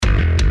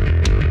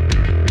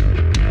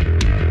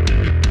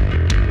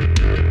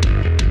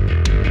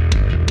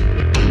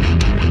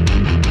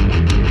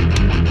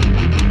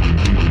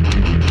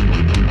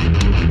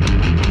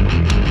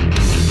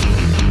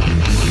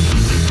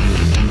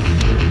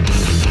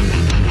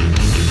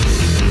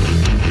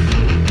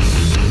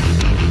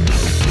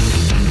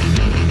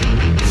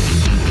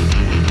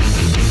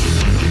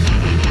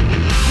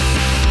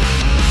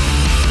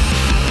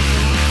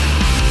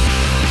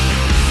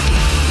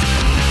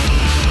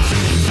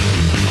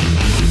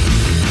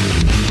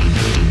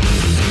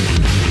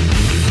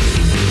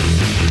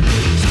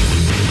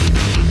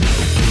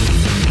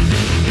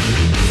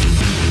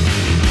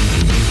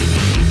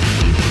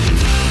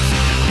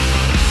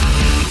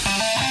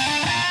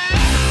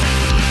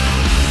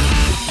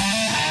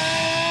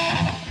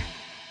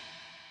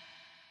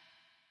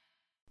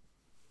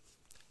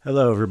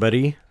Hello,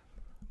 everybody.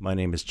 My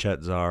name is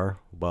Chet Zar.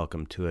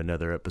 Welcome to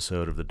another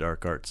episode of the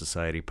Dark Art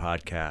Society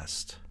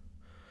podcast.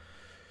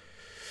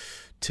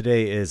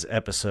 Today is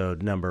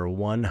episode number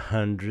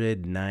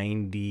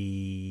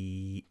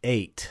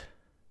 198,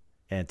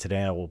 and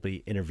today I will be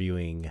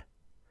interviewing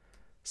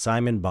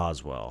Simon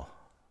Boswell.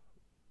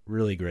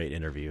 Really great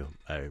interview.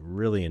 I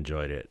really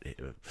enjoyed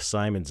it.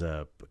 Simon's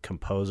a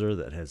composer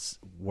that has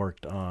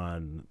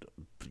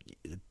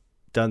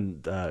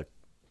done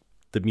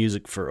the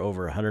music for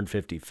over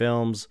 150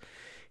 films.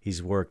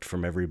 He's worked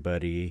from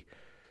everybody.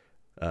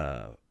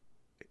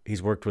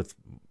 He's worked with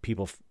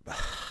people.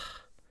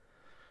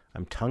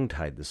 I'm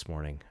tongue-tied this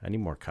morning. I need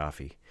more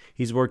coffee.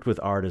 He's worked with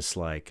artists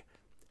like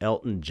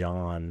Elton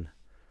John,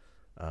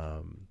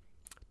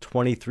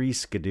 23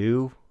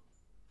 Skidoo.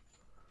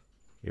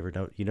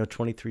 You know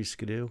 23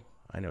 Skidoo?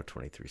 I know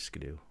 23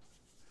 Skidoo.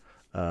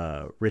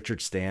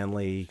 Richard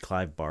Stanley,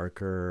 Clive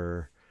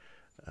Barker,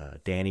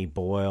 Danny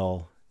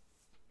Boyle.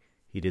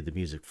 He did the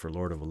music for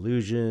Lord of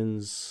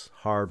Illusions,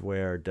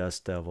 Hardware,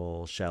 Dust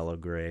Devil, Shallow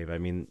Grave. I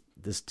mean,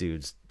 this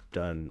dude's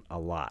done a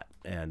lot.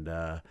 And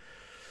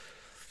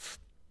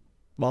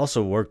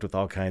also worked with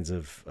all kinds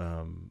of...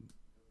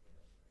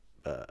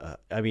 I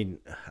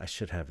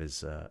should have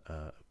his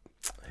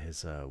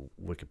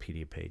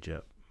Wikipedia page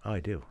up. Oh, I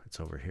do. It's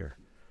over here.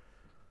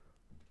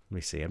 Let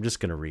me see. I'm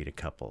just going to read a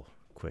couple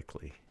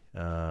quickly.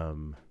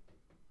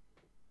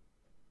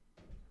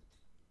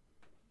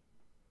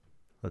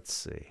 Let's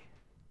see.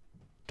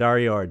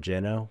 Dario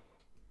Argento,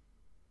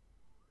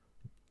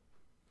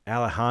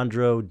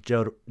 Alejandro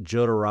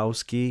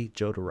Jodorowsky.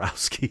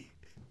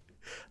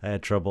 I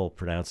had trouble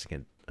pronouncing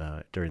it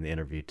during the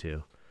interview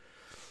too.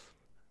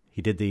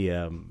 He did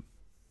the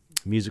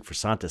music for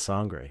Santa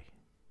Sangre.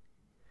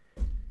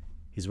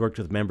 He's worked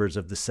with members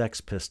of the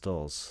Sex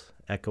Pistols,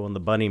 Echo and the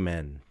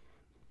Bunnymen,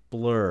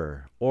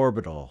 Blur,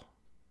 Orbital.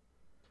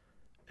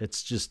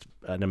 It's just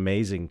an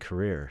amazing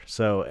career.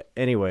 So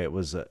anyway, it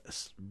was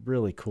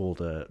really cool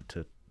to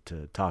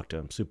talk to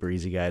him. Super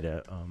easy guy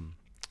to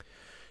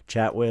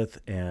chat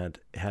with, and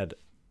had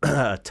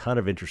a ton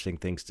of interesting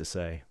things to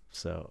say.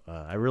 So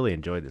I really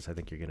enjoyed this. I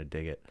think you're going to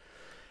dig it.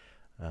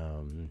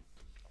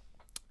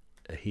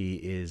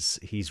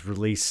 He's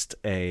released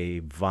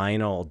a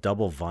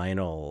double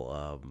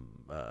vinyl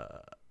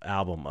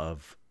album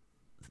of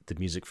the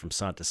music from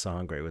Santa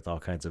Sangre with all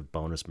kinds of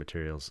bonus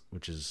materials,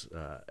 which is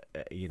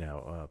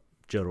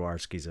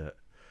Jodorowsky's a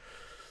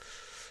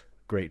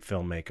great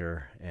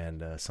filmmaker,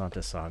 and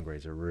Santa Sangre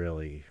is a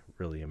really,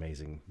 really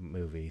amazing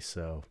movie.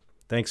 So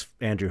thanks,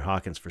 Andrew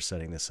Hawkins, for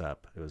setting this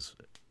up. It was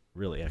a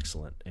really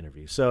excellent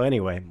interview. So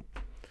anyway,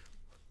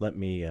 let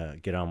me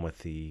get on with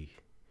the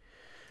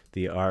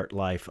art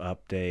life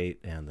update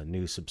and the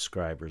new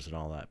subscribers and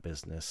all that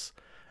business.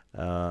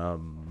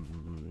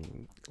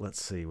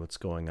 Let's see what's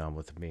going on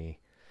with me.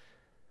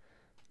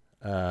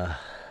 The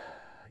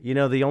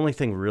only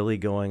thing really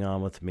going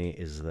on with me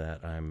is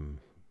that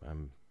I'm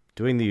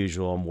doing the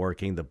usual. I'm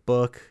working the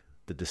book.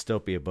 The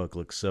Dystopia book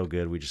looks so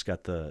good. We just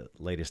got the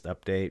latest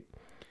update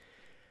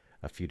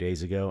a few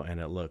days ago,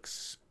 and it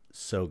looks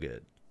so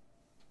good.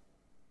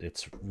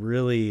 It's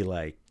really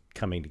like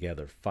coming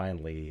together.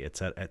 Finally,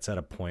 it's at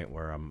a point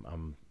where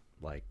I'm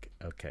like,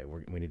 okay,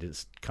 we need to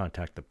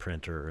contact the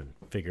printer and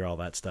figure all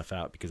that stuff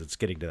out, because it's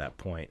getting to that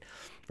point.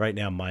 Right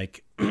now,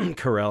 Mike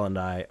Carell and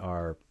I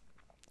are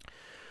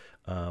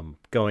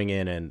going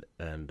in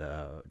and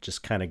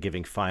just kind of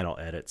giving final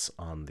edits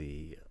on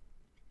the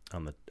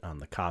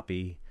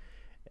copy,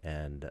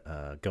 and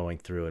going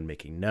through and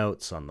making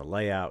notes on the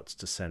layouts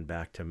to send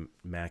back to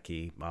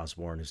Mackie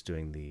Osborne, who's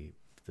doing the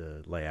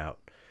layout.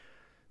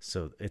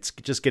 So it's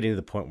just getting to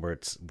the point where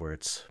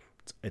it's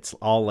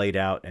all laid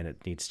out, and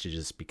it needs to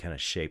just be kind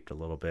of shaped a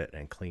little bit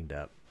and cleaned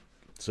up.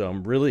 So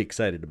I'm really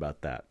excited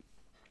about that.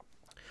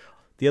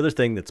 The other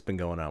thing that's been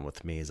going on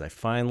with me is I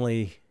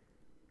finally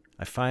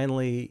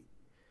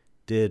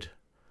did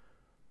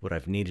what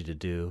I've needed to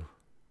do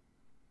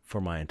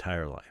for my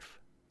entire life.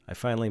 I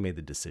finally made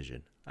the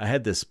decision. I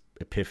had this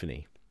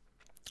epiphany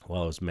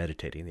while I was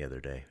meditating the other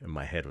day, and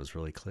my head was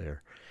really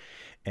clear.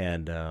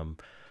 And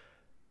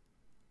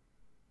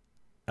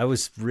I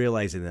was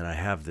realizing that I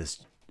have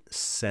this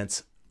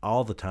sense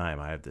all the time.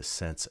 I have this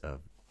sense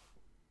of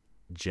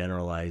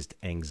generalized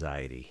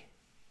anxiety,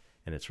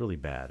 and it's really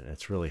bad, and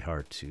it's really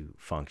hard to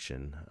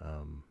function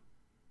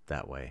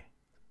that way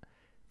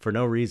for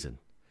no reason.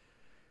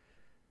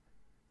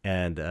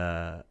 And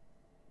I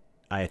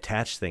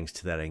attach things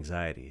to that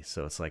anxiety.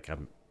 So it's like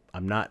I'm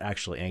not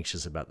actually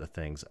anxious about the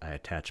things I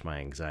attach my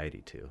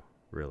anxiety to,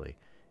 really.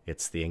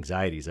 It's the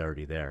anxiety's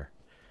already there.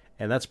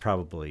 And that's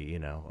probably,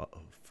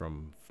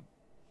 from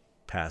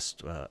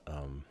past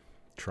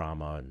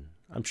trauma, and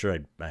I'm sure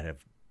I'd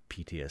have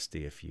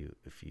PTSD if you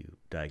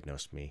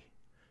diagnosed me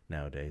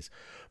nowadays.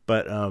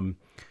 But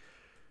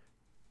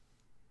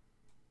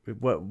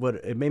what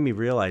it made me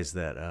realize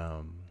that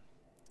I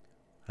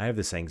have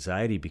this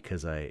anxiety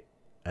because I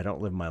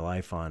don't live my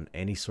life on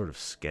any sort of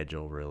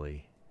schedule,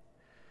 really.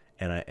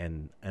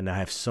 And I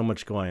have so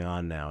much going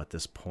on now at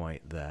this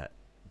point that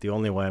the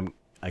only way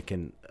I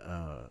can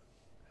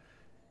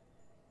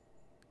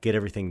get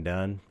everything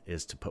done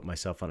is to put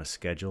myself on a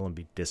schedule and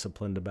be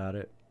disciplined about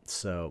it.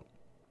 So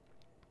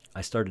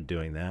I started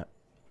doing that.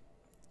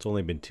 It's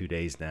only been 2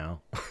 days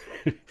now,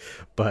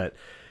 but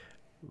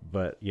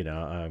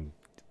I'm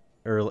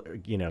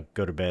early,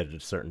 go to bed at a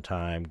certain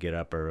time, get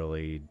up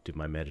early, do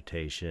my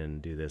meditation,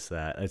 do this,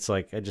 that. It's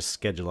like I just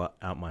schedule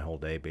out my whole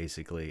day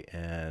basically,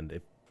 and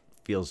it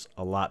feels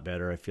a lot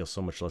better. I feel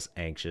so much less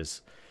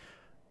anxious.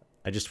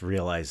 I just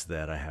realized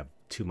that I have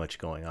too much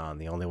going on.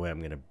 The only way I'm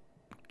going to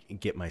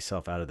get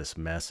myself out of this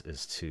mess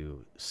is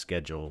to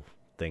schedule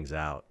things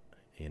out.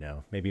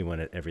 Maybe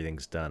when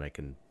everything's done, I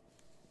can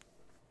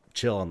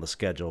chill on the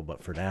schedule,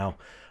 but for now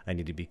I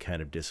need to be kind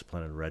of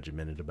disciplined and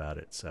regimented about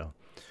it. So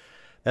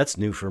that's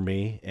new for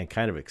me and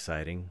kind of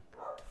exciting.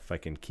 If I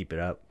can keep it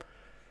up,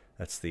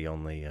 that's the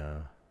only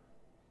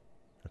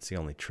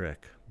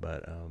trick.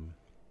 But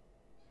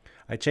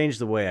I changed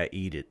the way I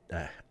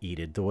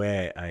the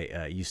way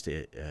I used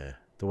to,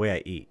 the way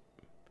I eat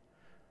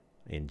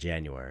in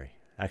January.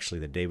 Actually,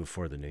 the day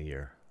before the new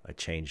year, I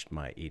changed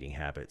my eating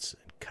habits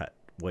and cut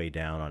way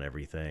down on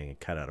everything and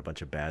cut out a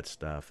bunch of bad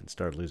stuff and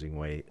started losing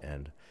weight.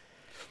 And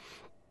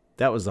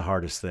that was the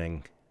hardest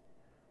thing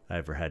I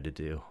ever had to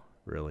do,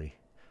 really.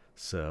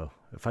 So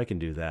if I can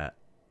do that,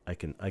 I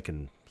can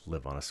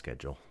live on a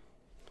schedule.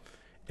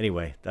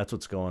 Anyway, that's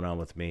what's going on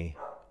with me.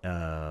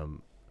 Let's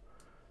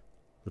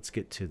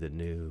get to the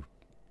new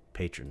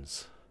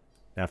patrons.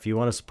 Now, if you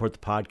want to support the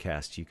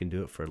podcast, you can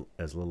do it for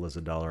as little as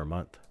 $1 a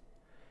month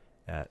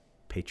at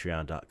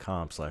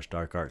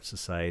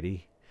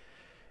patreon.com/darkartsociety.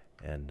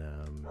 And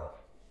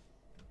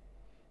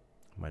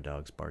my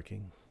dog's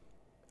barking.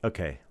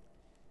 Okay,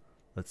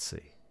 let's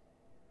see.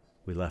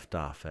 We left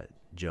off at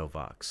Joe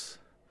Vox.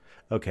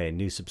 Okay,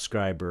 new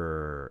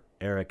subscriber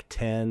Eric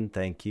 10,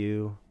 thank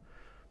you.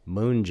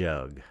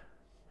 Moonjug,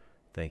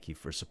 thank you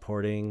for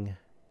supporting.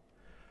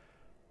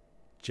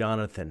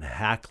 Jonathan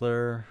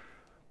Hackler,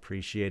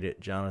 appreciate it,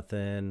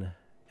 Jonathan.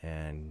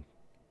 And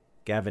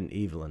Gavin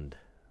Eveland.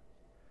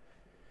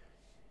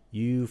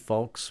 You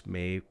folks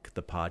make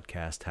the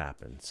podcast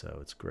happen, so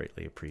it's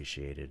greatly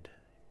appreciated.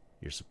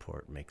 Your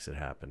support makes it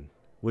happen.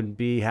 Wouldn't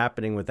be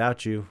happening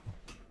without you.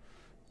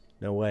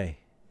 No way.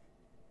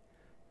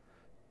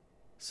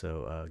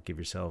 So give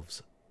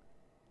yourselves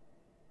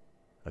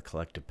a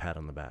collective pat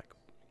on the back.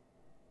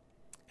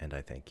 And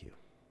I thank you.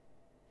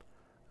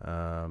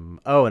 And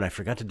I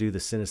forgot to do the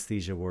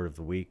synesthesia word of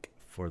the week.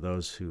 For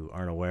those who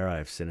aren't aware, I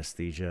have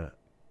synesthesia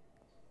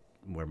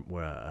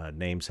where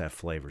names have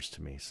flavors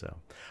to me. So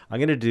I'm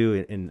going to do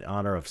it in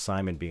honor of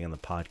Simon being on the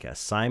podcast.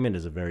 Simon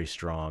is a very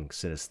strong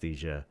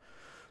synesthesia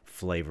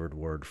flavored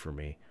word for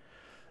me.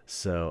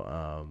 So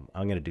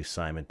I'm going to do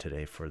Simon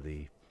today for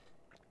the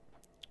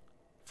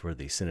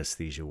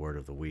synesthesia word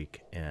of the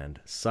week. And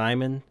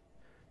Simon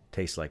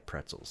tastes like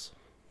pretzels.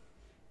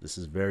 This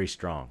is very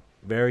strong.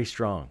 Very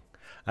strong.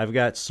 I've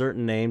got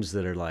certain names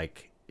that are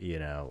like,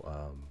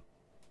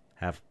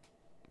 have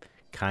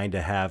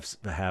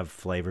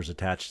flavors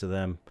attached to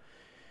them,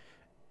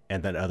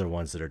 and then other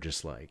ones that are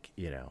just like,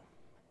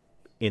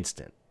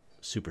 instant,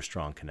 super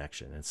strong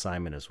connection. And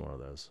Simon is one of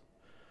those.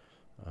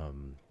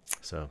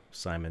 So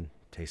Simon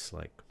tastes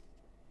like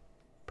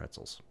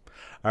pretzels.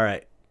 All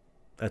right,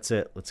 that's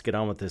it. Let's get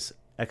on with this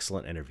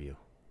excellent interview.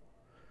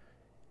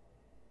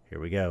 Here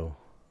we go.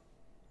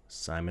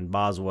 Simon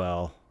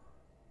Boswell.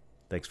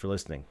 Thanks for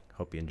listening.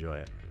 Hope you enjoy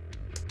it.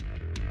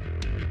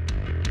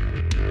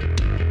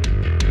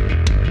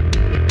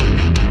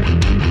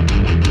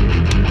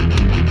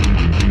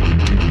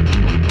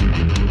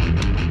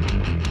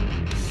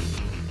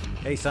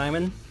 Hey,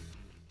 Simon.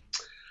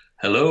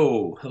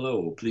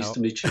 Hello. Pleased to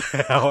meet you.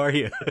 How are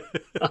you?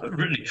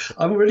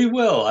 I'm really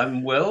well.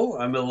 I'm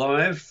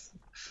alive.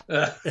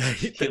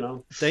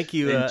 Thank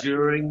you.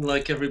 Enduring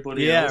like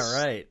everybody else.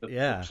 Yeah, right.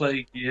 Yeah. The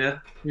plague. Yeah.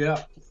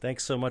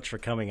 Thanks so much for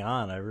coming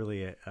on. I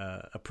really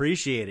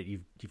appreciate it.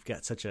 You've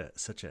got such an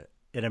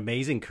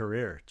amazing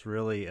career. It's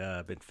really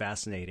been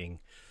fascinating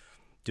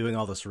doing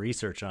all this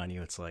research on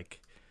you. It's like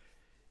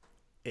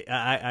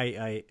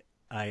I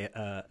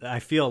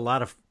feel a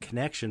lot of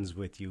connections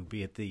with you,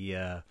 be it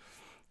the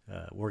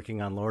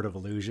working on Lord of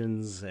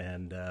Illusions,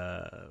 and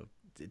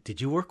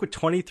did you work with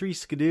 23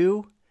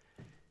 Skidoo?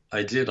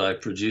 I did. I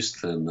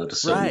produced them at a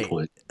certain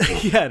point.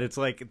 Yeah, and it's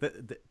like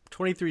the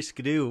 23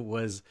 Skidoo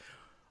was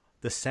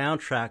the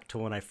soundtrack to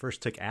when I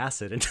first took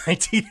acid in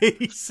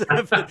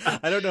 1987.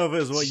 I don't know if it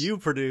was what you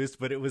produced,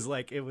 but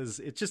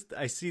it's just,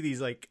 I see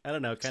these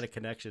kind of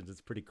connections.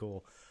 It's pretty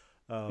cool.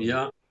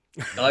 Yeah.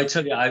 I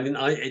tell you,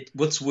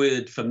 what's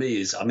weird for me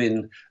is,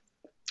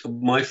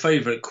 my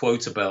favorite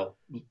quote about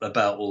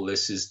all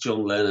this is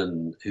John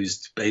Lennon, who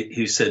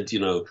said,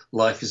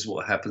 life is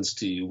what happens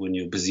to you when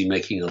you're busy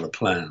making other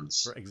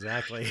plans.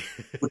 Exactly.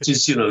 Which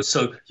is,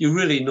 so you're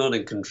really not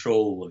in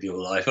control of your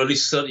life, or at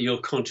least certainly your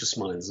conscious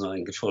mind's not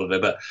in control of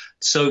it. But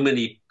so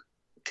many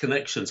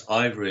connections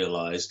I've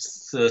realized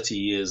 30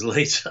 years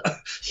later,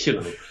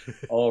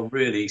 are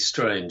really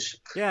strange.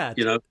 Yeah.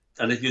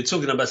 And if you're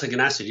talking about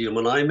taking acid,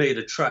 when I made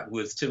a track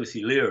with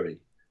Timothy Leary,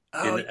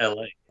 Oh, in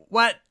LA.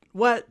 what?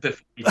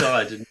 Before he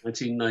died in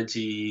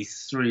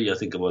 1993, I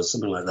think it was,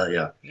 something like that.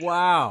 Yeah.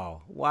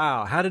 Wow.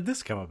 How did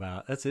this come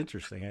about? That's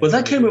interesting. Well,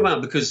 that came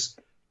about because,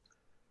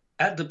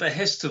 at the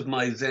behest of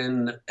my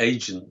then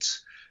agent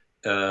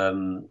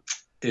in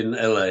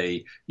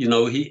LA,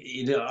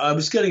 I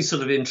was getting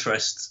sort of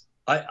interest.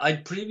 I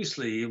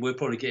previously, we'll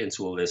probably get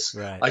into all this.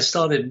 Right. I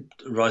started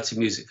writing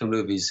music for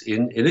movies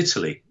in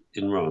Italy,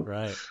 in Rome,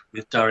 right,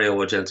 with Dario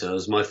Argento. It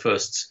was my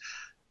first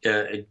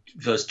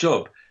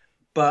job.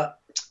 But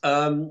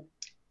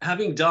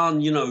having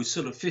done,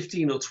 sort of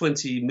 15 or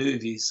 20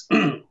 movies,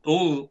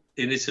 all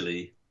in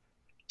Italy,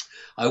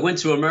 I went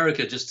to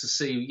America just to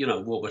see,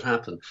 what would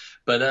happen.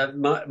 But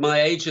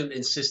my agent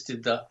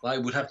insisted that I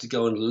would have to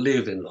go and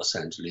live in Los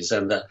Angeles,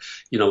 and that,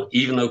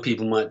 even though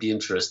people might be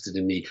interested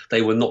in me,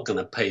 they were not going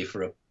to pay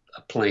for a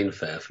plane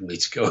fare for me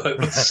to go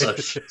over. So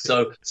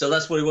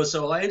that's what it was.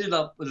 So I ended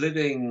up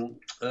living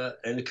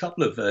in a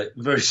couple of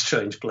very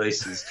strange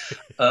places.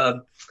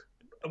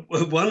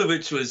 One of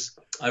which was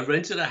I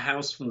rented a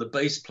house from the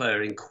bass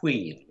player in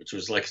Queen, which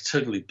was like a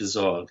totally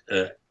bizarre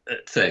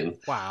thing.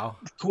 Wow.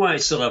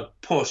 Quite sort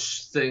of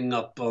posh thing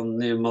up on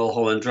near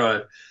Mulholland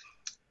Drive.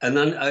 And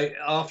then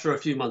after a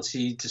few months,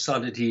 he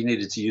decided he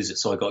needed to use it,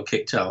 so I got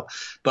kicked out.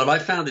 But I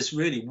found this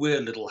really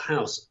weird little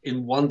house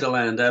in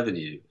Wonderland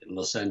Avenue in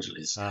Los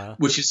Angeles,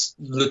 which is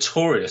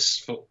notorious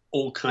for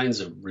all kinds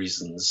of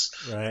reasons.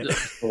 Right.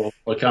 For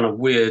kind of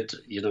weird,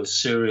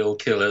 serial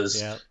killers.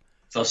 Yeah.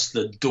 Thus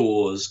the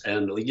Doors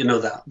and,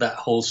 that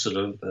whole sort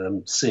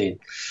of scene.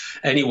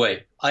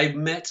 Anyway, I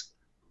met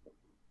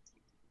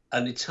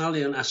an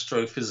Italian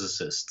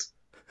astrophysicist,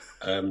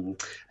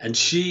 and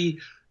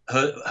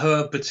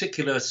her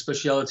particular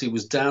speciality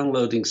was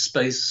downloading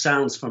space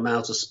sounds from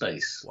outer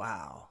space.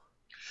 Wow.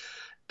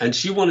 And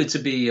she wanted to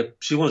be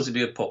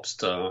a pop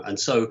star, and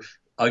so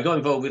I got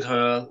involved with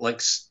her,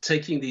 like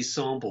taking these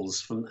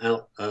samples from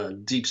out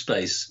deep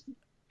space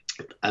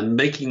and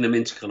making them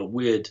into kind of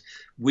weird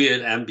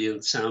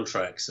ambient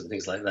soundtracks and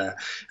things like that.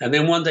 And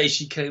then one day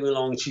she came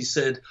along and she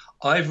said,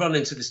 I've run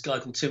into this guy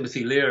called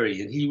Timothy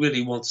Leary and he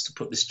really wants to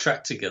put this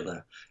track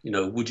together.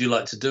 Would you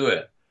like to do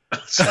it?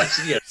 So I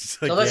said, yeah.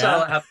 So that's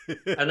how it happened.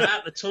 And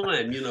at the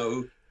time,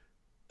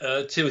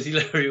 Timothy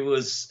Leary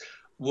was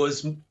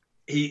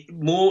he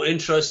more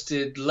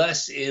interested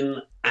less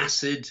in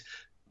acid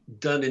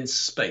than in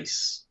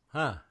space.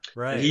 Huh,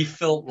 right. And he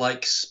felt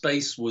like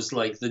space was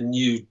like the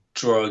new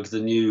drug, the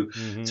new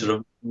sort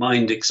of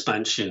mind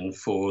expansion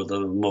for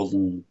the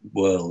modern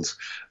world.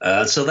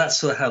 So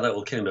that's how that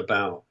all came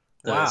about.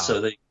 Wow.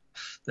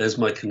 There's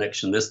my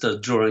connection. There's the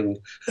drawing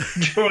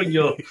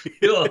your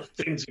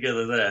thing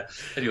together there.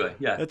 Anyway,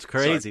 yeah. That's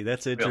crazy. Sorry.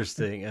 That's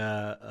interesting.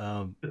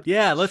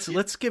 Yeah,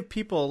 let's give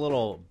people a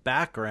little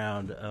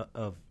background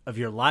of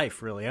your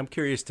life. Really, I'm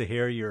curious to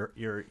hear your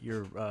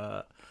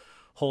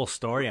whole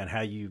story on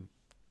how you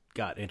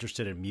got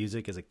interested in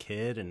music as a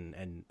kid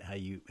and how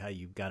you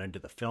got into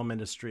the film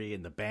industry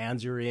and the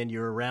bands you were in. You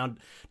were around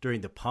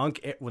during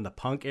when the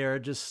punk era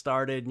just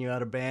started and you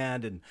had a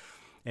band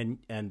and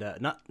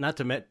not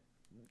to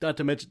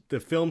mention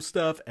the film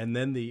stuff, and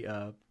then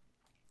the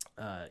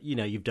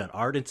you've done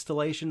art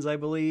installations, I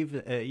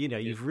believe.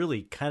 You've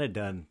really kind of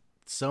done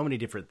so many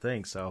different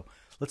things. So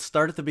let's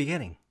start at the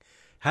beginning.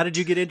 How did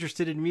you get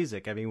interested in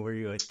music? I mean, were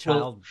you a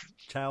child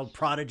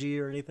prodigy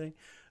or anything?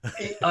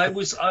 I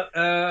was.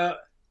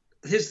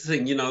 Here's the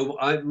thing,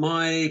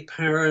 my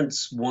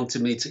parents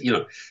wanted me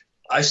to,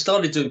 I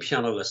started doing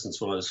piano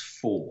lessons when I was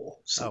 4.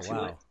 Something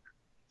like,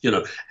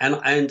 and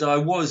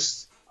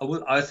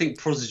I think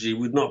prodigy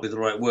would not be the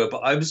right word, but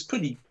I was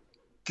pretty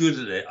good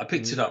at it. I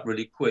picked it up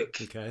really quick.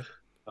 Okay.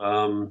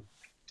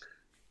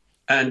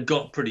 And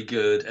got pretty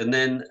good. And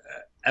then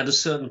at a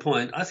certain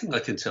point, I think I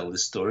can tell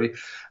this story.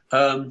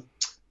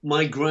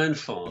 My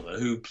grandfather,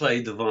 who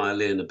played the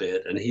violin a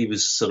bit, and he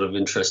was sort of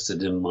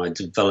interested in my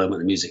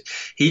development of music,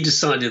 he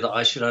decided that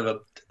I should have a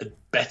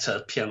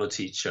better piano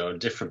teacher, a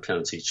different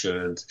piano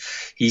teacher, and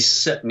he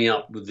set me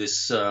up with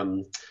this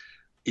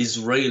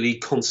Israeli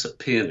concert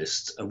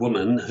pianist, a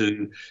woman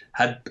who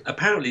had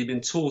apparently been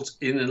taught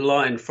in a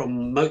line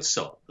from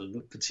Mozart,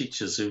 the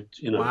teachers who,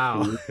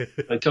 wow.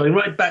 Going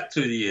right back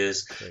through the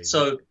years. Crazy.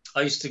 So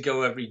I used to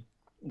go every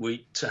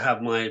week to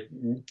have my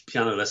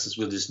piano lessons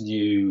with this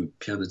new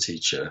piano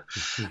teacher.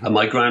 And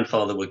my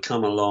grandfather would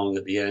come along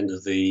at the end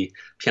of the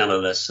piano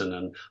lesson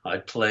and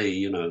I'd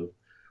play,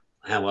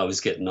 how I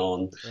was getting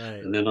on.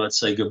 Right. And then I'd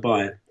say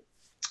goodbye.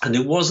 And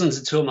it wasn't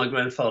until my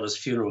grandfather's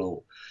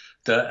funeral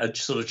that a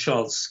sort of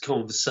chance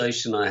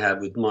conversation I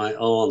had with my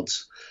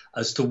aunt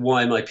as to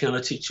why my piano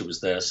teacher was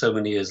there so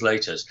many years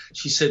later.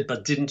 She said,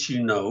 but didn't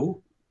you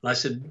know? And I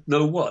said,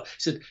 no, what?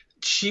 She said,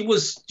 she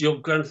was your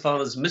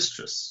grandfather's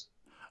mistress.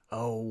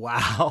 Oh,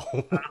 wow.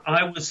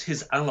 I was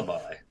his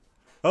alibi.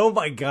 Oh,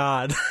 my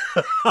God.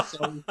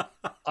 So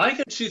I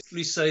can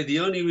truthfully say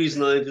the only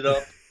reason I ended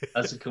up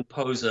as a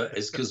composer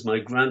is because my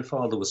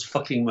grandfather was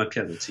fucking my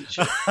piano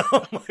teacher.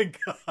 Oh, my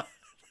God.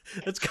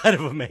 That's kind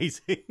of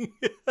amazing.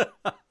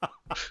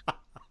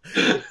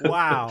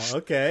 Wow.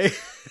 Okay.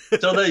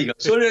 So there you go.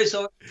 So anyway,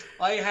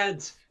 I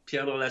had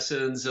piano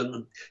lessons,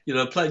 and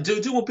play.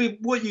 Do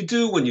what you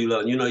do when you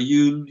learn.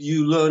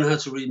 You learn how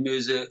to read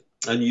music,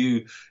 and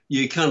you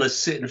kind of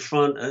sit in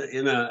front,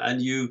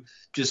 and you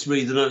just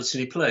read the notes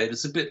and you play it.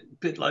 It's a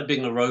bit like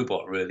being a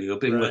robot, really, or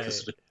being like a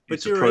sort of.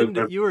 But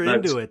you were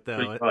into it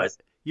though.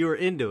 You were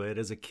into it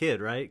as a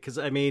kid, right? Because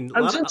I mean,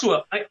 a lot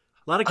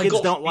of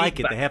kids don't like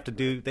it. They have to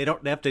do. They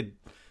don't have to.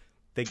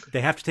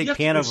 They have to take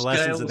piano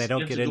lessons, and they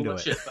don't get into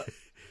it.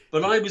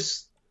 But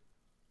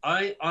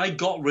I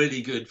got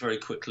really good very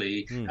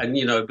quickly,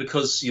 and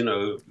because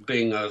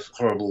being a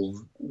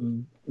horrible,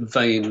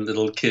 vain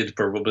little kid,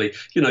 probably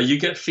you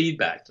get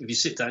feedback if you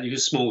sit down. You're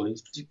small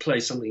and you play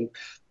something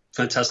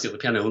fantastic on the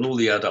piano, and all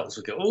the adults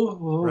would go,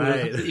 "Oh,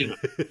 right."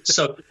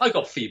 So I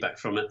got feedback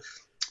from it.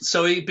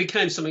 So it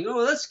became something.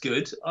 Oh, that's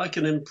good. I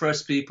can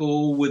impress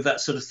people with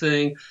that sort of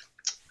thing.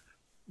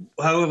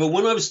 However,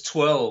 when I was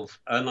 12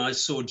 and I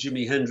saw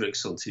Jimi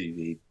Hendrix on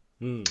TV,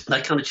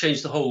 that kind of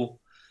changed the whole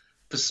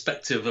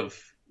perspective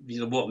of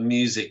what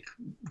music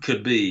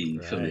could be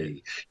for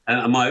me.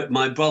 And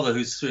my brother,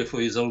 who's 3 or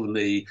 4 years older than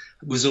me,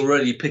 was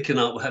already picking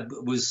up,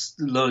 was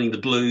learning the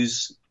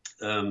blues.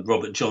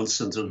 Robert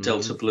Johnson, sort of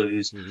Delta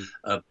blues.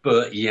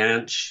 Bert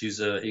Jansch,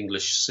 who's an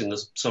English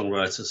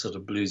singer-songwriter, sort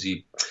of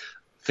bluesy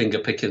finger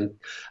picking.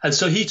 And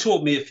so he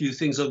taught me a few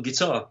things on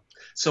guitar.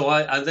 So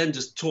I then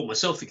just taught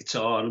myself the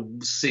guitar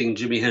and seeing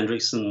Jimi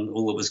Hendrix and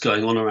all that was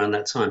going on around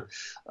that time.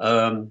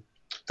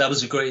 That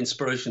was a great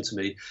inspiration to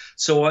me.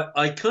 So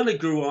I kind of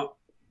grew up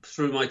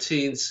through my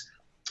teens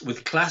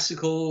with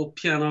classical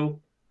piano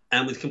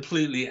and with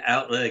completely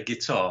out there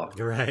guitar.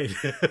 Right.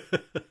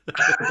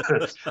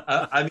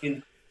 I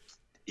mean,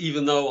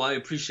 even though I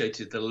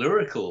appreciated the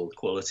lyrical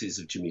qualities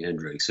of Jimi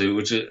Hendrix,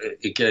 which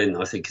again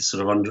I think is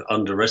sort of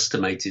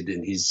underestimated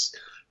in his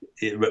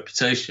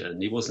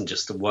reputation. He wasn't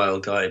just a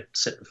wild guy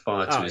setting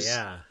fire to his.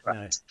 No,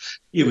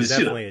 he was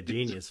definitely a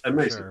genius. For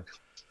amazing. Sure.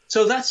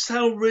 So that's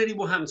how really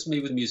what happened to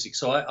me with music.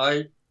 So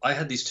I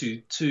had these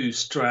two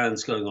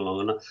strands going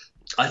along, and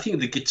I think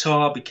the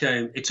guitar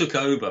took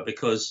over,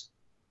 because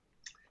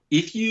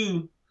if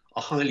you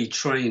are highly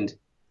trained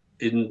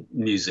in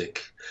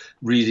music,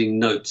 reading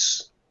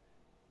notes,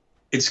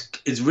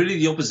 it's really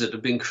the opposite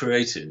of being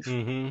creative.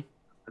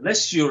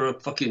 Unless you're a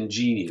fucking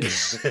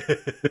genius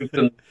who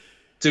can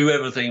do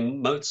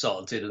everything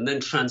Mozart did and then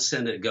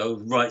transcend it,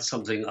 go write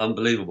something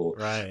unbelievable.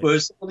 Right.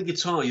 Whereas on the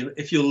guitar,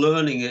 if you're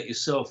learning it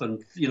yourself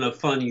and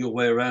finding your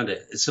way around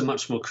it, it's a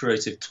much more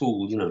creative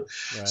tool.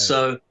 Right.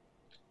 So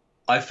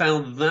I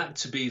found that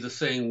to be the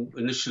thing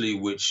initially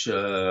which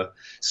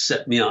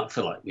set me up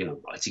for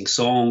writing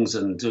songs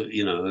and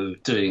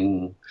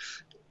doing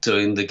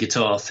the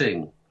guitar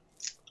thing.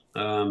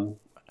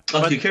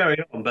 I could carry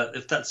on, but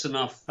if that's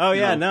enough. Oh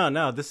yeah,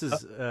 no. This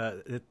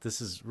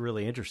is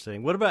really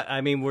interesting. What about?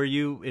 I mean, were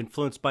you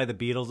influenced by the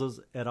Beatles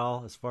at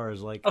all, as far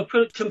as like? Oh,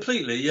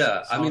 completely.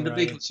 Yeah. I mean, the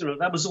Beatles.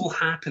 that was all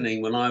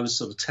happening when I was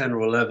sort of 10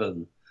 or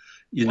 11.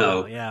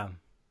 Wow,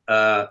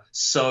 yeah.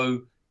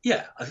 So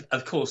yeah,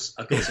 of course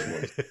it was.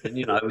 And,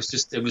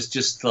 it was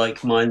just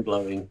like mind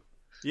blowing.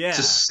 Yeah.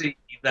 To see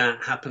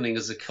that happening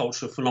as a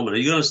cultural phenomenon.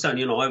 You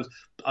understand,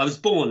 I was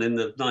born in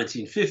the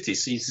 1950s,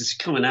 so he's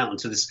coming out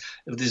into this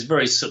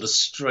very sort of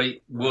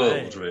straight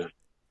world, really.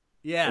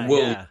 Yeah, a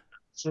world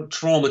sort of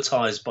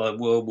traumatized by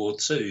World War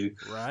II.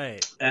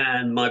 Right.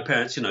 And my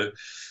parents,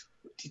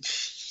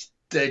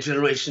 their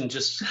generation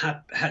just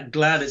had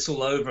glad it's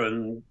all over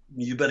and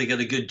you better get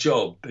a good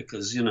job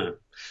because,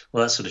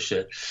 that sort of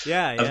shit.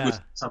 Yeah.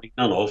 Something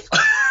none of.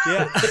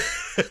 Yeah.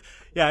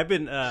 Yeah,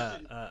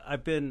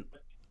 I've been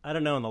I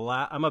don't know,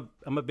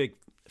 I'm a big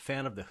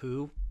fan of the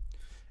Who,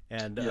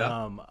 and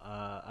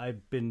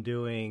I've been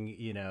doing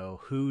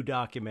Who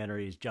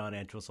documentaries, John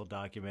Entwistle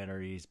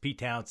documentaries. Pete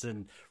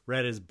Townsend,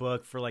 read his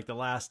book for like the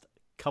last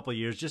couple of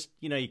years. Just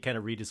you kind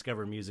of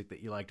rediscover music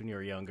that you liked when you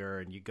were younger,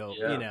 and you go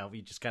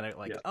you just kind of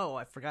like oh,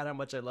 I forgot how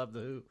much I love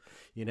the Who,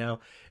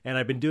 and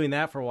I've been doing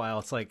that for a while.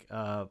 It's like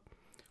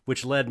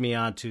which led me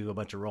on to a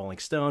bunch of Rolling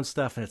Stone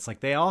stuff, and it's like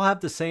they all have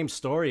the same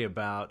story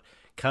about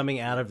coming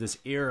out of this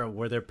era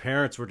where their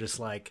parents were just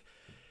like,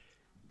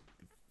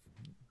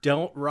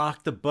 don't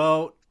rock the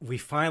boat. We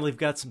finally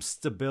got some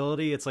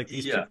stability. It's like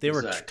these people, they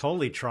were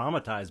totally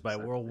traumatized by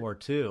World War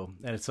II.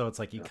 And so it's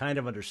like, you kind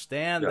of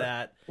understand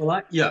that.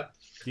 Well,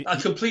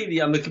 completely,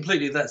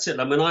 that's it.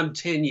 I mean, I'm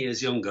 10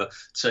 years younger,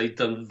 say,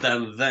 than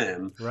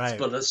them. Right.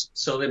 But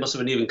so they must have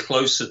been even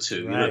closer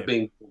to,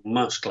 being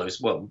much closer.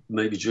 Well,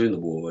 maybe during the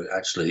war,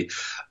 actually.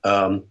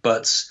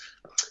 But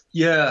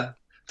yeah,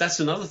 that's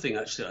another thing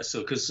actually I saw,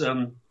 because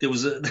there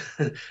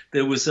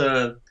was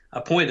a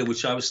point at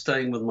which I was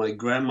staying with my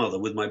grandmother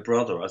with my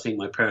brother. I think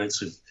my parents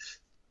had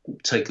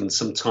taken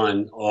some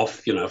time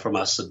off, from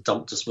us, and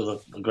dumped us with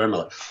a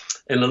grandmother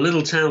in a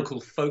little town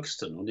called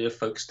Folkestone, near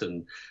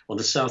Folkestone on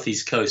the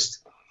southeast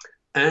coast.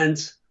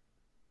 And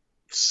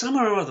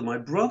somehow or other, my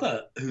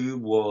brother, who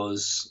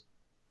was,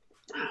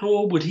 how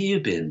old would he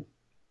have been?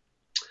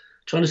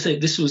 Trying to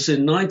think, this was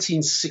in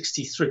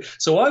 1963.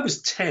 So I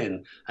was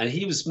 10 and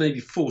he was maybe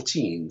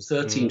 13,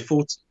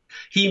 14.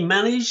 He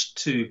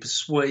managed to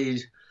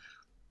persuade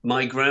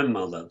my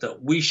grandmother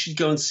that we should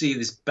go and see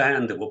this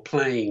band that were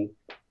playing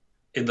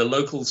in the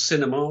local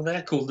cinema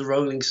there called the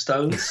Rolling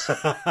Stones. So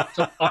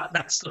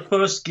that's the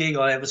first gig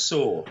I ever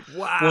saw.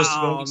 Wow, was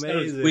the Rolling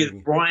amazing. Stones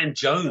with Brian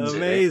Jones.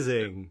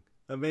 Amazing.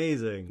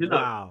 Amazing. You know,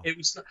 wow.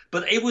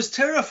 It was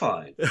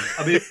terrifying.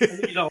 I mean,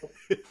 you know,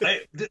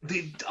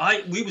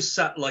 we were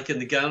sat like in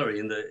the gallery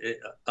in the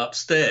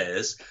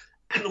upstairs,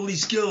 and all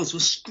these girls were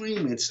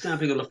screaming and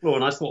stamping on the floor,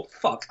 and I thought,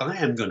 "Fuck, I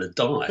am going to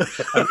die."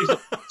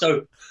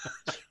 So,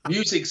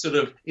 music sort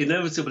of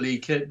inevitably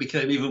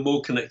became even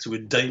more connected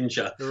with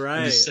danger,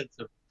 and this sense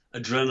of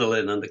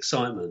adrenaline and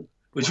excitement,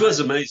 which was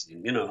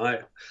amazing. You know,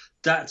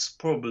 that's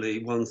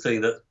probably one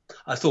thing that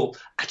I thought,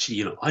 actually,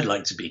 you know, I'd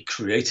like to be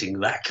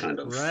creating that kind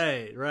of.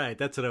 Right.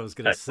 That's what I was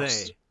going to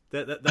say.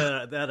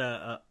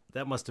 That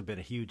must have been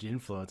a huge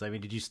influence. I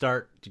mean, did you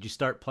start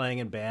playing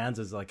in bands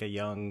as like a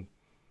young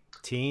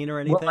teen or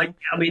anything? Well,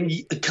 I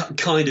mean,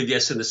 kind of,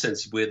 yes, in the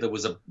sense where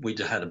we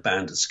had a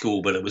band at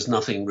school, but it was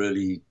nothing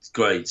really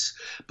great.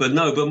 But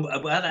no,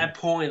 but at that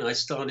point, I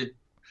started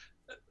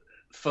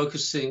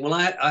focusing. Well,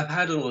 I've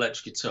had an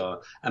electric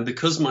guitar, and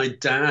because my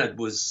dad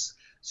was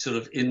sort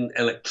of in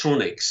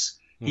electronics,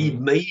 he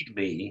made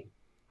me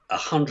a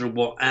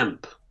 100-watt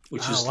amp,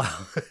 which was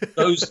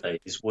those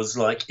days was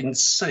like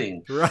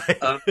insane. Right.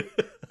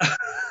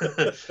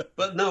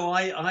 But no,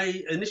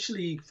 I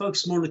initially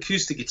focused more on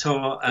acoustic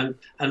guitar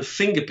and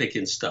finger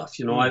picking stuff.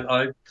 You know,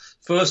 I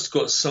first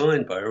got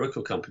signed by a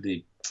record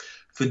company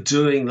for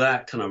doing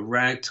that kind of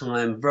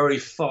ragtime, very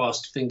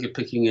fast finger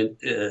picking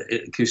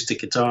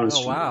acoustic guitar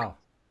instrument.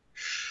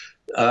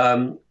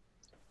 Oh wow.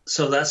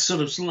 So that's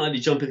sort of slightly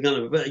jumping the gun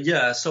a bit. But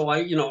yeah, so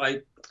I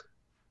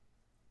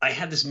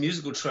had this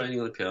musical training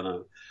on the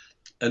piano,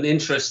 an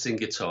interest in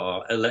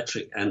guitar,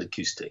 electric and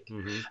acoustic.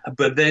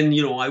 But then,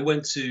 you know, I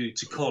went to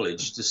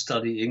college to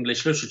study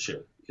English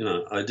literature. You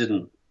know, I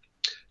didn't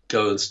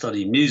go and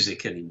study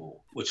music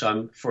anymore, which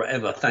I'm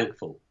forever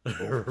thankful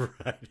for,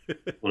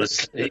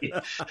 honestly.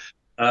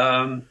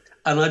 And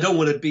I don't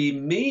want to be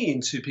mean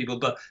to people,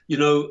 but, you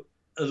know,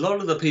 a lot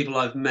of the people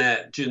I've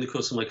met during the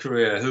course of my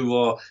career who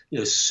are, you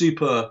know,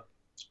 super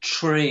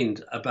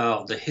trained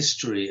about the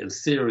history and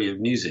theory of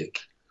music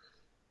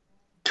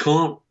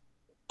can't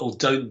or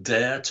don't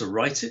dare to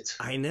write it.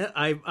 I know.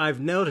 I've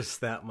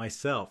noticed that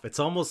myself. It's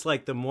almost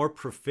like the more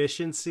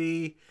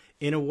proficiency,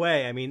 in a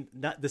way. I mean,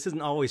 this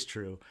isn't always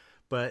true,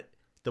 but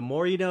the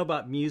more you know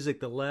about music,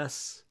 the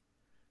less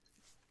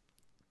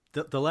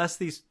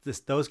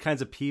those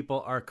kinds of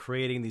people are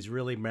creating these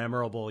really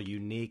memorable,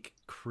 unique,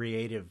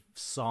 creative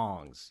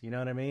songs. You know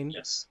what I mean?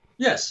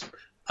 Yes.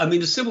 I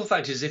mean, the simple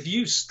fact is, if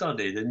you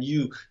studied and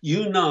you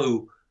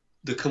know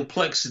the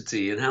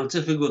complexity and how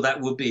difficult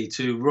that would be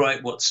to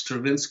write what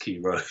Stravinsky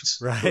wrote,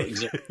 right, for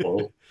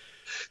example,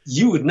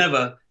 you would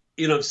never,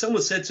 you know, if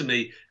someone said to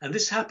me, and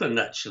this happened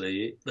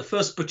actually, the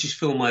first British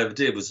film I ever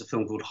did was a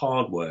film called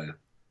Hardware.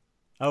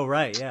 Oh,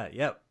 right. Yeah.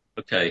 Yep.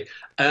 Okay.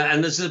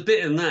 And there's a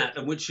bit in that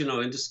in which, you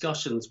know, in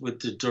discussions with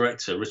the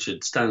director,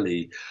 Richard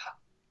Stanley,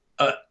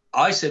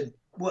 I said,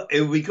 well, it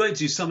would be great to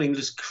do something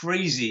that's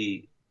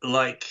crazy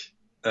like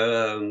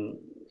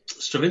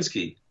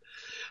Stravinsky.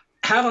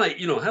 Had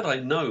I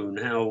known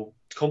how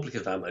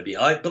complicated that might be,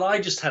 but I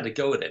just had to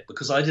go with it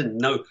because I didn't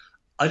know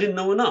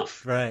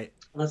enough. Right.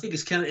 And I think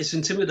it's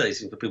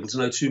intimidating for people to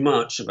know too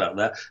much about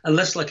that,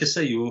 unless, like I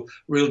say, you're a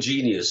real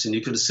genius and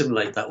you can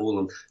assimilate that all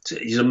and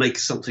to make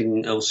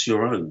something else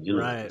your own. You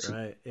know.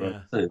 Right.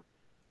 Yeah.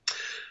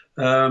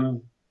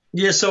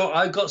 Yeah. So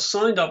I got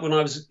signed up when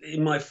I was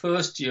in my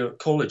first year at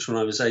college when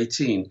I was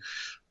 18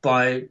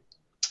 by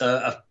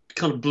a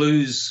kind of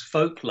blues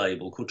folk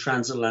label called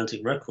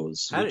Transatlantic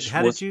Records. How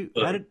did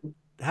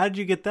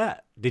you get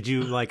that? Did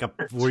you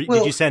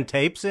did you send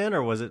tapes in,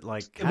 or was it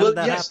like how did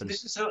that happen?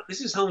 This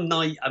is how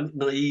naive.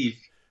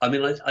 I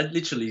mean, I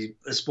literally,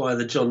 that's why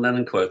the John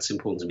Lennon quote's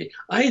important to me.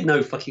 I had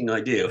no fucking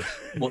idea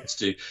what to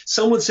do.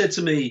 Someone said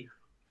to me,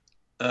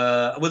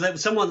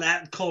 someone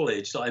at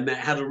college that I met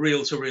had a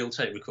reel-to-reel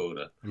tape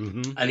recorder,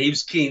 and he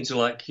was keen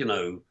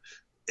to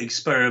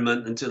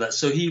experiment and do that.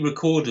 So he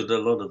recorded a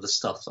lot of the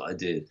stuff that I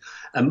did.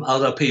 And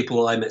other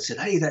people I met said,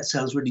 hey, that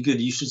sounds really good.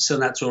 You should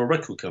send that to a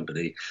record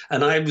company.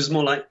 And I was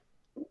more like,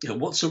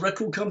 what's a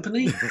record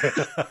company?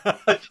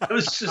 I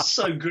was just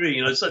so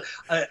green.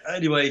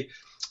 Anyway,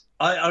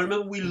 I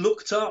remember we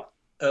looked up,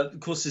 of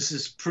course, this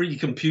is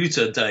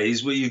pre-computer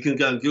days where you can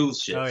go and Google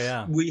shit. Oh,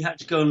 yeah. We had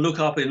to go and look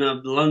up in a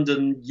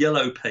London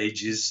Yellow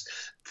Pages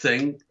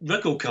thing,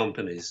 record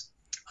companies.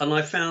 And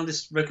I found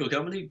this record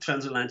company,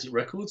 Transatlantic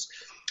Records.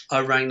 I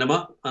rang them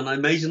up and I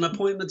made an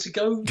appointment to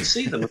go and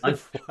see them. I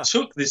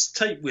took this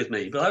tape with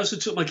me, but I also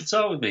took my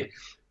guitar with me.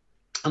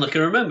 And I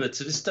can remember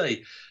to this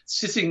day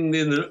sitting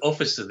in the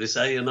office of this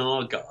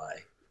A&R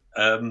guy,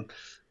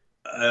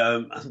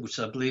 which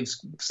I believe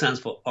stands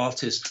for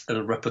Artist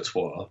and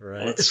Repertoire.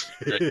 Right. That's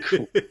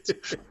cool.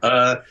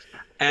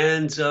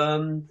 And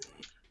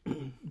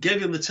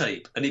gave him the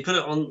tape, and he put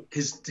it on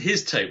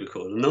his tape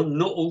recorder.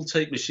 Not all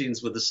tape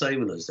machines were the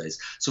same in those days.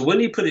 So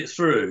when he put it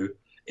through,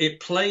 it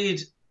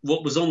played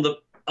what was on the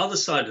other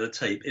side of the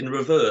tape in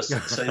reverse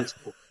at the same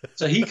time.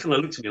 So he kind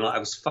of looked at me like I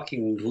was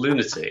fucking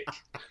lunatic.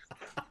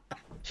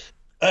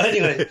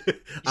 Anyway, he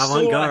saw I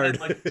Avant-garde. had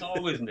my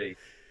guitar with me,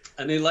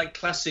 and in like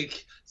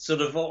classic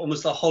sort of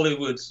almost a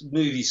Hollywood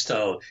movie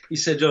style, he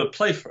said, "Oh,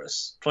 play for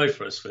us,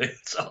 Phil."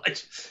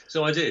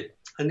 So I did,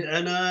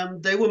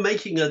 and they were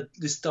making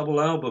this double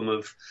album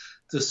of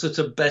the sort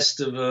of best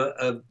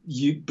of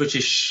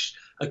British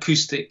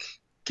acoustic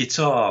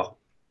guitar,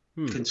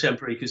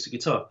 contemporary acoustic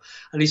guitar,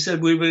 and he said,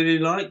 "We really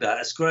like that.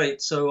 It's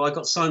great." So I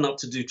got signed up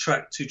to do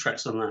two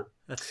tracks on that.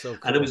 That's so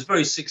cool. And it was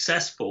very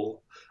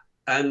successful,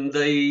 and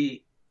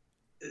they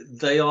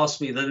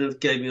asked me, then it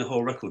gave me a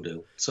whole record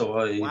deal. So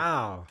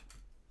wow,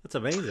 that's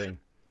amazing.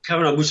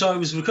 Carried on, which I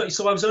was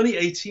only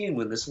 18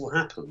 when this all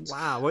happened.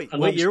 Wow,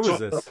 what year was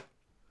this?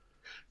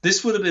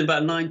 This would have been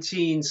about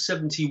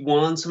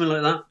 1971, something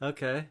like that.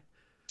 Okay.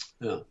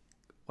 Yeah.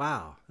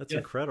 Wow, that's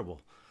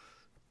incredible.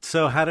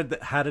 So did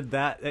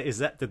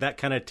that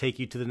kind of take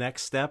you to the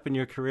next step in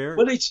your career?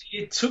 Well,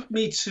 it took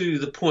me to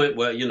the point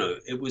where, you know,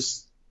 it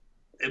was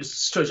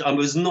strange. I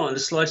was not in the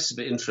slightest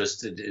bit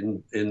interested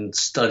in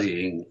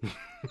studying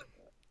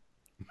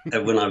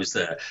when I was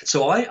there.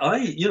 So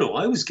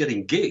I was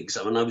getting gigs.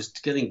 I mean, I was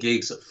getting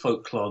gigs at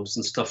folk clubs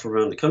and stuff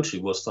around the country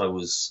whilst I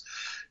was,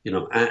 you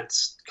know, at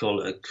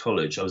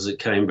college. I was at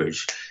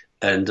Cambridge,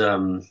 and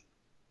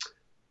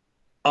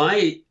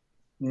I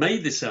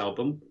made this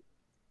album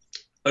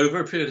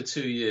over a period of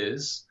 2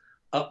 years,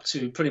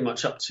 pretty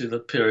much up to the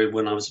period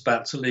when I was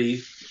about to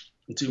leave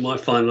and do my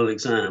final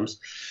exams.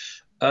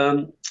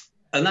 And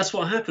that's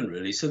what happened,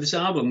 really. So this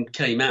album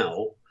came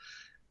out.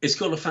 It's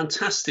got a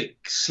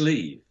fantastic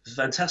sleeve,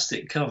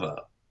 fantastic cover.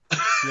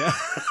 Yeah.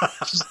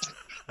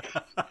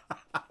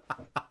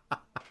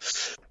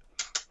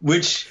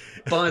 Which,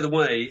 by the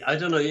way, I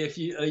don't know if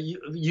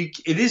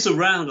it is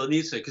around on the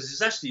internet because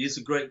it actually is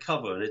a great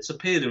cover, and it's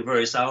appeared in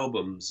various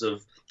albums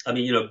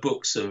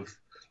books of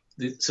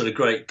the sort of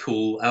great,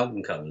 cool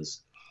album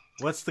covers.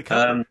 What's the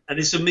cover? And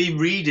it's of me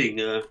reading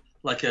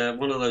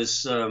one of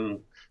those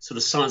sort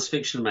of science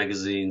fiction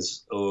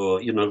magazines,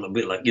 or a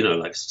bit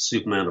like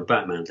Superman or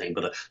Batman thing,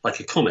 but like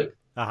a comic.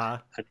 Uh-huh.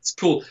 And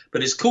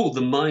it's called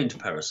The Mind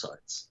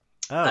Parasites.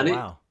 Oh, and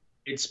wow.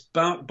 It's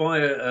by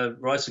a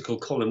writer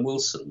called Colin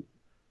Wilson,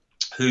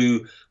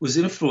 who was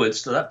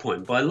influenced at that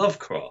point by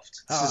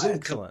Lovecraft. Oh,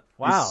 excellent.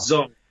 Wow.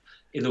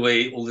 In the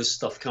way all this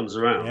stuff comes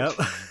around. Yep.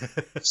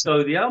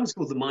 So the album's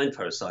called The Mind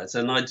Parasites,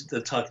 and the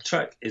title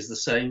track is the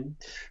same.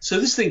 So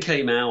this thing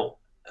came out.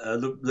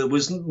 There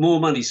was more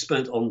money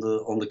spent on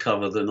the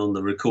cover than on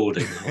the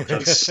recording.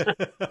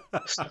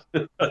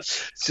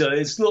 So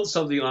it's not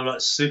something I'm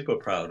like super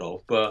proud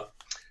of, but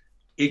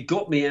it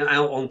got me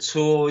out on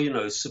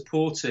tour.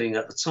 Supporting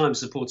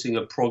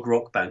a prog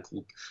rock band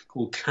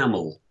called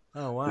Camel.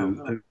 Oh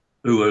wow!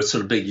 Who were a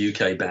sort of big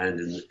UK band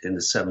in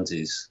the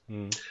 70s.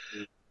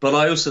 But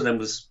I also then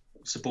was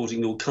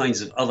supporting all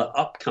kinds of other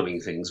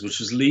upcoming things, which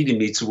was leading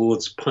me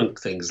towards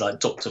punk things like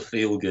Dr.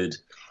 Feelgood.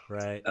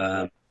 Right.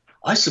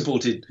 I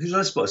supported who did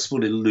I support? I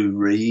supported Lou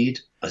Reed.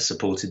 I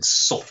supported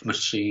Soft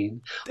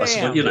Machine.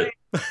 Damn.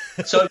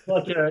 So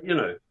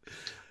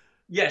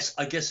yes,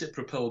 I guess it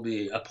propelled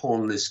me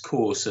upon this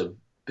course of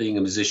being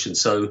a musician.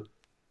 So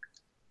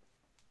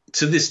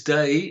to this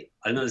day,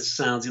 I know it's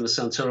going to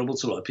sound terrible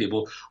to a lot of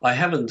people. I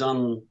haven't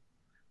done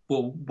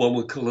what one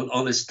would call an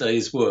honest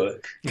day's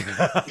work.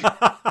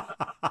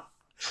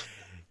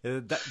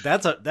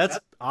 That's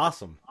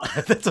awesome.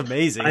 That's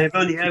amazing. I have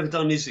only ever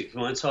done music for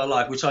my entire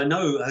life, which I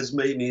know has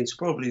made me into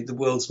probably the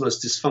world's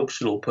most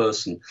dysfunctional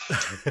person.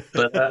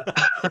 But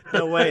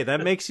no way.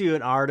 That makes you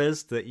an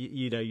artist. That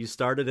you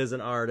started as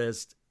an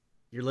artist.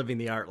 You're living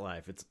the art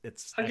life.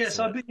 It's. I guess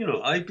I've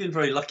been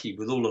very lucky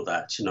with all of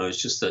that.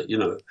 It's just that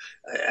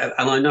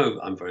and I know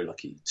I'm very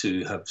lucky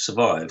to have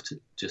survived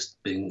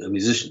just being a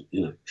musician.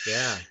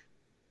 Yeah.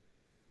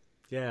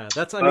 Yeah.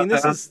 That's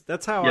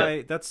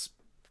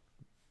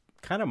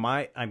kind of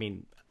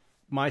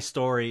my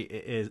story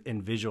is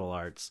in visual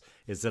arts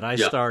is that I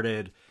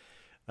started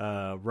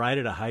right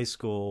out of high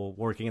school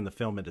working in the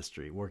film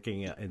industry,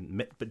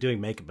 but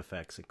doing makeup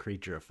effects and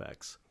creature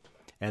effects.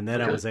 And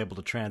then I was able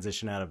to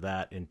transition out of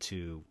that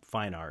into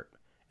fine art.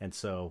 And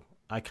so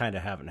I kind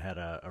of haven't had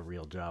a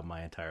real job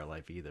my entire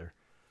life either.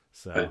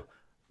 So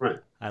right.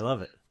 I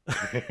love it.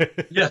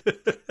 Yeah,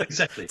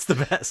 exactly. It's the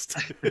best.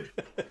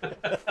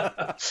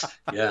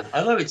 Yeah,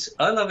 I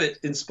love it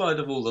in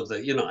spite of all of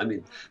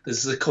the,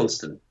 there's a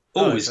constant,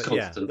 always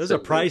constant. Yeah. There's a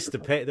price to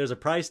pay. There's a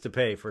price to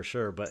pay for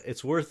sure, but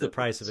it's worth the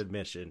price of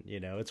admission.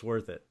 It's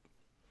worth it.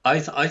 I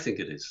think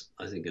it is.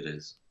 I think it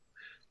is.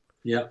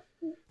 Yeah.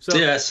 So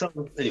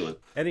anyway.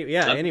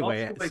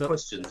 Anyway.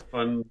 Questions.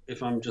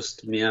 If I'm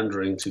just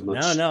meandering too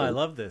much. No, I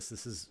love this.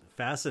 This is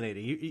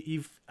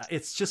fascinating.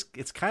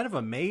 It's kind of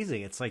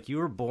amazing. It's like you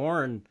were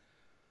born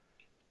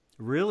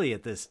really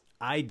at this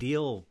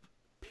ideal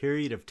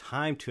period of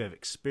time to have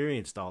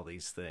experienced all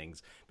these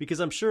things. Because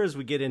I'm sure as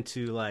we get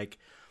into like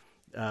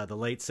the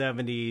late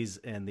 70s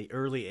and the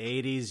early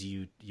 80s,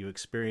 you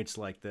experienced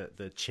like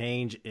the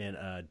change in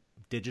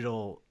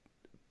digital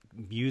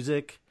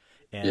music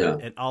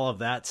and all of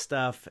that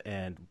stuff,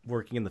 and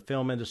working in the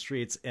film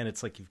industry.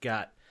 It's like you've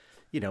got,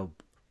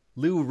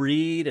 Lou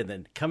Reed, and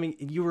then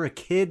you were a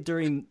kid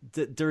during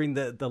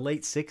the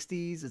late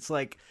 60s. It's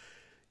like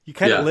you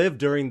kind of lived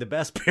during the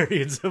best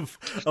periods of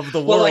the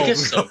world. Well, I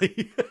guess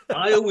really. so.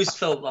 I always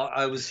felt like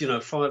I was,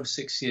 5 or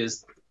 6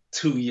 years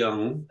too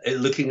young,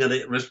 looking at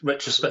it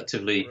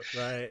retrospectively.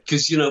 Right.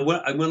 Because,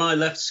 when I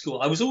left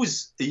school, I was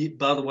always,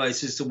 by the way,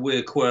 it's just a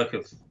weird quirk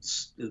of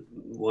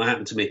what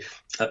happened to me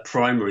at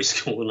primary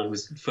school when I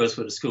first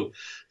went to school,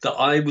 that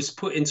I was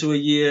put into a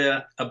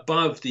year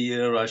above the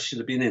year I should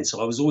have been in. So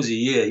I was always a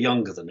year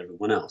younger than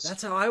everyone else.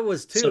 That's how I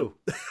was too.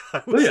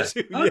 I was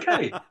too.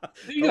 Okay.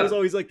 I was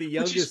always like the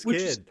youngest kid.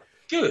 Is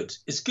good.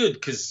 It's good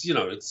because,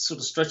 it sort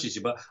of stretches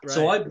you. But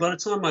so by the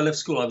time I left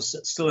school, I was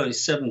still only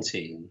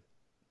 17.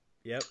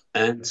 Yep.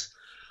 And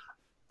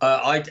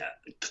I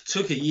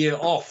took a year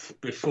off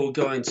before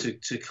going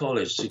to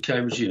college, to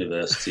Cambridge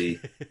University.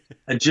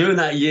 And during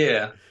that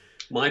year,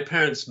 my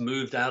parents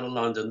moved out of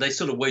London. They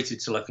sort of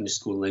waited till I finished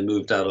school and they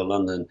moved out of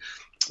London.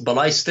 But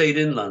I stayed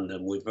in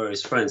London with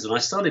various friends, and I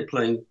started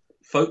playing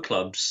folk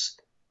clubs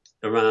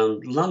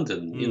around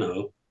London,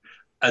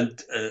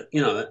 and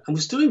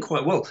was doing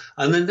quite well.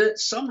 And then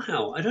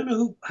somehow, I don't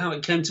know how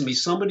it came to me,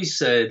 somebody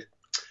said,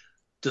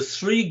 the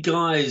 3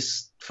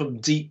 guys from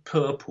Deep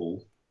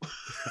Purple,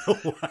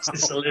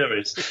 it's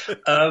hilarious.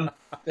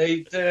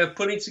 They're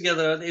putting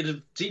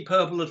together. Deep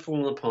Purple had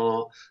fallen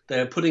apart.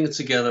 They're putting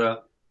together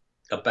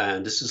a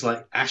band. This is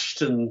like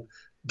Ashton,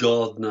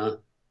 Gardner,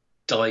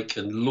 Dyke,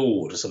 and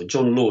Lord or something.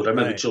 John Lord. I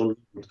remember John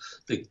Lord,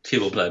 the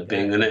keyboard player,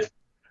 being in it.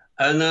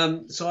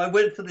 And so I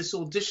went for this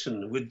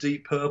audition with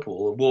Deep Purple,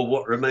 or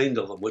what remained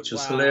of them, which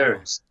was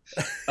hilarious,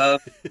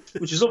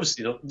 which is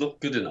obviously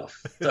not good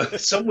enough.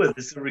 Somewhere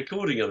there's a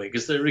recording of it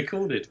because they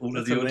recorded all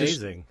of the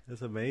auditions.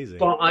 That's amazing.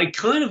 But I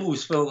kind of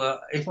always felt that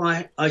if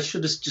I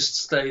should have just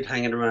stayed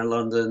hanging around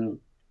London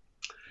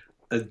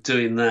and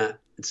doing that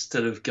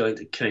instead of going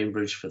to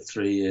Cambridge for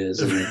 3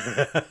 years.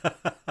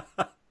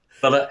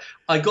 But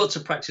I got to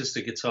practice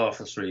the guitar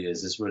for 3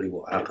 years is really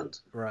what happened.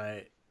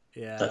 Right.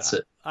 Yeah. That's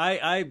it.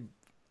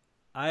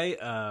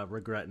 I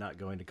regret not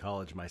going to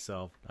college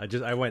myself.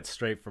 I went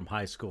straight from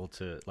high school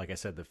to, like I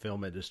said, the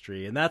film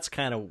industry, and that's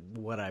kind of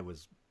what I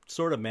was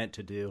sort of meant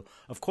to do.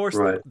 Of course,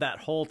 that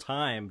whole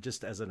time,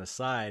 just as an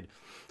aside,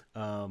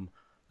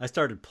 I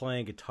started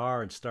playing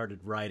guitar and started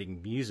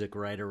writing music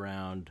right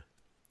around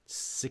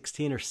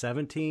 16 or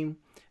 17.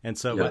 And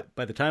so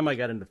by the time I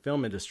got into the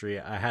film industry,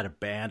 I had a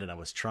band and I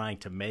was trying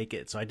to make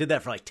it. So I did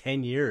that for like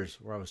 10 years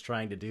where I was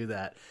trying to do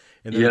that.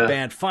 And then the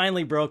band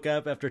finally broke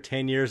up after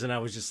 10 years. And I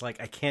was just like,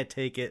 I can't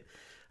take it.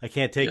 I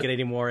can't take it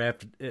anymore. I have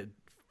to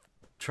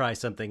try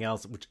something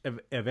else, which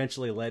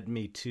eventually led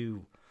me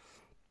to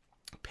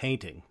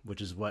painting,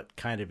 which is what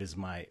kind of is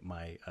my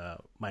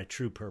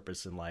true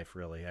purpose in life,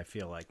 really, I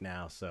feel like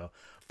now. So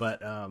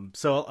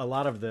a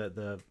lot of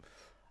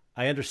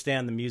I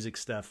understand the music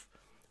stuff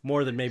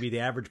more than maybe the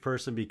average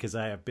person because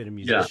I have been a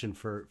musician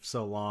for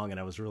so long, and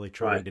I was really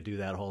trying to do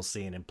that whole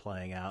scene and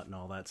playing out and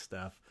all that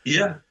stuff.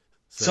 Yeah.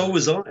 So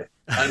was I.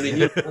 I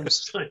mean, I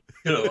tried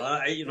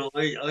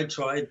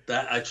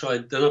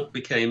that. Then I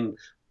became,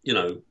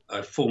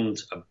 I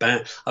formed a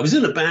band. I was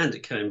in a band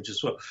at Cambridge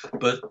as well,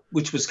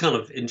 which was kind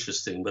of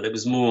interesting, but it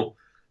was more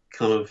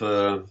kind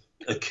of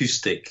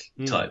acoustic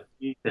type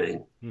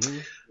thing. Mm-hmm.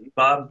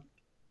 But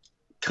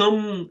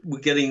we're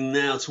getting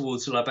now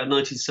towards about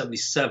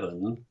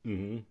 1977.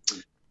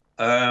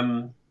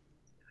 Mm-hmm.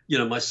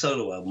 My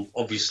solo album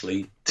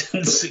obviously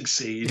didn't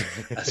succeed.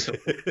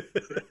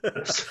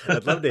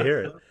 I'd love to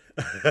hear it.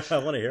 I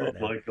want to hear it.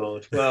 Oh my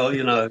God! Well,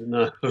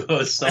 no,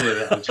 some of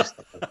it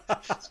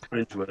it's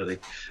cringeworthy.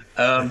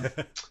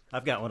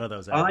 I've got one of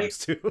those albums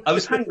too. I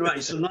was hanging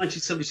around. So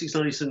 1976,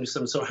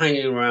 1977, sort of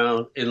hanging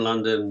around in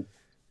London,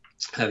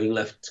 having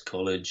left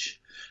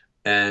college,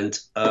 and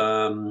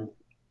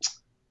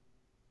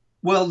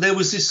well, there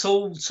was this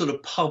whole sort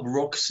of pub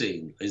rock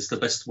scene, is the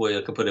best way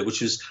I could put it,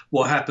 which is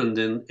what happened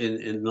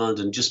in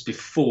London just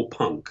before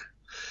punk.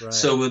 Right,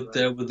 so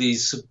there were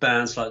these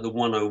bands like the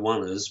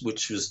 101ers,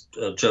 which was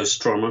Joe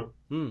Strummer,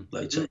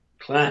 later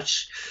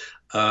Clash,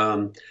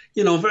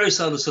 various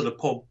other sort of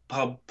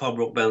pub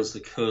rock bands, the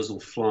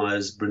Kursaal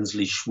Flyers,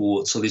 Brinsley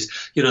Schwartz, all these,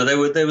 they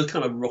were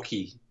kind of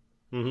rocky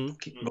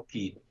bands,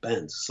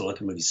 that's all I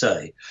can really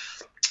say.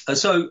 And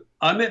so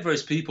I met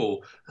various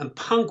people, and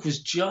punk was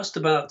just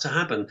about to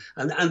happen.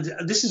 And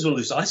this is one of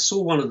those. I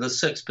saw one of the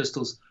Sex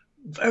Pistols'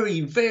 very,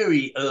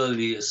 very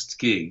earliest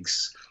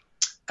gigs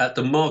at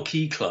the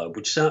Marquee Club,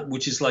 which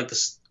is like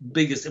the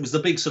biggest. It was the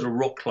big sort of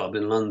rock club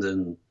in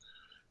London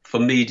for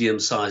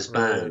medium-sized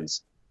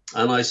bands.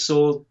 And I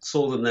saw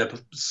them there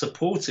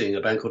supporting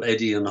a band called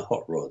Eddie and the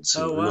Hot Rods.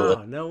 Oh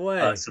wow! No way!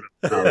 That's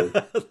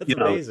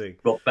amazing.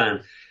 Rock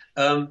band.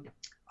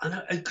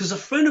 Because a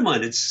friend of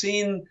mine had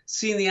seen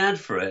the ad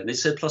for it, and it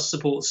said plus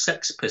support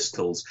Sex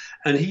Pistols,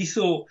 and he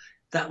thought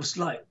that was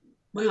like,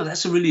 wow,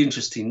 that's a really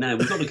interesting name.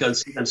 We've got to go and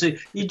see them. So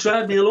he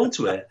dragged me along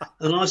to it,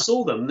 and I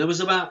saw them. There was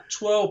about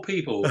 12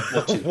 people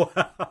watching.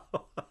 Wow.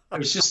 It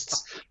was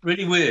just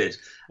really weird.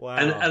 Wow.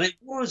 And it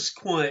was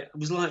quite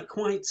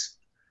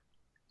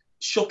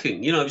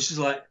shocking. You know, it was just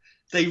like,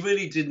 they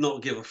really did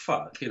not give a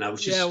fuck, you know. It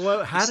was just, yeah,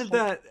 well, how did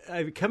that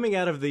coming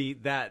out of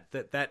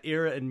that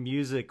era in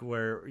music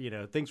where, you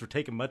know, things were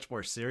taken much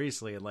more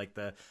seriously in like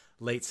the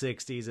late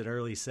 60s and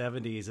early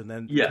 70s, and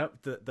then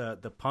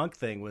the punk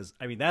thing was,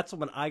 I mean, that's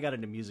when I got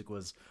into music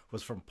was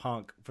from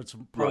punk,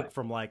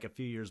 from like a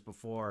few years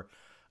before.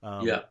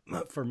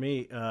 For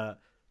me,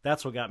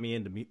 that's what got me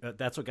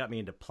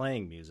into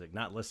playing music,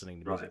 not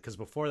listening to music, because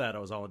before that I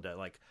was all into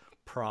like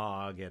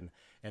prog and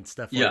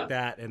stuff like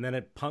that, and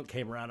then punk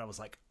came around, I was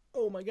like,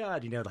 oh my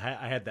God, you know,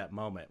 I had that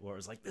moment where it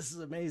was like, this is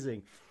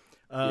amazing.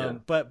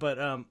 But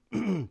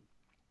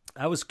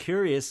I was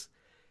curious.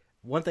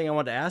 One thing I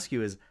wanted to ask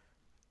you is,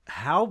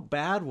 how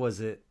bad was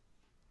it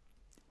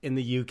in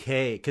the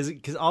UK?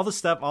 Because all the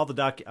stuff,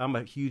 I'm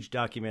a huge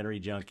documentary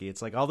junkie.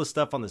 It's like all the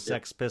stuff on the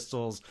Sex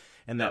Pistols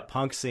and that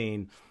punk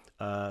scene,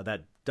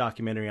 that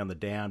documentary on The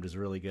Damned is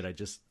really good. I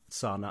just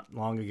saw not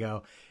long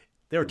ago.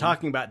 They were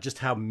talking about just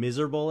how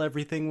miserable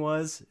everything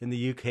was in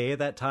the UK at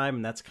that time,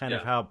 and that's kind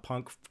of how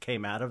punk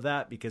came out of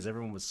that, because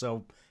everyone was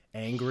so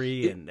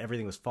angry and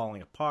everything was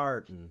falling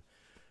apart. And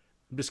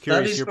I'm just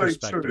curious your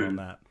perspective on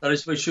that. That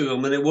is very true. I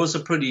mean, it was a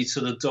pretty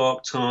sort of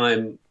dark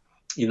time,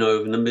 you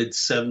know, in the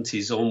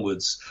mid-70s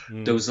onwards.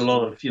 There was a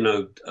lot of, you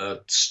know,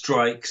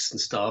 strikes and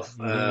stuff.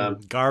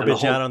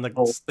 Garbage out on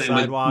the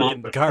sidewalk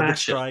and garbage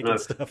strike and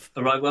stuff.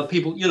 Right, well,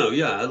 people, you know,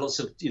 lots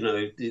of, you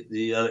know,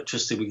 the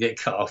electricity would get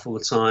cut off all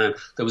the time.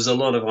 There was a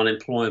lot of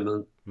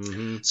unemployment.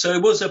 So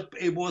it was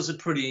a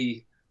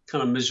pretty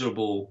kind of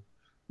miserable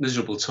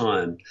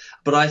time.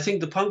 But I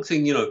think the punk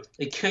thing, you know,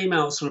 it came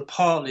out sort of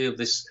partly of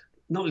this,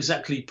 not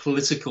exactly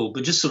political,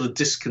 but just sort of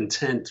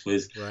discontent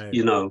with,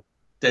 you know,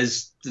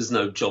 there's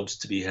no jobs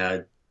to be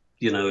had,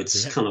 you know.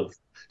 It's kind of,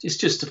 it's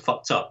just a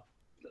fucked up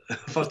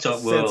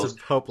world. Sense of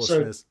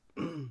hopelessness.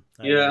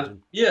 So,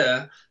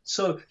 yeah.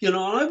 So, you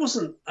know, I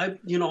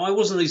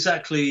wasn't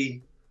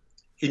exactly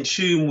in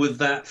tune with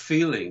that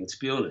feeling, to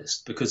be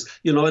honest, because,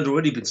 you know, I'd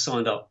already been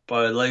signed up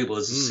by a label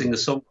as a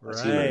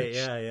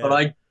singer-songwriter. But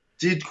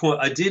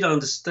I did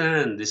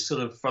understand this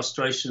sort of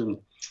frustration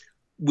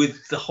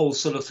with the whole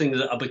sort of thing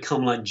that have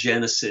become like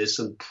Genesis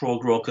and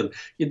prog rock, and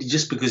you know,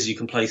 just because you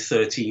can play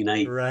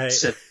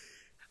 13/8,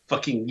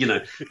 fucking, you know,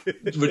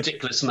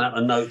 ridiculous amount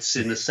of notes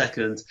in a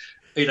second,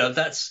 you know,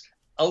 that's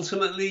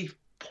ultimately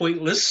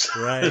pointless.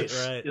 Right.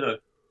 you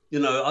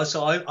know.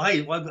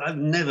 I've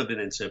never been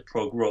into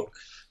prog rock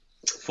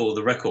for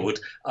the record.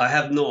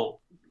 I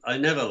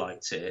never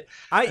liked it.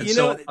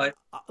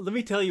 Let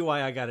me tell you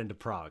why I got into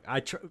prog.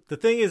 The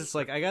thing is, it's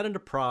like I got into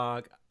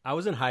prog. I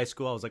was in high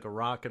school. I was like a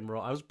rock and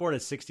roll. I was born in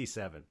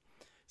 '67.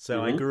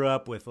 So I grew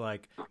up with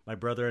like my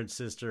brother and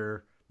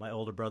sister, my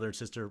older brother and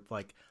sister,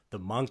 like the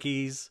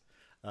Monkees,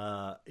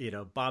 you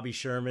know, Bobby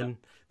Sherman,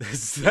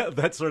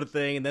 that sort of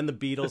thing. And then the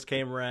Beatles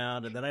came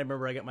around. And then I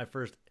remember I got my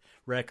first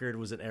record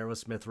was an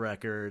Aerosmith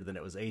record. Then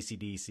it was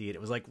AC/DC. And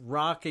it was like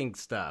rocking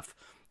stuff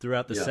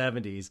throughout the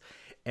 70s.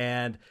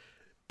 And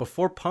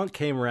before punk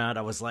came around,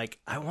 I was like,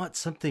 I want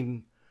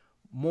something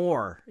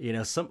more, you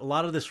know. A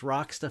lot of this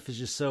rock stuff is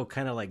just so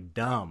kind of like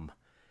dumb.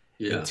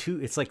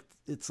 It's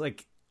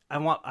like I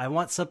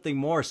want something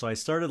more. So I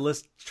started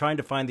trying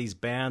to find these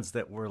bands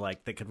that were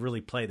like, that could really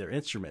play their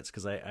instruments,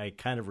 because I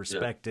kind of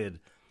respected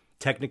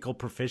technical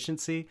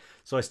proficiency.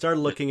 So I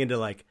started looking into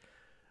like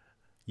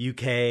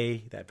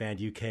UK, that band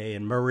UK,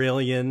 and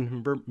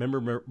Marillion.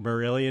 Remember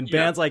Marillion?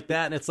 Bands like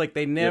that. And it's like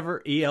they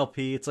never, ELP,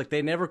 it's like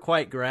they never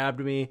quite grabbed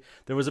me.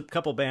 There was a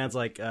couple bands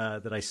like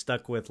that I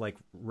stuck with, like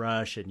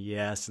Rush and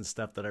Yes and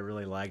stuff that I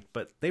really liked.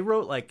 But they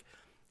wrote like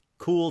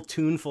cool,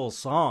 tuneful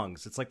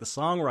songs. It's like the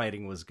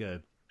songwriting was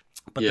good.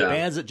 But the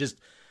bands that just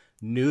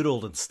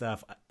noodled and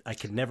stuff, I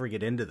could never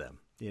get into them,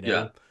 you know?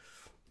 Yeah.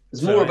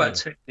 It's more about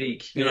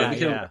technique, you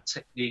know,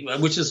 technique,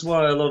 which is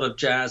why a lot of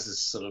jazz is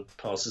sort of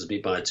passes me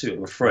by too,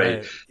 I'm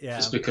afraid.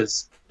 Just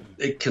because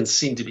it can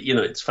seem to be, you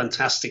know, it's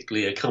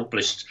fantastically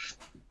accomplished,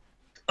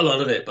 a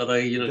lot of it, but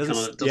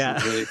doesn't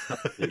really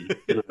touch me,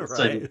 you know,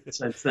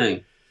 same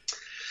thing.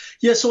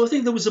 Yeah, so I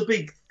think there was a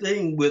big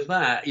thing with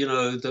that, you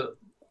know,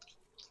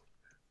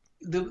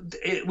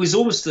 it was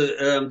almost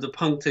the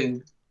punk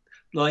thing,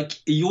 like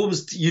you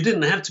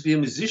didn't have to be a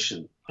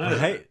musician.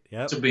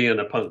 To be in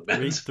a punk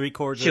band. Three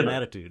chords and an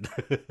attitude.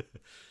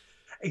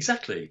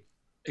 Exactly.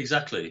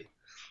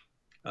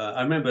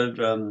 I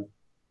remember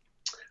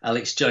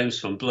Alex James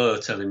from Blur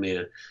telling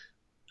me,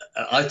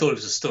 I thought it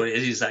was a story,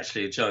 it is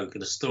actually a joke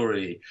and a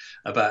story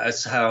about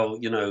how,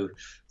 you know,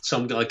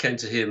 some guy came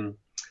to him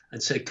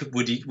and said,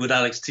 would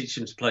Alex teach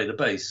him to play the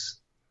bass?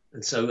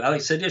 And so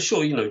Alex said, yeah,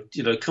 sure, you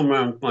know, come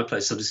around my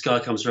place. So this guy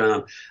comes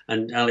around,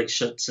 and Alex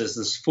says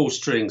there's 4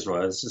 strings,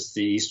 right? It's just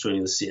the E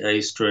string, the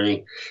A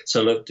string.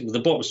 So look,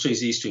 the bottom string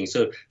is the E string.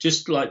 So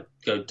just like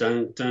go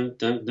down, down,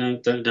 down,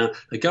 down, down, down.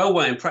 They go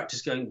away and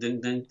practice going ding,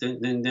 ding,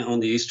 ding, ding, ding on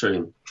the E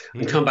string,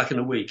 and come back in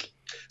a week.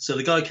 So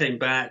the guy came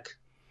back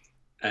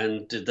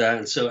and did that.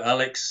 And so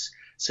Alex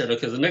said,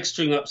 okay, the next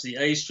string up's the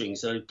A string,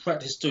 so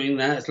practice doing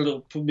that. It's a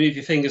little, move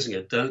your fingers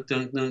and go,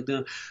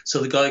 don't. So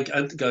the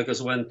guy goes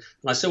away, and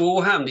I said, well,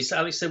 what happened? He said,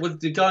 Alex said, well,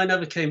 the guy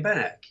never came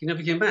back. He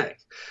never came back.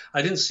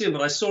 I didn't see him,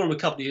 but I saw him a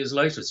couple of years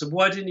later. So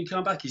why didn't he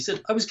come back? He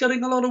said, I was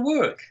getting a lot of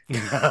work.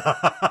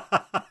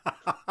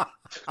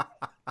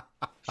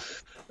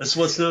 That's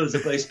what's known as a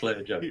bass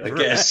player joke, I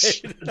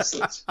guess.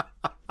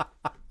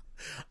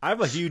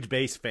 I'm a huge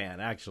bass fan,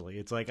 actually.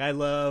 It's like I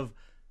love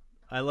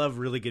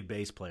really good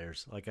bass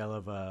players. Like I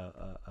love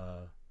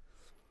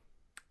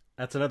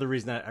that's another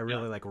reason I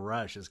really like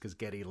Rush, is because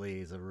Geddy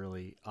Lee is a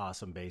really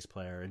awesome bass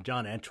player, and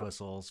John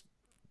Entwistle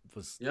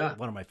was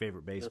one of my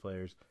favorite bass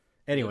players.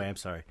 Anyway, I'm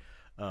sorry.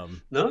 No.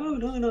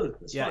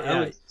 That's fine. I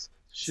would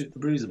shoot the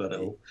breeze about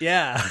it all.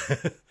 Yeah.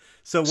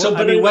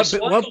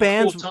 What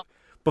bands?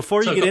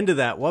 Before you get into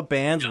that, what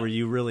bands were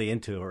you really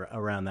into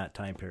around that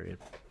time period?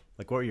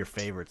 Like, what were your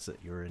favorites that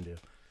you were into?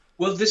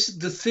 Well, the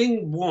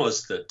thing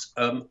was that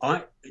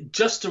I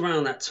just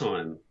around that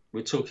time,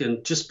 we're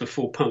talking just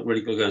before punk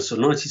really got going, so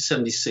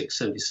 1976,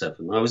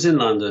 77. I was in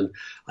London,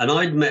 and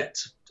I'd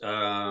met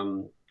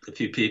a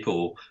few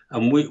people,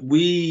 and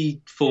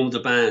we formed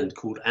a band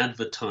called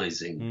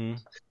Advertising.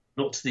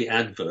 Not the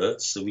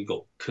adverts, so we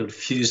got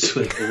confused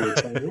with it all the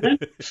time,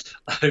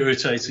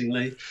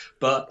 irritatingly.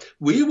 But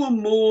we were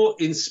more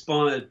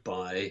inspired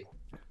by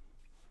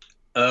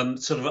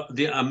sort of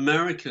the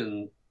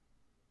American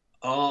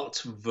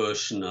art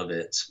version of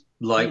it,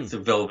 like the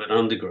Velvet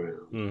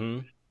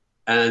Underground,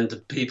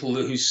 and people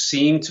who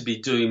seemed to be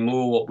doing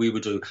more what we were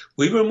doing.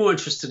 We were more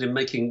interested in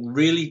making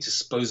really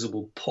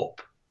disposable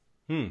pop.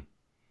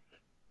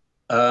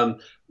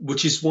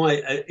 Which is why,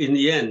 in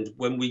the end,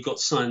 when we got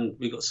signed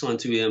to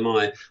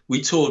EMI.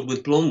 We toured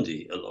with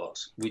Blondie a lot.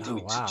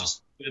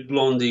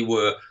 Blondie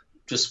were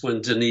just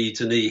when Denis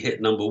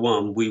hit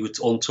 #1. We were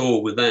on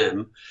tour with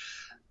them,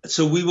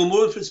 so we were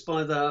more influenced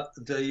by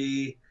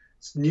the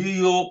New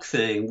York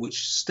thing,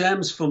 which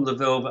stems from the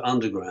Velvet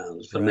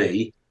Underground for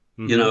me.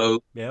 You know,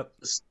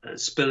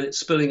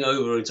 spilling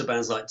over into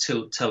bands like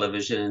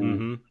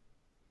Television.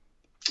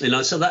 You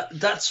know, so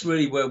that's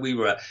really where we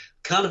were at.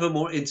 Kind of a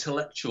more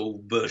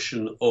intellectual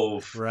version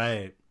of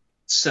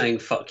saying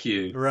 "fuck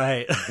you."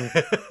 Right.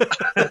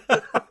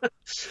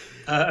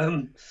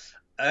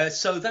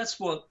 So that's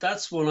what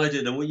I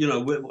did, and you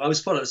know, I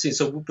was part of the scene.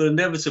 So, but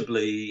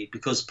inevitably,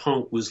 because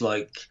punk was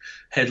like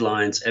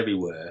headlines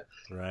everywhere,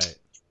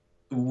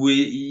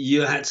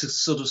 you had to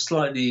sort of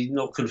slightly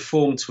not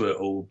conform to it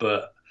all,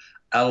 but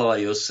ally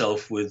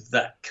yourself with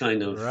that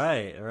kind of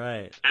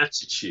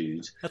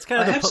attitude. That's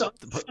kind of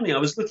funny. I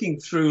was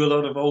looking through a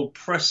lot of old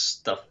press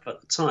stuff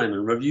at the time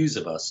and reviews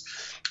of us,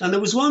 and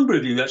there was one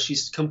review actually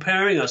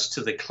comparing us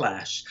to the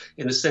Clash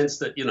in the sense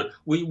that, you know,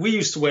 we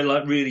used to wear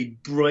like really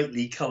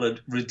brightly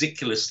coloured,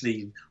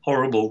 ridiculously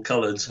horrible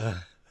coloured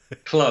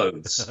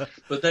clothes,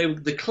 but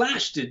the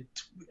Clash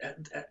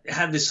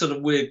had this sort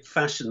of weird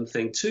fashion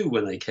thing too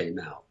when they came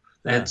out.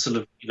 They had sort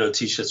of, you know,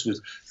 T-shirts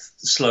with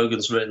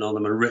slogans written on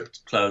them and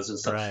ripped clothes and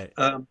stuff.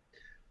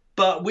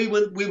 But we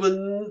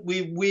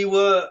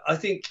were. I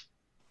think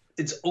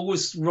it's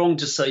always wrong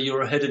to say you're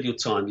ahead of your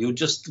time. You're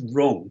just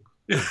wrong.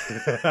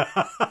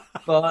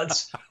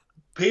 But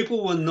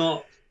people were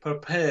not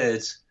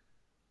prepared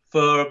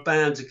for a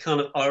band to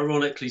kind of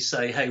ironically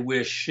say, "Hey,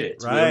 we're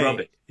shit. We're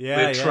rubbish.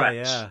 We're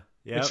trash.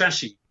 We're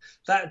trashy."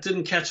 That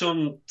didn't catch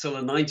on till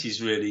the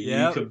 90s, really.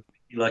 You could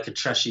be like a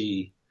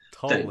trashy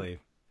thing,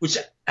 which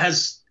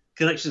has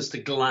connections to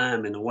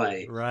glam in a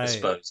way, I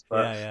suppose.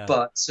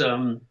 But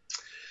so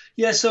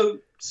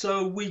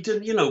we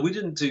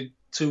didn't do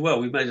too well.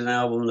 We made an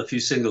album and a few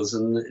singles,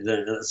 and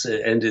that's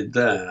it. Ended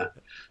there.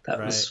 That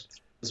was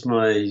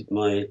my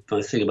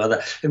thing about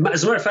that. As a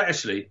matter of fact,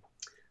 actually,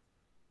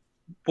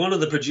 one of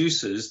the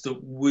producers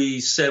that we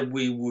said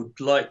we would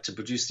like to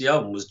produce the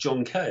album was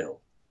John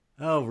Cale.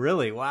 Oh,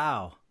 really?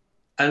 Wow.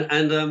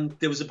 And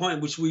there was a point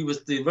at which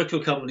the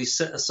record company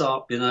set us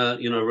up in a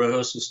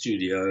rehearsal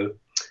studio,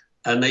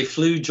 and they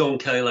flew John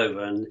Cale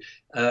over, and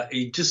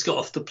he just got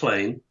off the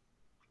plane,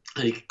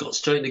 and he got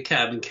straight in the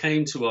cab and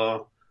came to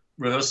our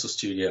rehearsal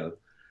studio,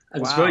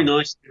 and it's very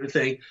nice and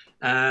everything.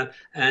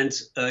 And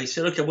he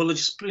said, "Okay, well,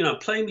 just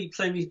play me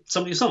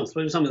some of your songs,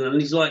 play me something."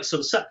 And he's like sort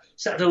of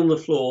sat down on the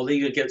floor,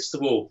 leaning against the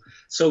wall.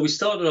 So we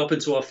started up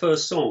into our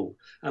first song,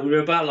 and we were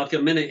about like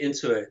a minute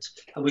into it,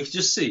 and we could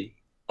just see.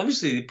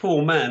 Obviously, the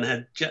poor man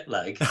had jet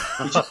lag.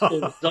 We just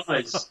saw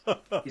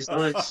his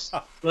eyes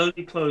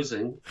slowly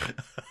closing,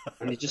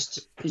 and he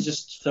just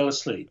fell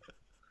asleep,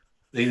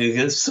 leaning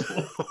against the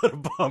wall. What a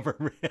bummer,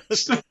 man!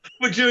 So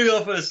we're doing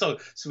our first song,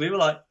 so we were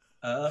like,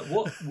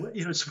 "What?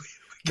 You know, so we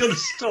got to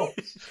stop.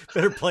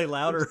 Better play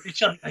louder."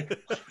 Each other,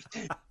 like,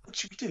 what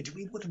should we do? Do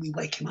we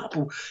wake him up?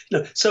 Or,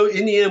 so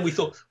in the end, we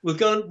thought we'll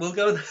go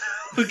to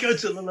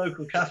the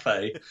local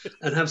cafe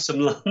and have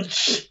some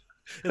lunch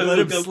and let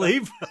him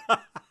sleep.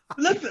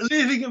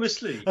 Leaving him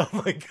asleep. Oh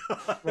my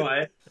god!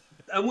 Right,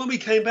 and when we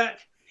came back,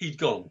 he'd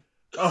gone.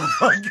 Oh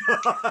my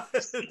god!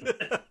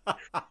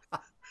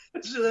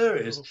 It's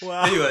hilarious.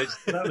 Wow. Anyways,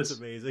 that was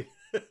amazing.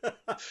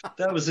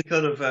 That was the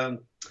kind of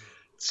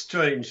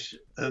strange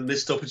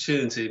missed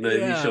opportunity,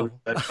 maybe. Yeah. You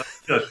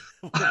know,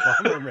 What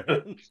a bummer,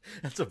 man.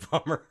 That's a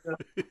bummer.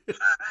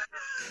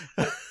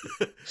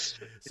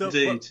 So,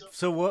 Indeed.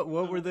 what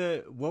what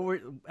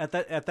were at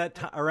that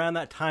time, around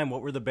that time?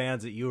 What were the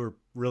bands that you were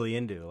really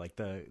into, like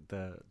the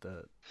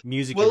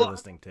music you were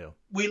listening to?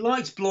 We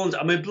liked Blondie.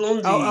 I mean,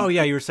 Blondie. Oh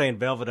yeah, you were saying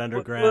Velvet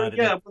Underground,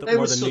 yeah, and they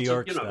more were the New sort of,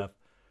 York you know, stuff.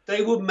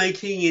 they were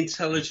making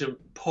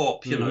intelligent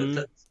pop. You know, Mhm.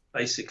 that's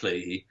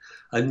basically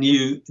a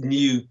new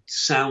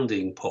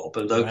sounding pop.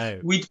 And though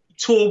Right. we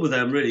toured with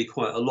them really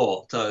quite a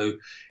lot, though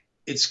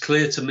it's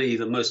clear to me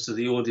that most of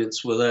the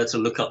audience were there to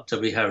look up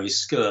Debbie Harry's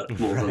skirt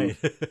more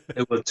Right. than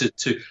they were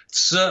to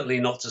certainly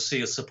not to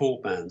see a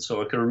support band.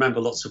 So I can remember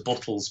lots of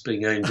bottles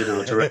being aimed in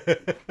our direction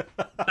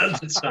at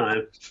the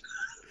time.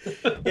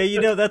 Yeah,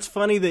 you know, that's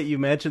funny that you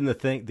mentioned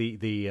that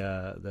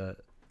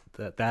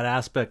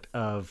aspect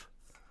of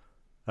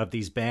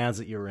these bands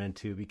that you were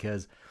into,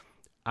 because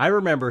I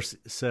remember,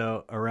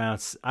 so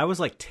around, I was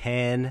like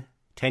 10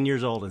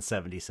 years old in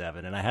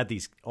 77, and I had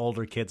these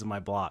older kids in my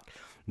block.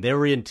 They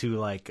were into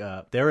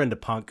they were into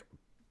punk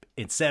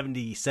in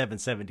 77,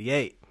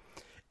 78,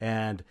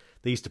 and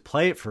they used to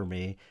play it for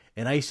me,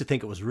 and I used to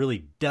think it was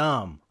really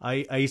dumb.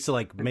 I used to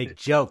like make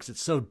jokes.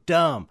 It's so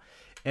dumb.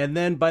 And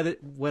then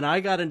when I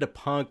got into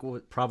punk,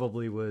 what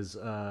probably was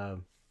I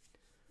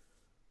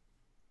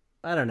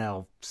don't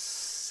know,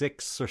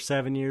 6 or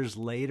 7 years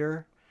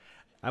later,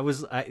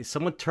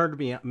 someone turned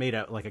me made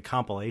a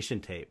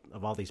compilation tape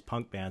of all these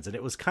punk bands, and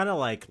it was kind of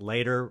like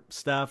later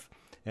stuff,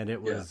 and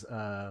it was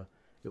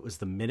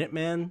the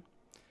Minutemen,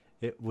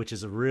 which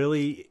is a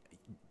really,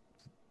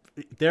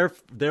 they're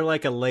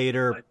like a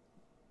later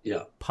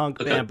punk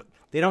band, but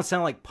they don't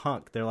sound like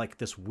punk. They're like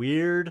this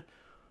weird,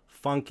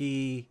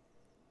 funky,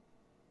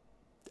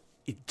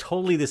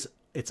 totally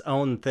its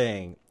own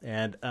thing.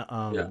 And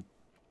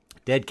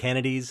Dead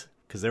Kennedys,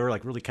 because they were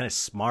like really kind of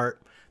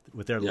smart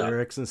with their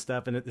lyrics and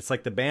stuff. And it's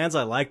like the bands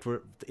I liked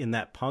were in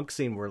that punk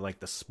scene were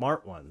like the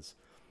smart ones,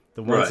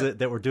 the ones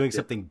that were doing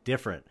something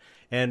different.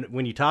 And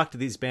when you talk to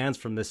these bands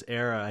from this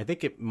era, I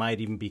think it might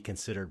even be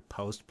considered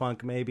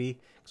post-punk, maybe,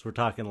 because we're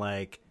talking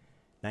like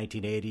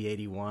 1980,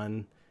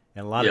 81,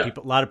 and a lot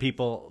of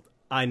people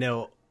I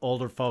know,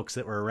 older folks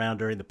that were around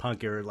during the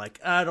punk era, like,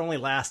 it only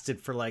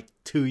lasted for like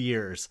 2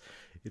 years.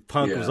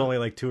 Punk was only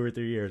like 2 or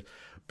 3 years.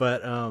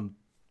 But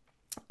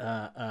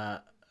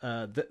the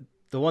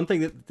one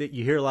thing that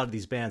you hear a lot of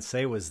these bands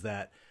say was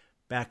that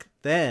back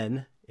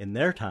then, in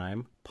their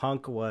time,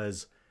 punk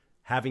was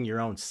having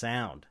your own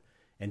sound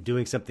and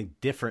doing something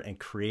different and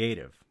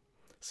creative.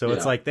 So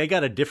it's like they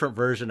got a different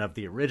version of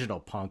the original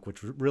punk,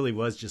 which really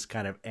was just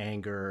kind of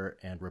anger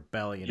and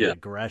rebellion and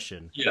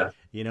aggression. Yeah.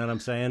 You know what I'm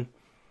saying?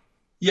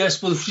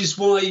 Yes, well, which is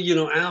why, you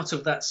know, out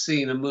of that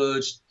scene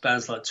emerged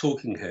bands like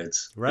Talking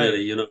Heads,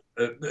 really, you know,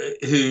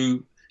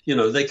 who, you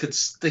know, they could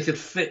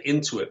fit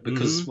into it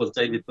because, well,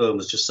 David Byrne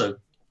was just so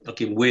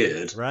fucking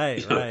weird.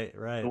 Right.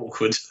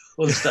 Awkward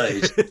on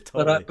stage.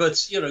 Totally.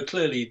 But, you know,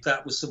 clearly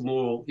that was some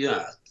more,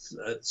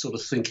 sort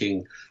of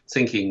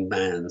thinking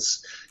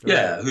bands. Right.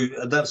 Yeah,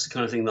 that's the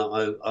kind of thing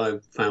that I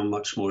found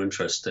much more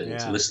interesting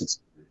to listen to.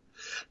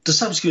 The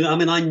subsequent, I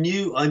mean,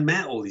 I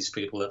met all these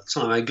people at the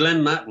time.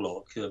 Glenn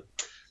Matlock,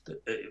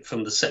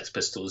 from the Sex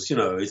Pistols, you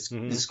know,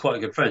 he's quite a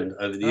good friend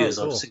over the years.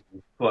 Cool. I've seen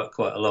him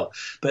quite a lot.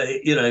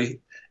 But, you know,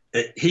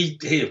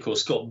 he of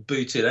course got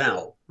booted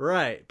out.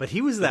 Right, but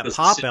he was that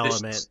pop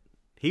element.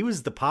 He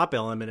was the pop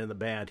element in the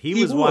band.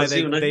 He's the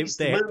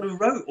man who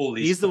wrote all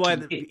these.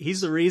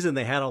 He's the reason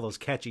they had all those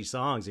catchy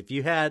songs. If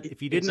you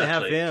didn't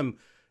have him,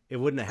 it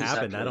wouldn't have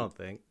happened. I don't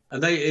think.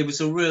 And it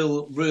was a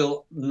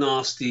real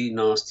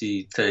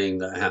nasty thing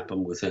that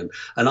happened with him.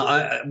 And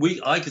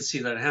I could see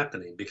that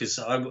happening because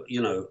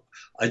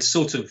I'd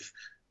sort of,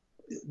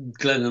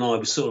 Glenn and I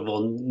were sort of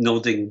on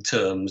nodding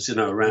terms, you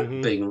know,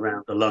 around being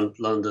around the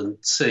London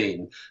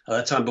scene at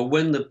that time. But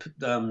when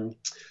the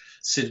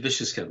Sid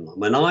Vicious came along,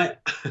 when I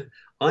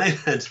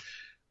had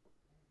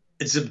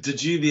the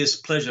dubious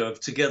pleasure of,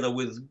 together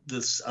with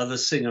this other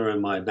singer in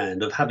my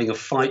band, of having a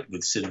fight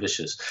with Sid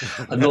Vicious.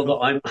 And not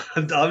that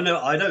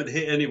I don't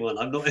hit anyone.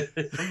 I'm not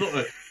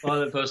a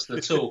violent person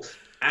at all.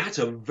 At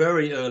a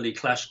very early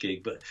Clash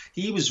gig, but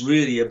he was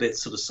really a bit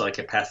sort of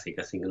psychopathic,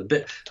 I think, and a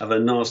bit of a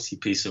nasty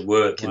piece of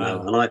work, you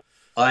know. And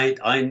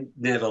I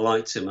never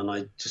liked him, and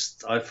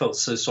I felt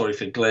so sorry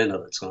for Glenn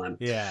at the time.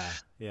 Yeah.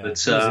 But,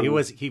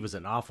 he was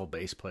an awful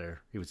bass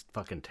player. He was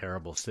fucking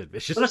terrible, Sid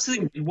Vicious. But that's the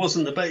thing. He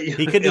wasn't the bass.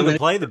 He couldn't even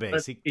play the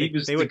bass.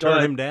 They would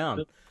turn him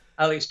down.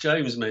 Alex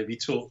James maybe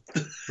taught.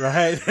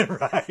 Right.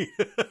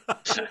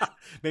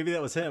 Maybe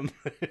that was him.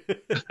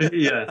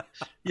 Yeah.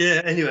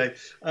 Anyway.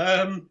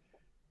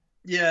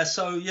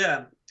 So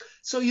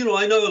you know,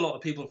 I know a lot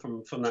of people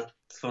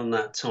from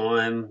that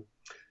time.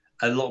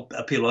 A lot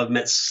of people I've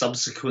met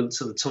subsequent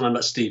to the time,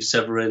 like Steve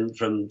Severin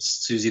from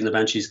Susie and the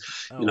Banshees.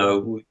 You know,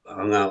 we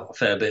hung out a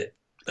fair bit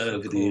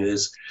over the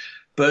years,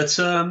 but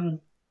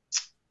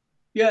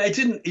it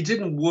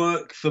didn't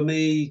work for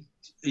me.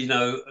 You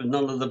know,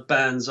 none of the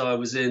bands I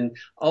was in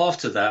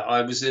after that.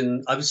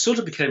 I sort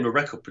of became a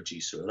record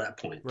producer at that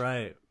point.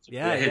 Right.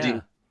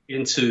 Heading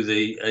into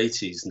the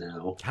 80s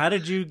now. How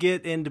did you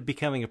get into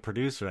becoming a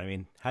producer? I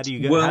mean, how do you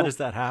get? Well, how does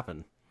that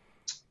happen?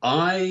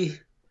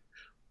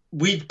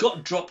 We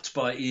got dropped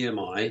by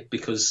EMI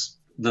because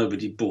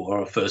nobody bought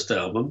our first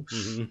album.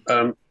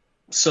 Mm-hmm.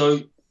 So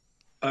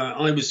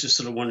I was just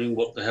sort of wondering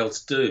what the hell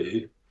to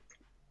do.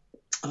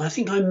 And I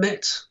think I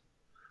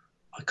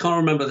can't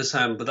remember this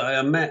hand, but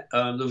I met,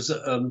 there was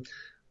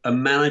a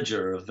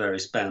manager of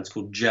various bands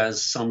called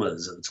Jazz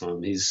Summers at the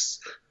time.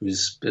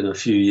 Who's been a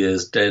few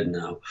years dead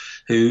now,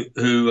 who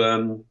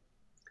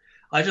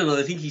I don't know,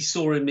 I think he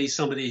saw in me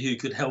somebody who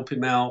could help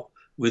him out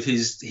with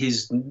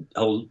his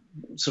whole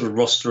sort of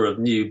roster of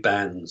new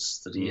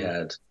bands that he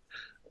had.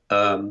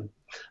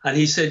 And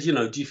he said,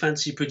 do you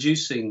fancy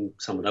producing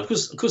someone? Of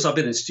course, I've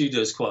been in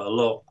studios quite a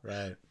lot.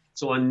 Right.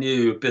 So I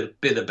knew a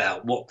bit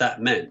about what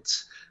that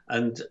meant.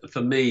 And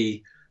for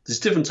me, there's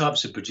different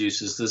types of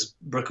producers. There's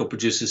record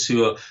producers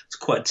who are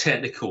quite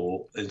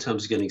technical in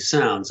terms of getting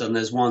sounds. And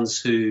there's ones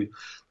who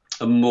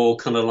are more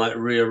kind of like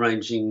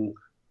rearranging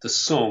the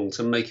song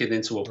to make it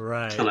into a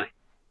kind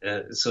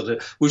of sort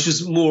of, which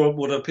is more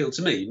what appealed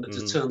to me,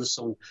 to turn the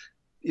song.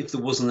 If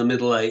there wasn't a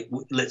middle eight,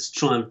 let's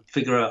try and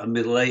figure out a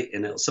middle eight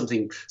in it or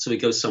something, so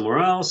it goes somewhere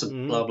else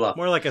and blah blah.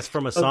 More like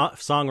from a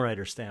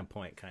songwriter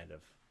standpoint, kind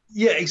of.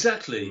 Yeah,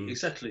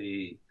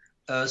 exactly.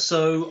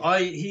 So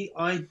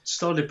I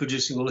started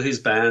producing all of his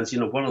bands.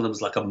 One of them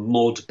was like a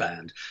mod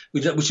band,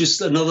 which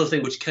is another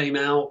thing which came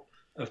out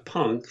of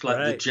punk, like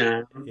the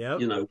Jam.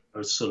 Yep.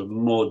 A sort of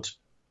mod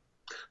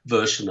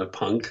version of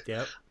punk.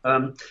 Yep.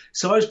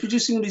 So I was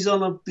producing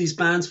all these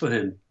bands for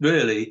him,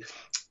 really,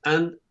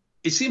 and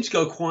it seemed to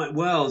go quite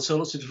well. And so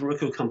lots of different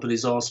record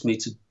companies asked me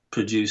to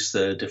produce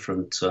their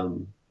different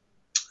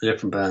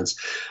bands,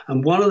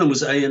 and one of them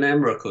was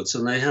A&M Records,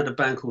 and they had a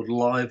band called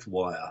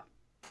Livewire,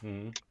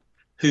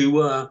 who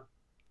were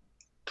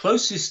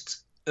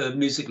closest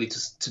musically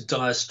to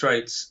Dire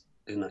Straits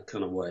in that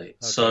kind of way. Okay.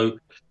 So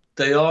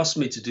they asked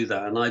me to do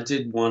that, and I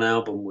did one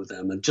album with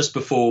them. And just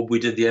before we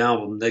did the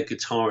album, their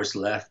guitarist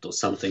left or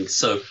something,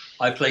 so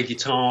I played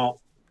guitar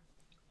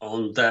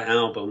on that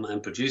album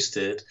and produced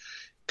it.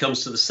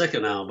 Comes to the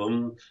second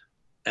album,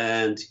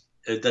 and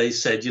they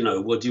said,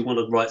 well, do you want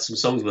to write some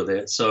songs with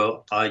it?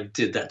 So I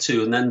did that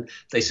too. And then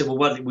they said, well,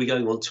 why don't we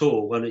going on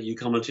tour? Why don't you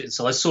come on?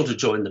 So I sort of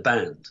joined the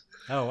band.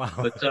 Oh, wow.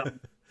 But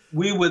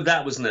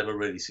that was never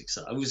really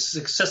successful. I was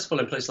successful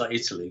in places like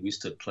Italy. We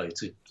used to play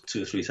to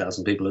 2,000 or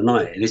 3,000 people a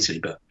night in Italy.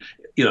 But,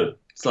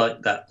 it's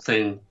like that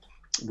thing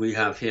we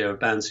have here,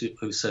 bands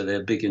who say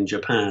they're big in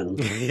Japan.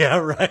 Yeah,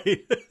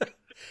 right.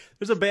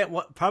 There's a band,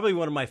 probably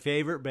one of my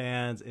favorite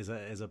bands is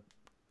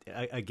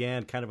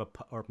again, kind of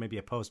or maybe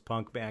a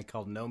post-punk band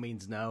called No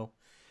Means No.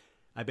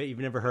 I bet you've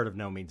never heard of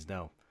No Means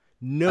No.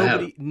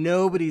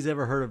 Nobody's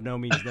ever heard of No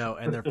Means No,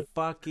 and they're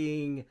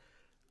fucking.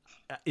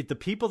 The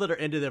people that are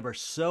into them are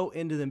so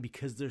into them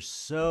because they're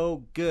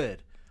so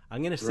good.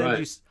 I'm gonna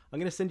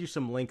send you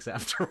some links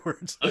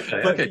afterwards.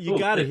 Okay, but okay, you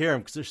got to hear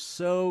them because they're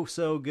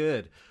so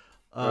good.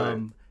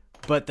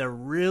 But they're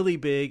really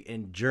big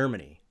in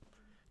Germany.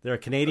 They're a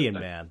Canadian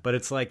band, but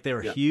it's like they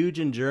were huge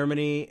in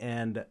Germany.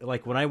 And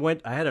like when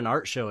I had an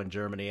art show in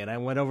Germany, and I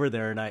went over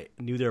there and I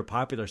knew they were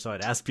popular. So I'd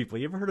ask people,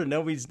 you ever heard of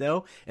No Means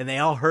No? And they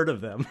all heard of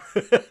them.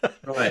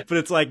 Right. But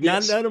it's like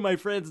none of my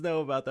friends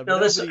know about them. No,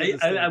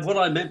 what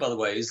I meant, by the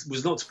way,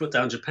 was not to put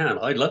down Japan.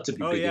 I'd love to be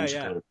big in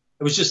Japan. Yeah.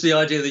 It was just the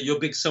idea that you're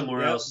big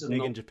somewhere else and big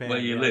not in Japan, where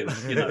you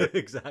live.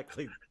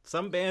 Exactly.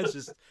 Some bands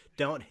just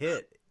don't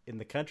hit in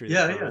the country.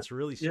 It's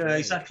really strange. Yeah,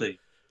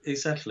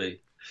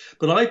 exactly.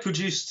 But I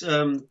produced...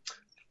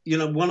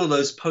 one of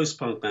those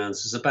post-punk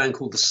bands is a band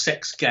called the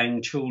Sex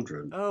Gang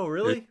Children. Oh,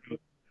 really?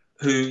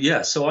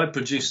 So I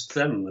produced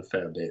them a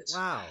fair bit.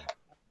 Wow.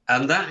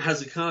 And that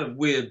has a kind of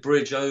weird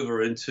bridge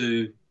over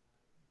into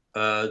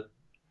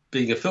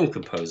being a film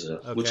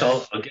composer, which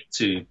I'll get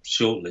to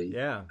shortly.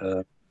 Yeah.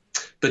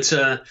 But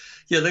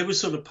they were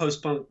sort of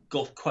post-punk,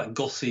 quite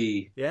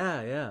gothy.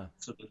 Yeah.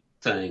 Sort of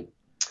thing.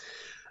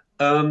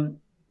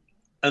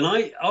 And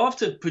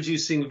after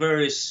producing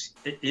various,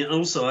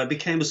 also I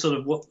became a sort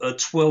of a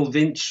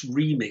 12-inch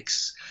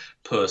remix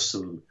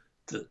person.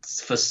 That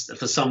for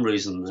some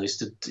reason, I used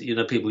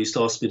to, people used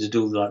to ask me to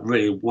do like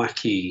really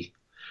wacky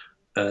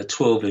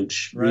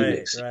 12-inch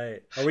remix.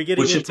 Right. Are we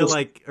getting into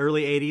like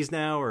early 80s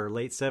now or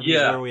late 70s?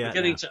 Yeah, where are we at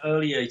getting now? to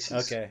early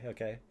 80s.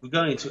 Okay. We're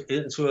going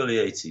into early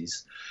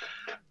 80s,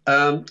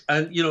 and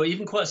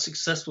even quite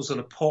successful sort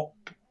of pop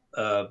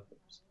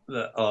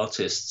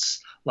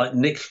artists. Like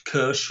Nick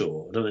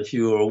Kershaw. I don't know if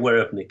you were aware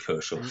of Nick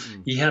Kershaw.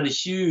 Mm-mm. He had a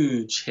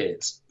huge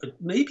hit,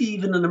 maybe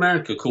even in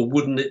America, called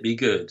Wouldn't It Be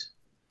Good?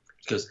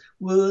 Because,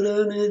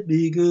 wouldn't it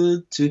be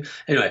good to...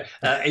 Anyway,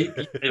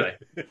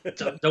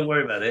 don't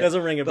worry about it.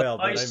 Doesn't ring a bell,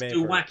 but I used to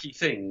do wacky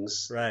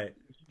things. Right.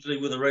 Usually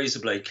with a razor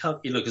blade, because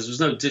there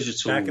was no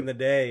digital... Back in the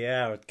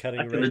day, with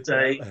cutting... Back in the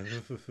day.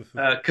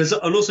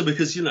 And also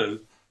because,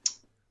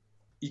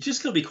 you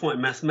just got to be quite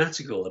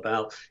mathematical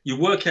about. You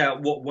work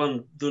out what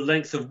the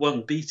length of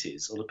one beat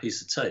is on a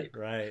piece of tape.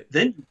 Right.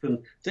 Then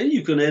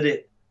you can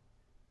edit,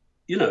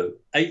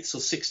 eighths or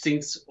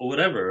sixteenths or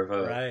whatever of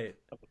a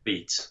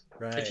beat.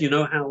 Right. if you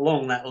know how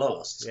long that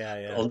lasts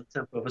on the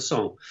tempo of a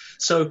song.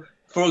 So,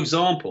 for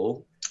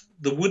example,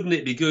 the Wouldn't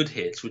It Be Good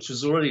hit, which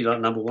was already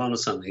like number one or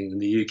something in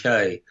the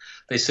UK,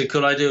 they said,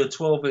 could I do a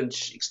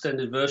 12-inch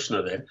extended version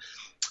of it?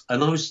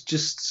 And I was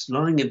just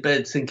lying in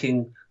bed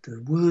thinking,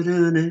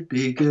 wouldn't it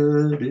be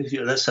good if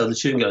you... That's how the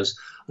tune goes.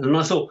 And then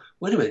I thought,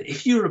 wait a minute,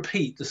 if you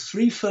repeat the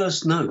 3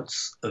 first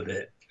notes of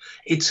it,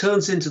 it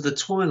turns into the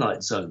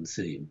Twilight Zone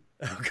theme.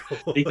 Oh,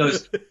 cool. He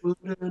goes,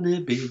 wouldn't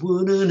it be,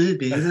 wouldn't it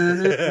be, na,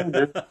 na,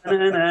 na,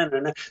 na, na,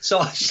 na. So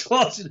I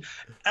started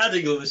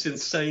adding all this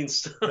insane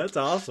stuff. That's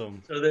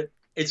awesome. So that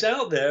it's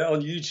out there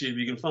on YouTube.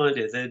 You can find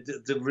it.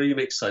 The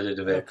remix I did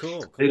of it. Oh,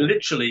 cool. They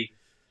literally,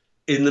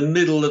 in the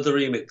middle of the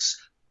remix,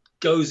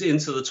 goes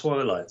into the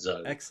Twilight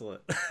Zone.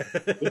 Excellent.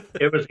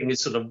 Everything is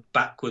sort of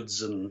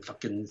backwards and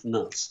fucking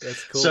nuts.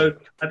 That's cool. So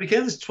I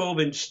became this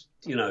 12-inch,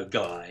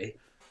 guy,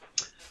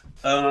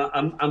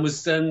 and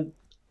was then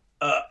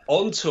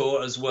on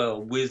tour as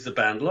well with the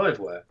band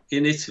Livewire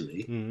in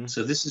Italy. Mm-hmm.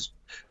 So this is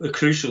a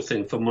crucial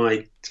thing for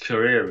my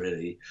career,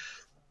 really.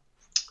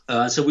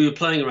 So we were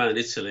playing around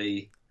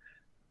Italy,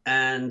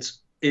 and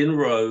in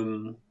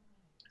Rome,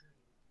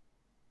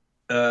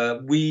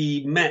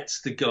 we met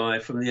the guy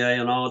from the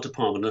A&R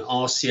department at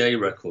RCA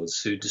Records,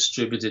 who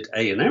distributed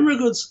A&M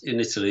Records in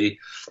Italy.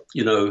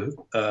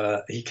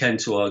 He came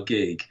to our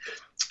gig.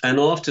 And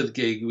after the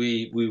gig,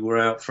 we were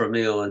out for a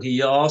meal, and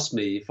he asked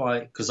me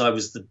because I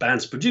was the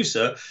band's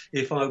producer,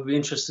 if I would be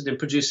interested in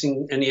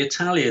producing any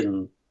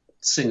Italian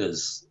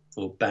singers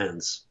or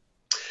bands.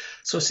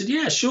 So I said,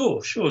 yeah,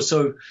 sure.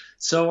 So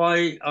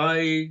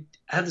I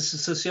had this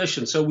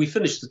association. So we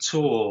finished the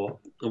tour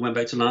and went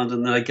back to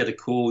London. Then I get a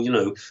call,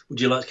 would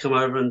you like to come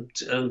over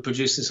and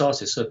produce this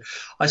artist? So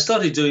I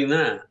started doing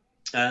that.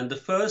 And the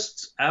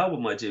first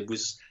album I did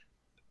was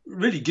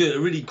really good, a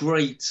really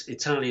great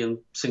Italian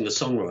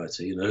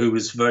singer-songwriter, who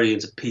was very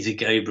into Peter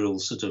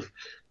Gabriel's sort of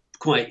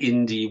quite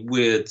indie,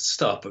 weird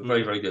stuff, but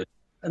very, very good.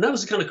 And that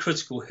was a kind of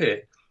critical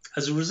hit,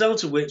 as a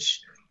result of which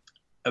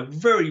a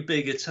very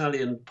big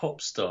Italian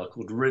pop star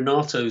called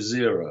Renato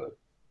Zero,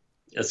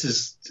 that's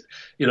his,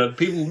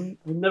 people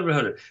never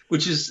heard of it,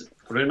 which is,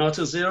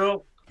 Renato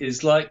Zero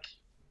is like,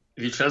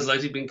 if you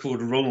translate it, being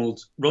called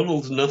Ronald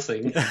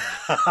Nothing.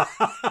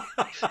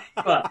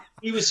 But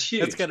he was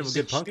huge. That's kind of a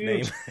good punk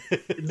name.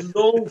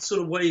 Long,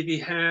 sort of wavy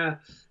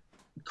hair,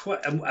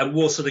 and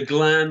wore sort of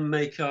glam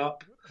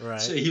makeup.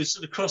 Right. So he was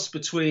sort of crossed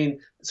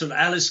between sort of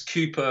Alice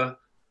Cooper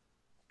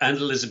and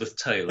Elizabeth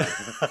Taylor.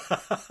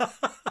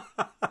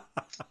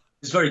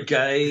 He was very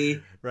gay,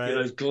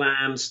 right.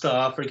 Glam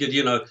stuff, very good,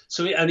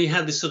 So he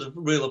had this sort of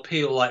real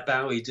appeal, like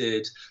Bowie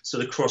did,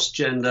 sort of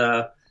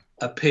cross-gender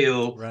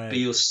appeal, right. Be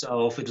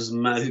yourself. It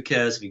doesn't matter. Who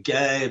cares if you're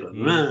gay? Blah,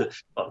 blah.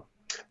 Well,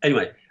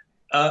 anyway,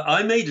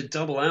 I made a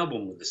double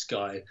album with this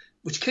guy,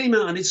 which came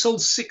out and it sold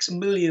 6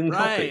 million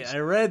copies. Right, I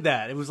read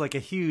that. It was like a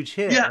huge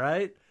hit,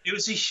 right? It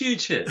was a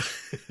huge hit,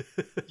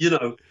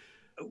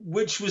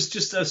 which was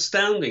just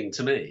astounding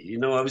to me.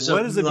 I was.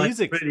 What is the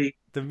music? Really...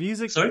 The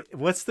music. Sorry?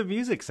 What's the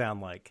music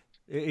sound like?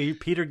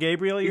 Peter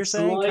Gabriel, you're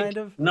saying, like, kind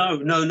of? No,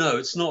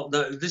 it's not.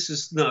 No,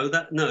 that's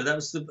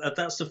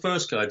the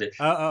first guy I did.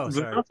 Sorry.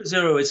 Renato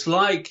Zero, it's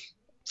like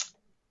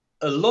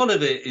a lot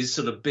of it is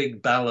sort of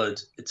big ballad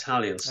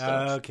Italian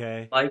stuff.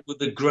 Okay. Like with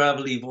the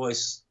gravelly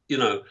voice,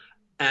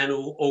 and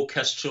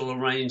orchestral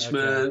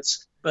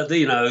arrangements, but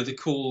the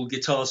cool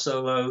guitar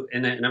solo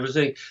in it and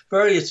everything.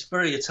 It's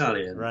very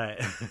Italian.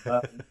 Right.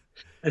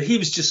 And he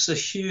was just a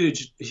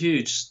huge,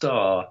 huge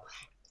star.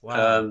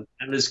 Wow.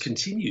 And has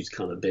continued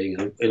kind of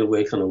being in a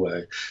weird kind of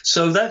way.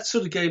 So that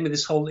sort of gave me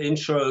this whole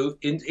intro.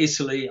 In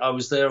Italy, I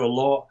was there a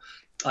lot.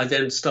 I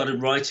then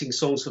started writing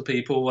songs for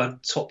people. I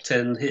had top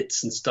 10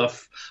 hits and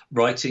stuff,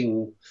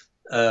 writing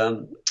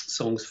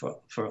songs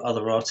for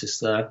other artists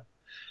there.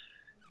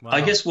 Wow.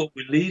 I guess what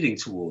we're leading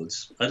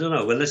towards, I don't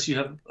know, unless you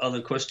have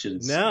other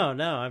questions. No,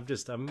 I'm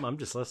just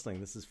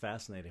listening. This is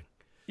fascinating.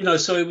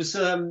 So it was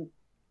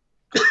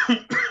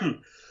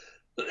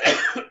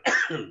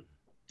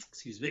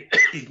excuse me,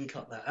 you can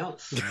cut that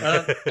out.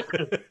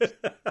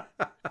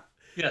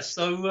 Yeah,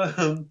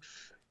 so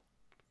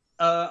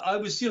I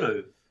was,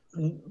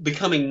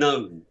 becoming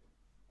known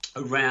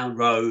around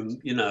Rome,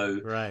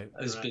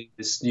 as being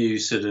this new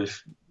sort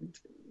of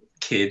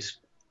kid,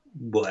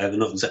 whatever,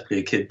 not exactly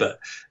a kid, but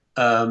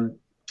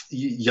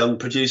young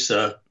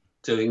producer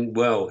doing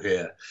well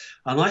here.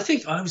 And I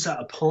think I was at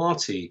a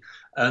party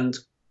and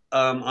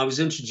I was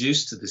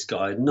introduced to this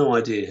guy. I had no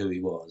idea who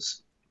he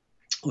was.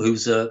 Who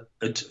was a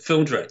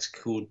film director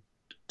called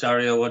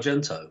Dario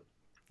Argento.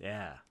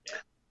 Yeah.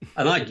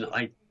 And I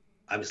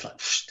was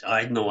like, I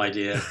had no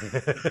idea.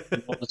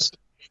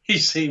 He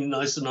seemed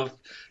nice enough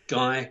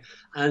guy.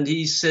 And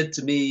he said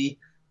to me,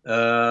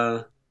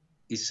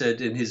 he said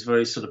in his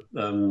very sort of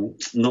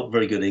not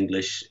very good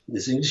English,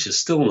 his English is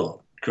still not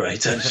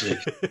great, actually.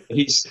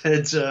 He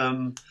said,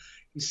 he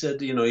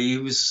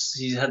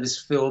had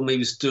this film he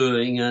was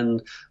doing,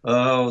 and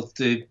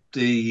the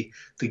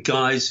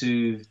guys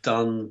who've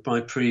done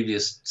my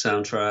previous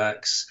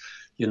soundtracks,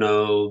 you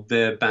know,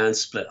 their band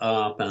split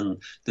up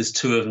and there's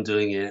two of them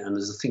doing it, and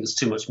I think there's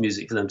too much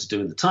music for them to do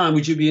at the time.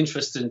 Would you be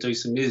interested in doing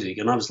some music?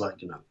 And I was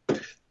like, you know,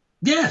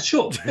 yeah,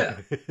 sure, yeah,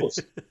 of course.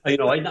 You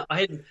know, I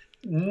had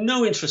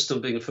no interest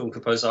in being a film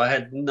composer. I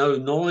had no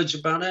knowledge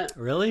about it.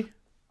 Really?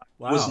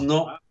 Wow. Was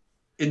not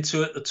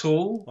into it at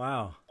all.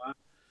 Wow.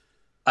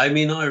 I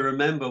mean, I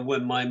remember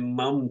when my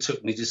mum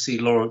took me to see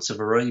Lawrence of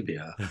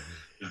Arabia. And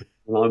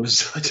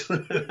I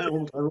don't know how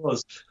old I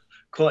was,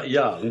 quite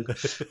young,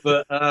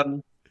 but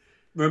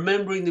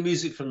remembering the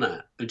music from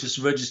that, and just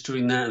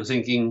registering that and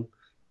thinking,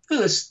 oh,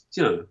 that's,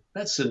 you know,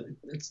 it's a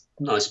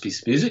nice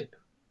piece of music,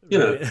 you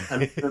know,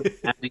 and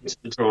adding to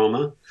the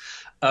drama.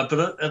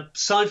 But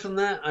aside from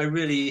that, I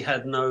really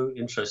had no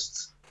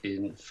interest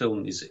in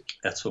film music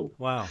at all.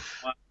 Wow.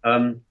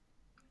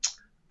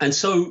 And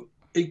so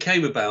it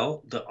came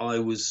about that I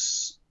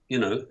was, you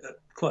know,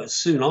 quite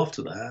soon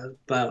after that,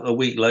 about a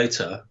week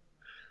later,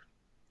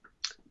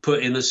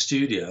 put in a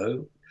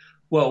studio,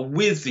 well,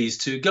 with these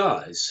two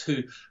guys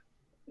who,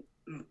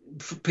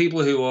 for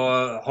people who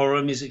are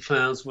horror music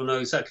fans will know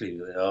exactly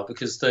who they are,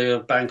 because they are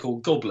a band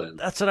called Goblin.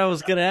 That's what I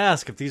was going to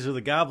ask, if these are the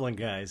Goblin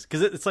guys.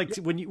 Because it's like,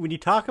 when you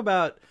talk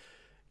about,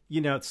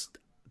 you know,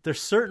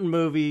 there's certain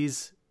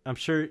movies, I'm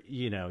sure,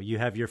 you know, you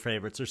have your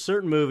favorites. There's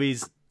certain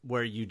movies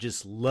where you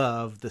just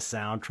love the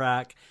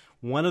soundtrack.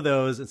 One of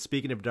those, and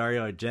speaking of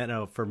Dario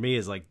Argento, for me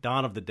is like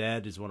Dawn of the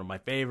Dead is one of my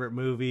favorite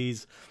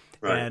movies.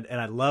 Right.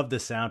 And I love the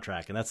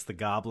soundtrack, and that's the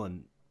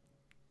Goblin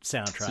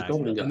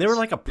soundtrack. And they were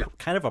like a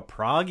kind of a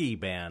proggy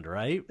band,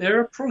 right?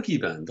 They're a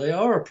proggy band. They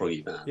are a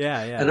proggy band.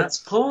 Yeah, yeah. And that's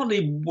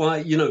partly why,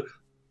 you know,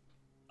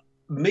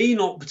 me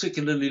not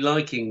particularly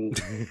liking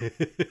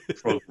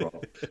prog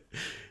rock.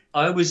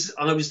 I was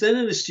then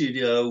in the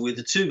studio with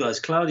the two guys,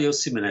 Claudio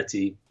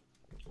Simonetti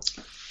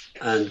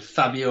and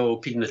Fabio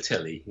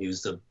Pignatelli. He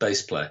was the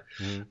bass player.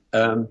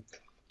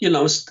 You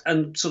know,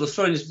 and sort of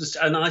thrown into this,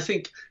 and I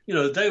think, you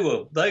know, they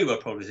were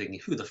probably thinking,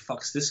 who the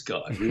fuck's this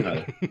guy? You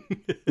know,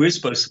 we're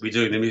supposed to be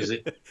doing the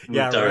music.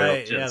 Yeah,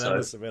 right. Yeah, that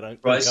was a bit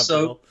uncomfortable. Right,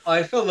 so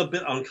I felt a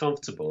bit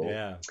uncomfortable.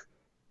 Yeah.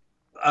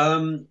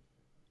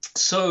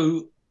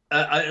 So,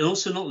 and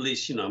also not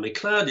least, you know, I mean,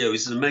 Claudio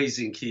is an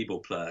amazing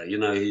keyboard player. You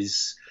know,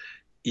 he's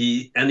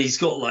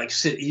got like,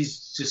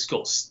 he's just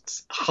got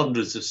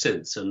hundreds of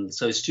synths, and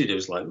so his studio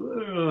is like,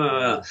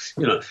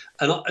 you know,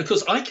 and of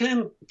course I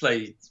can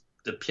play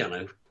the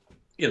piano,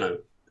 you know,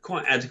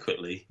 quite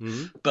adequately,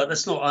 but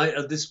that's not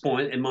at this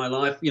point in my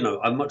life. You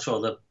know, I'd much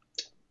rather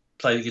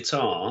play the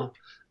guitar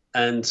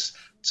and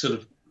sort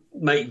of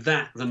make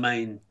that the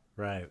main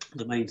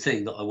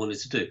thing that I wanted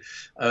to do,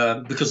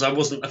 because I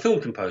wasn't a film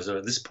composer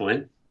at this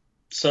point.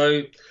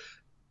 So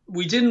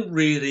we didn't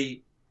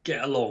really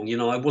get along. You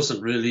know, I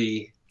wasn't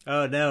really.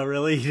 Oh no,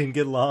 really? You didn't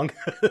get along?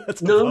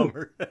 That's a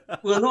bummer.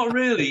 Well, not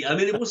really. I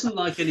mean, it wasn't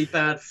like any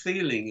bad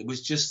feeling. It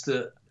was just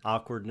that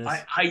awkwardness.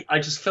 I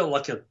just felt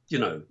like a, you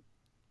know,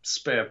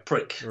 spare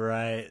prick.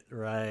 Right.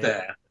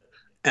 There.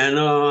 And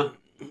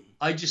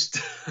I just,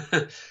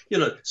 you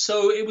know,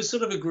 so it was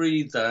sort of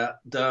agreed that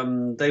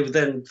they would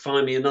then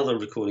find me another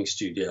recording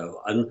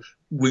studio, and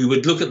we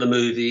would look at the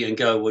movie and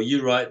go, well,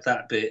 you write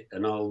that bit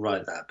and I'll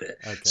write that bit.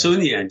 Okay. So in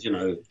the end, you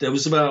know, there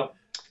was about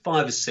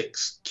 5 or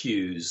 6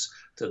 cues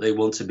that they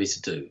wanted me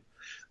to do.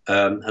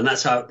 And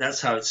that's how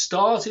it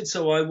started.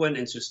 So I went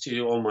into a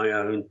studio on my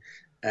own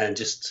and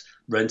just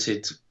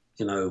rented,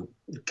 you know,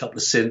 a couple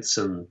of synths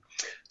and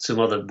some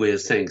other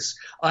weird things.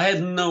 I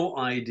had no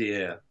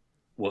idea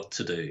what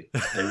to do.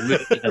 I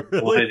really had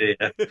no idea.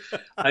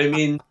 I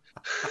mean,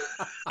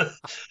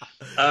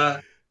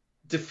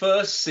 the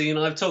first scene,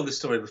 I've told this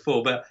story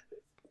before, but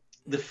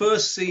the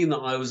first scene that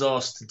I was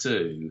asked to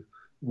do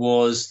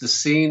was the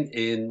scene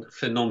in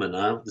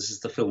Phenomena. This is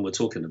the film we're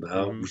talking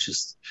about, which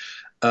is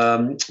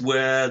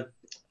where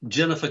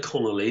Jennifer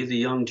Connelly, the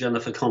young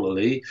Jennifer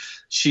Connelly,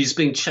 she's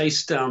being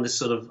chased down this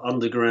sort of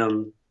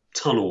underground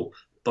tunnel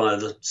by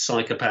the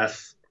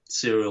psychopath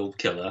serial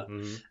killer,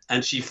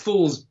 and she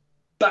falls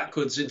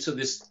backwards into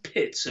this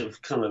pit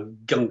of kind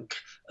of gunk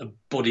of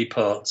body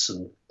parts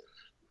and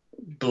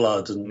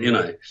blood, and you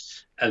know,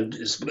 and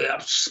it's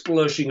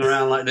splashing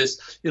around like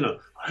this. You know,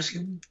 I was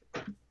thinking,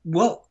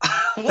 what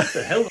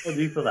the hell do I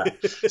do for that?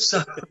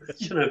 So,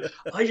 you know,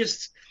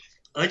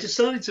 I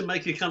decided to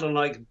make a kind of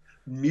like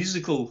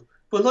musical,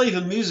 well, not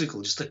even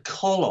musical, just a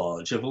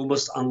collage of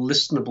almost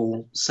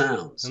unlistenable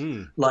sounds.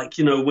 Like,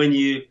 you know, when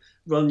you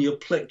run your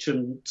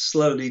plectrum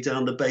slowly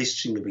down the bass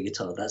string of a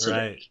guitar, that's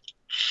right.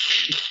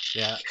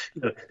 Yeah,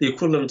 you know, the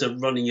equivalent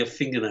of running your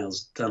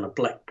fingernails down a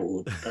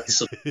blackboard. That's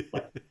sort of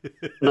like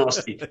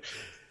nasty.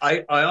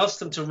 I asked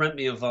them to rent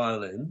me a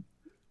violin.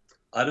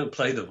 I don't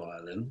play the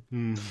violin,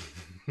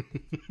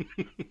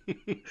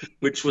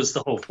 which was the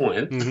whole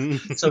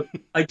point. So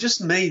I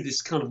just made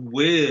this kind of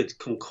weird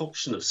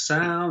concoction of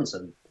sounds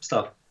and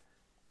stuff.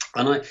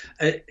 And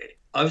I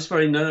was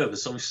very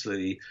nervous,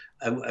 obviously.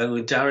 And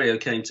when Dario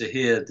came to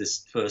hear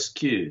this first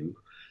cue,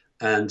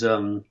 and,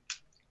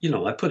 you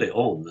know, I put it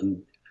on,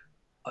 and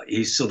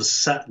he sort of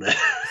sat there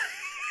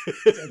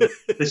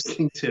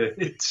listening to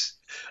it.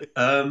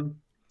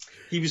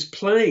 he was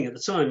playing at the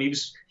time. He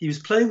was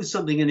playing with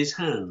something in his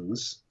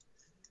hands,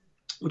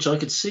 which I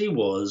could see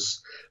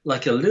was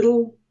like a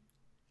little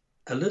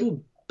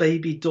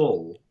baby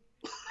doll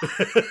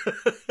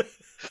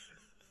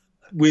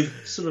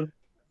with sort of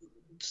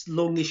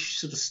longish,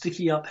 sort of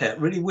sticky up hair,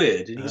 really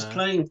weird. And he was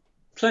playing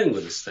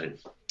with this thing,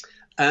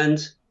 and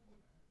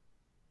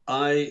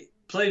I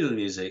played with the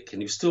music,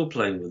 and he was still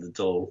playing with the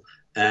doll.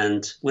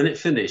 And when it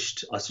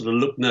finished, I sort of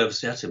looked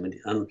nervously at him,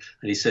 and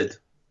he said,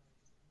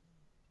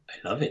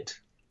 "I love it."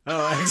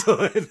 Oh,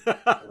 excellent!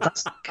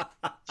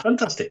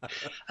 Fantastic.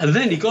 And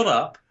then he got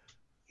up,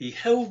 he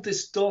held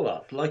this doll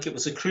up like it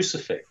was a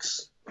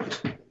crucifix,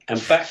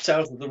 and backed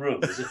out of the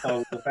room as if I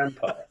was a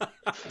vampire.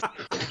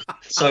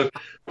 So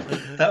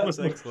that was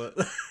excellent.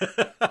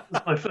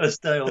 my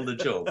first day on the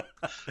job.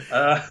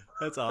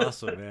 That's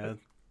awesome, man.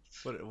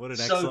 What an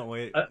excellent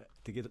way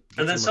to get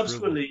and then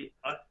subsequently,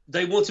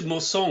 they wanted more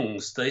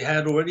songs. They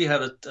had already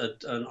had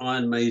an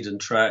Iron Maiden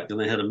track, and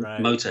they had a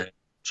Motorhead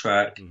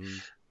track,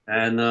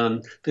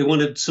 and they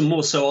wanted some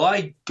more. So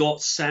I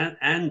got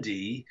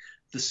Andy,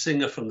 the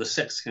singer from the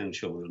Sex Gang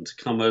Children, to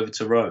come over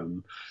to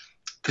Rome,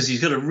 because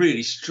he's got a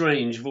really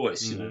strange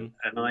voice, you know.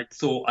 And I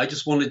thought I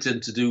just wanted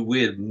him to do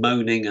weird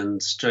moaning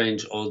and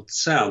strange, odd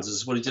sounds. This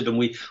is what he did, and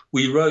we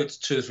wrote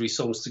 2 or 3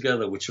 songs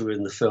together, which are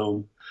in the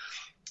film.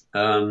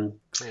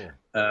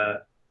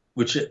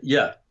 Which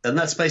and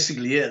that's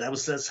basically it.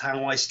 That's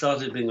how I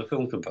started being a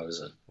film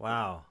composer.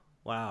 Wow,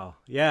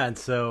 yeah. And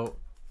so,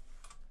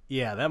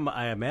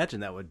 I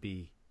imagine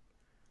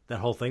that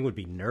whole thing would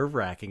be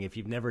nerve-wracking if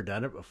you've never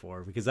done it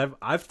before. Because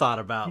I've thought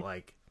about,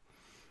 like,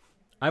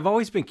 I've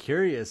always been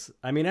curious.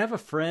 I mean, I have a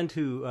friend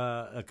who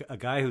a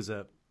guy who's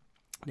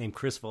named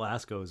Chris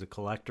Velasco, who's a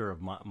collector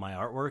of my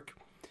artwork.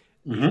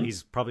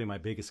 He's probably my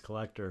biggest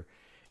collector.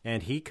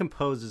 And he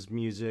composes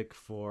music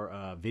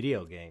for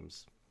video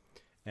games,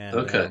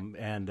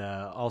 and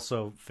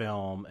also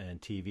film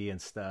and TV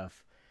and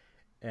stuff.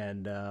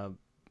 And I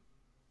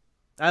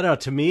don't know.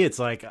 To me, it's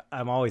like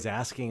I'm always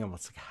asking him,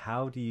 "It's like,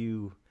 how do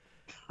you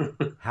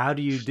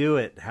do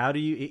it? How do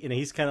you?" And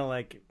he's kind of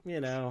like, you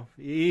know,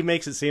 he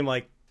makes it seem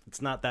like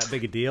it's not that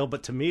big a deal,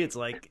 but to me, it's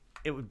like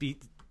it would be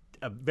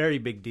a very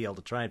big deal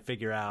to try and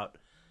figure out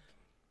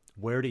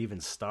where to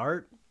even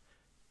start.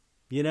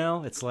 You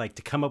know, it's like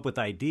to come up with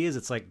ideas.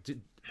 It's like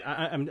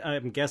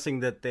I'm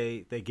guessing that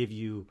they give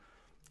you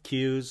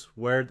cues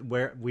where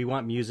we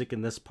want music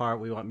in this part,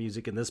 we want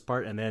music in this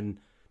part, and then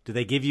do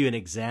they give you an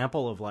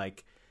example of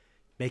like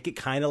make it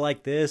kind of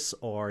like this,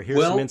 or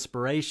here's some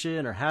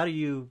inspiration, or where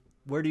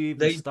do you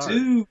even start? They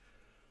do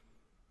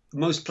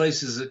most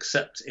places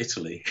except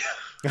Italy.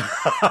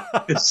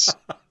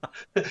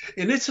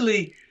 In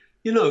Italy,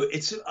 you know,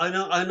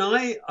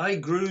 I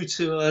grew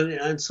to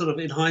and sort of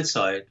in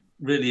hindsight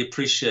really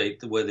appreciate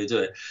the way they do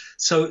it.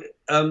 So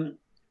in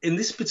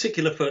this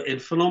particular in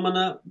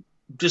Phenomena,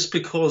 just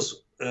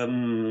because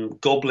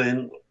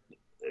Goblin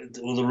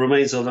or the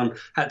remains of them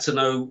had to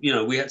know, you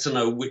know, we had to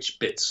know which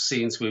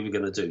scenes we were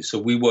going to do. So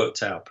we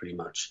worked out pretty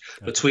much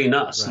between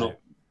us, not,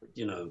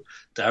 you know,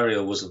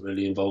 Dario wasn't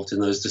really involved in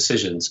those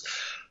decisions.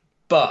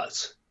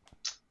 But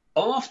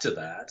after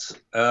that,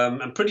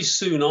 and pretty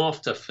soon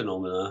after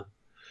Phenomena,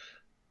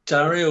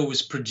 Dario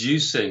was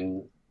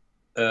producing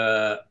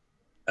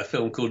a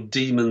film called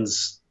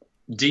Demons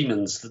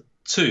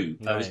 2.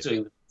 I was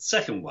doing the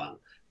second one,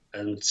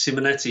 and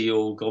Simonetti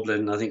or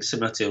Goblin, I think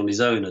Simonetti on his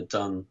own had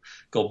done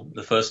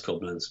the first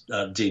Goblin's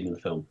Demon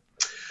film.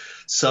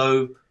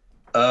 So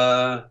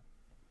there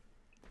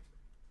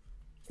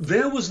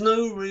was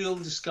no real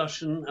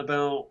discussion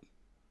about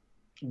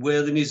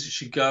where the music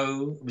should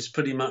go. It was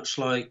pretty much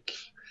like,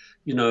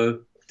 you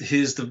know,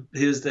 they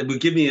would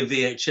give me a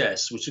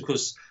VHS, which of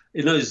course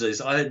in those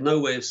days I had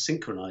no way of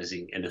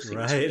synchronizing anything.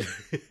 Right.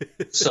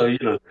 So, you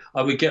know,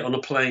 I would get on a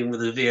plane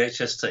with a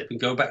VHS tape and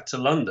go back to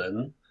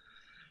London.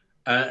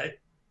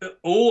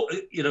 Or,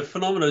 you know,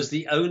 Phenomena is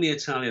the only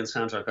Italian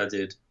soundtrack I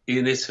did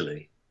in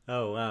Italy.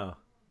 Oh, wow.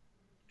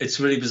 It's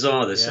really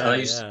bizarre, this. I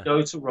used to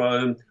go to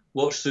Rome,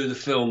 watch through the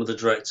film with the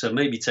director,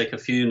 maybe take a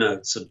few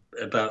notes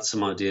about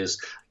some ideas,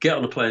 get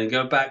on a plane and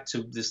go back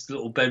to this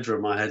little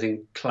bedroom I had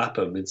in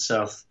Clapham in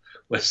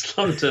West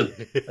London,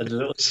 a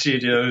little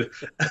studio,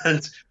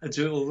 and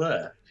do it all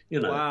there. You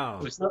know, wow.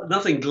 It was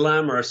nothing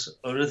glamorous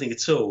or anything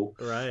at all.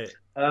 Right.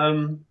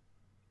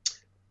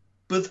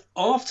 But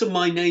after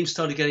my name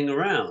started getting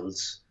around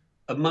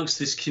amongst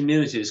this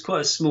community, it's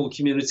quite a small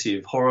community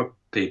of horror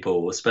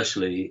people,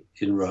 especially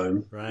in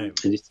Rome, right,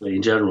 in Italy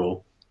in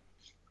general.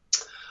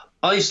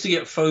 I used to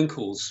get phone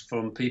calls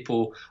from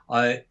people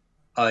I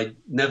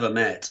never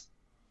met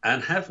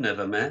and have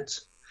never met,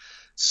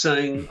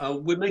 saying,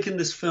 "We're making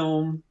this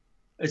film.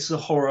 It's a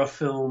horror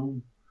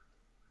film.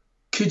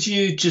 Could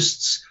you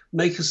just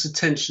make us a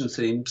tension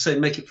theme? Say,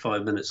 make it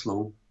 5 minutes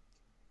long.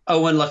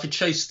 Oh, and like a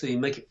chase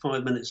theme, make it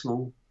 5 minutes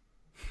long.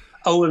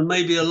 Oh, and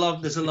maybe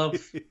there's a love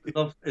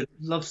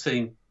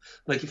theme,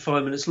 make it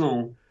 5 minutes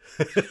long."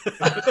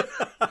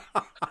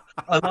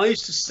 And I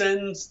used to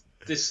send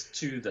this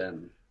to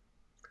them,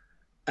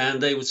 and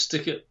they would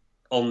stick it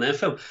on their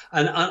film.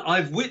 And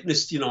I've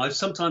witnessed, I've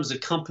sometimes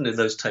accompanied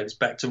those tapes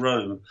back to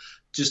Rome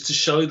just to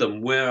show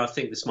them where I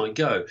think this might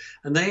go.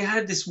 And they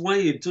had this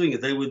way of doing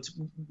it. They would,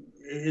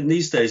 in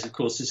these days, of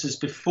course, this is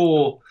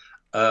before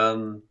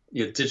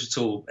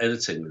digital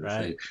editing.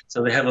 Right.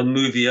 So they have a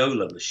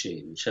Moviola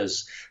machine, which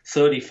has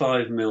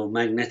 35mm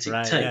magnetic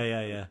tape.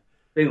 Yeah.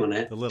 Thing on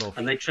it,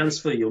 and they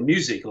transfer your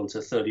music onto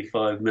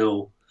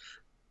 35mm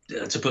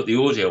to put the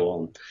audio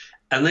on.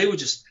 And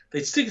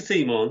they'd stick a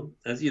theme on,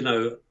 and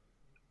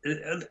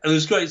it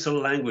was great sort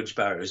of language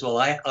barrier as well.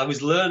 I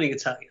was learning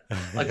Italian.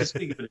 I could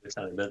speak a bit of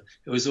Italian, but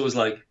it was always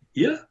like,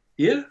 yeah.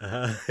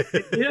 Uh-huh.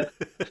 Yeah.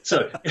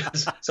 So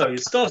it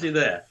started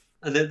there,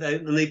 and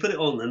then they put it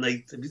on, and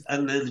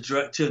then the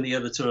director and the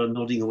editor are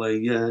nodding away.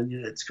 Yeah,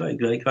 it's great.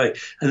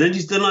 And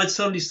then I'd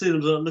suddenly see them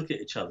look at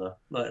each other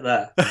like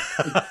that,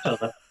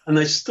 and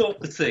they stop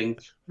the thing,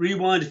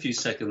 rewind a few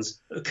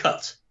seconds,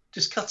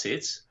 just cut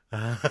it,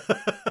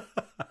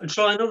 and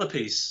try another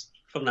piece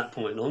from that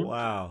point on.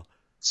 Wow.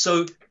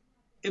 So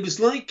it was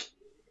like,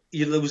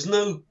 there was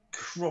no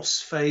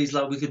crossfades,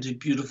 like we could do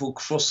beautiful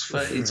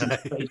crossfades and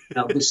fade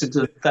out this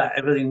into that.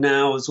 Everything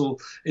now it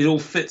all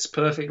fits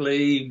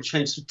perfectly.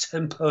 Change the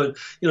tempo.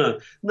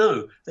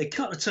 No, they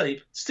cut the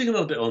tape, stick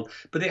another bit on,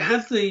 but it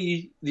had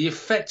the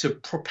effect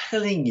of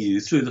propelling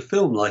you through the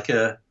film like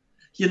a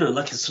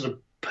sort of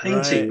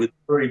painting with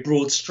very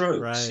broad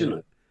strokes.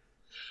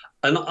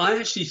 And I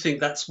actually think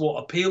that's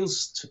what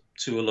appeals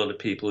to a lot of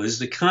people, is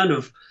the kind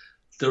of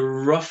the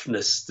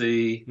roughness,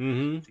 the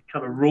kind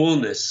of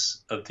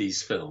rawness of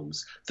these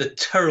films, the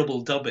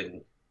terrible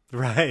dubbing.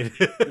 Right.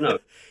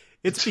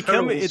 It's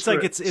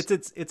like it's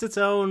its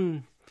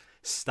own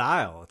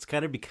style. It's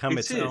kind of become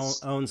its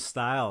own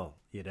style,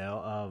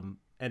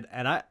 And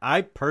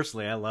I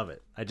personally, I love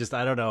it. I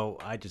don't know.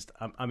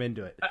 I'm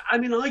into it. I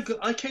mean,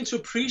 I came to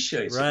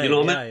appreciate it. You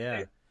know,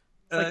 yeah.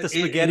 It's like the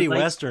spaghetti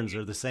westerns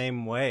are the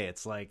same way.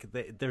 It's like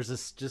there's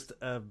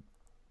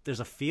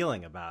a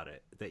feeling about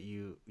it that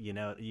you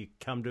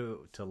come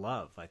to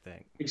love, I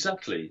think.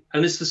 Exactly.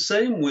 And it's the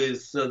same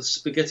with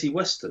spaghetti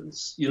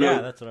westerns. Yeah,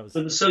 that's what I was.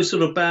 But so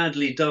sort of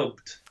badly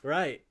dubbed.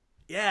 Right.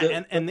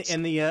 Yeah, and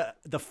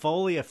the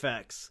Foley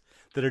effects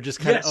that are just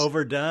kind of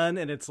overdone,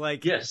 and it's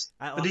like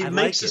but it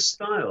makes a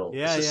style.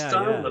 Yeah, it's a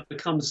style that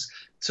becomes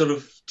sort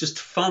of just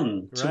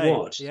fun to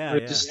watch. Yeah,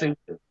 very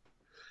distinctive.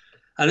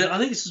 And I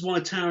think this is why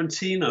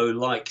Tarantino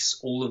likes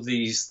all of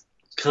these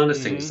kind of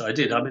things that I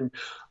did. I mean,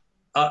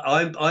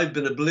 I've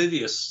been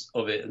oblivious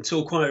of it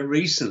until quite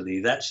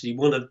recently. Actually,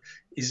 one of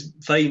his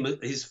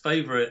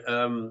favorite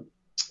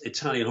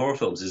Italian horror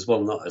films is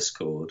one that I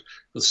scored,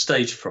 called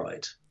Stage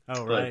Fright.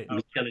 Oh, right. By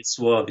Michele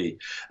Soavi.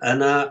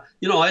 And, I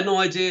had no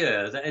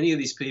idea that any of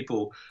these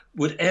people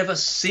would ever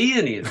see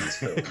any of these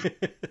films.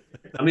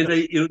 I mean,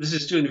 this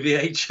is during the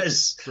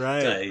VHS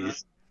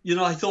days.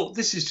 I thought,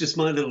 this is just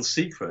my little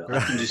secret.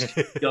 I can just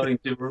keep going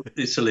to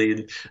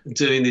Italy and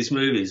doing these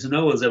movies.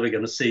 No one's ever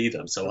going to see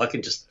them. So I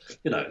can just,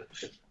 I'm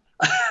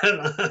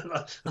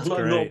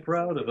not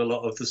proud of a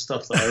lot of the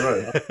stuff that I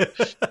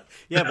wrote.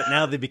 Yeah, but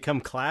now they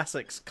become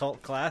classics,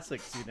 cult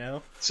classics,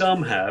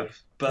 Some have,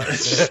 but...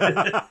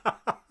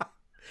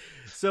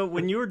 So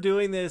when you were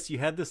doing this, you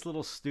had this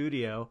little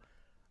studio.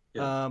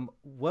 Yeah.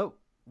 What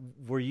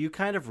were you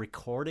kind of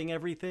recording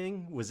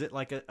everything? Was it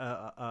like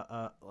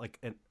an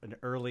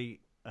early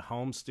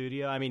home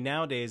studio? I mean,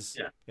 nowadays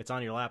it's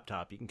on your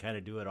laptop. You can kind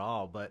of do it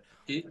all, but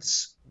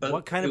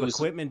what kind of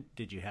equipment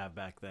did you have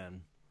back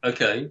then?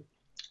 Okay.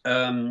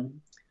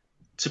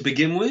 To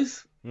begin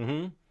with,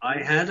 I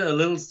had a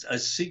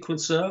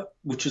sequencer,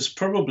 which was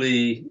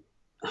probably,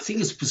 I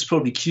think it was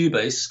probably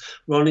Cubase,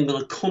 running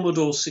on a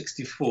Commodore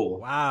 64.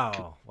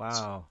 Wow.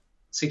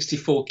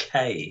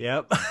 64K.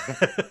 Yep.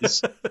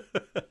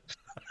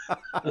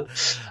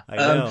 I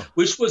know.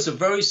 Which was a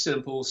very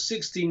simple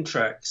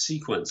 16-track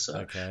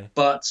sequencer. Okay.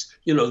 But,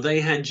 they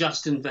had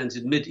just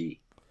invented MIDI.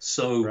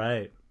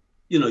 So,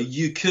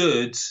 you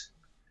could,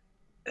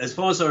 as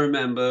far as I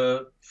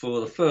remember,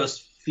 for the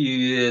first few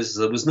years,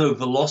 there was no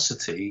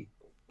velocity.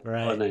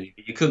 Right.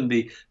 You couldn't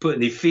be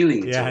putting any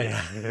feeling into it.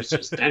 Yeah. It was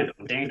just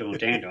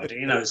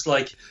it's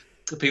like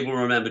people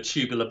remember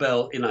Tubular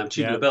Bells.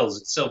 Tubular Bells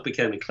itself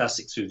became a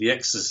classic through The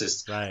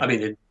Exorcist. Right. I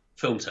mean, in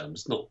film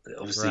terms, not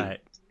obviously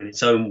in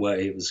its own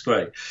way, it was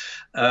great.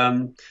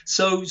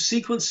 So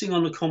sequencing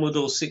on the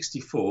Commodore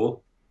 64,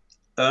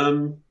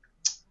 and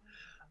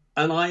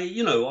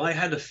I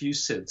had a few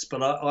synths,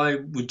 but I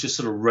would just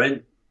sort of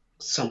rent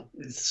some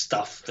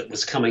stuff that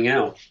was coming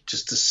out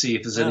just to see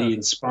if there's any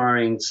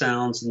inspiring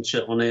sounds and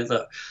shit on it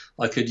that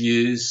I could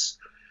use.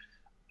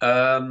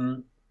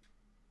 I'm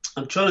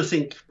trying to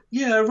think,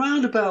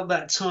 around about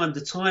that time,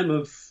 the time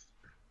of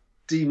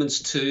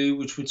Demons 2,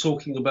 which we're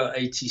talking about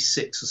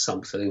 86 or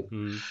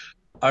something.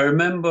 I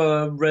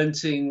remember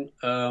renting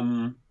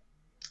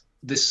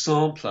this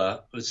sampler.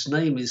 Its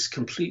name is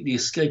completely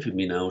escaping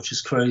me now, which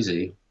is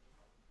crazy.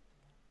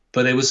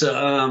 But it was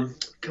I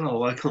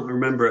can't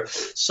remember it.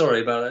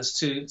 Sorry about that.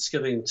 It's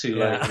getting too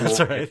late.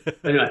 That's all right.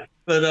 Anyway,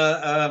 but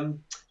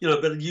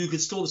but you could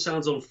store the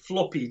sounds on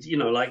floppy,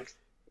 like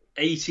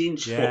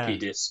 8-inch Yeah. floppy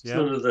disks, Yep.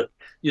 none of the,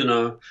 you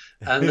know,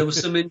 and there were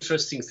some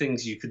interesting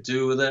things you could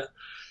do with it.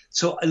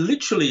 So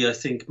I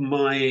think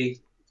my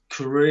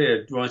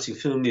career writing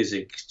film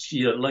music,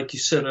 like you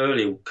said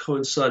earlier,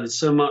 coincided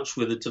so much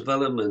with the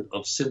development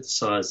of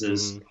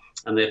synthesizers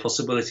and their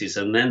possibilities,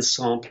 and then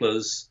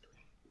samplers.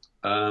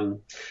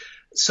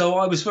 So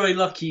I was very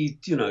lucky,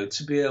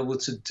 to be able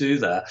to do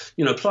that.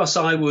 Plus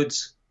I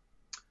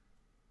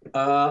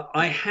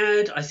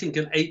had, I think,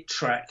 an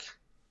 8-track,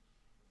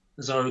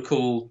 as I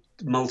recall,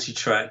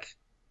 multi-track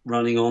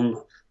running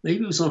on,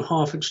 maybe it was on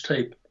half-inch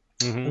tape.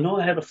 I know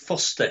I had a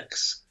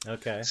Fostex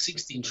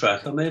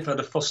 16-track. I may have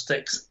had a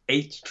Fostex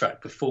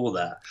 8-track before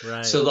that,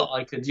 Right. so that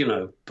I could,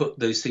 put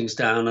those things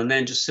down and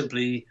then just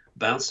simply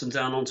bounce them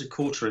down onto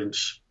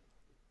quarter-inch.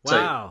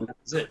 Wow. Tape. That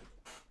was it.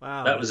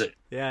 Wow. That was it.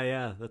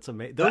 Yeah, that's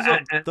amazing.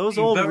 Those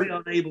old, very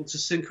unable to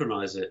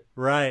synchronize it.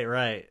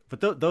 Right.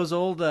 But those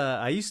old,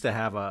 I used to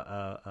have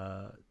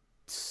a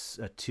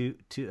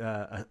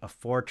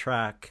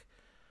 4-track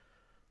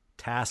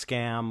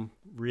Tascam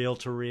reel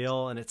to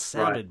reel, and it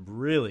sounded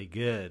really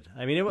good.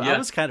 I mean, I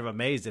was kind of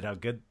amazed at how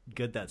good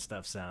that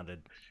stuff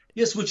sounded.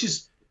 Yes, which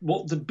is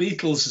what the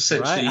Beatles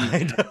essentially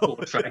had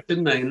 4-track,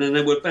 didn't they? And then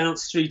they would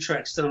bounce 3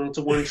 tracks down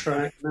onto 1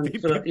 track. And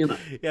then,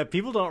 Yeah,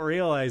 people don't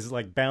realize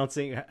like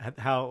bouncing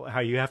how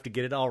you have to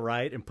get it all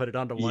right and put it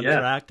onto one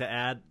track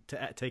to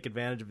take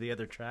advantage of the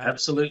other track.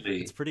 Absolutely,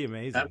 it's pretty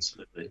amazing.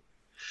 Absolutely.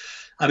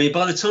 I mean,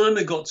 by the time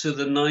it got to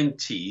the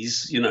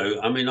 90s,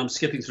 I mean, I'm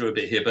skipping through a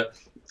bit here, but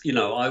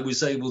I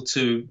was able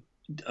to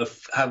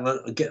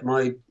get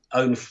my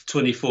own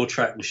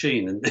 24-track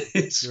machine and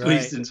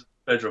squeezed into the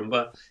bedroom.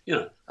 But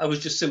I was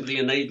just simply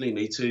enabling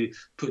me to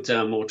put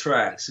down more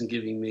tracks and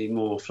giving me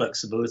more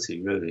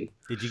flexibility. Really.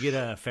 Did you get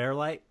a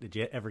Fairlight? Did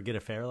you ever get a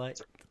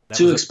Fairlight?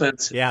 Too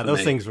expensive. Yeah,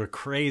 those things were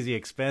crazy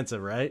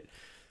expensive, right?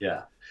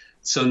 Yeah.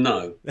 So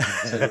no.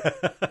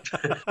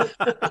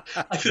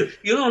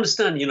 You don't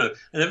understand, and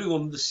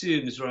everyone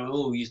assumes, right,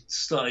 you're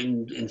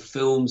starting in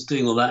films,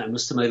 doing all that, it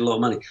must have made a lot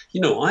of money.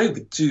 I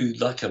would do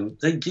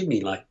they'd give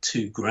me like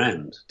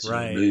 $2,000 to do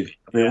a movie.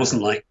 I mean, it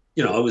wasn't like,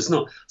 I was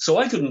not. So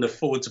I couldn't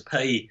afford to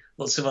pay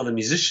lots of other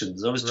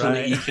musicians. I was trying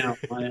to eke out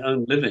my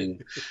own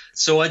living.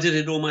 So I did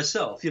it all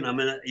myself.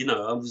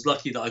 I was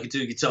lucky that I could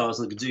do guitars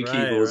and I could do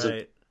keyboards.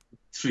 And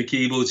 3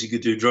 keyboards, you could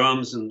do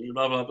drums and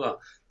blah, blah, blah.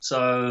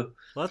 So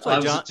that's why I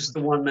was just a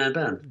one-man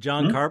band.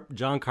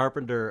 John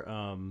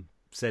Carpenter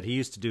said he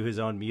used to do his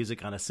own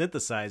music on a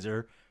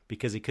synthesizer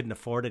because he couldn't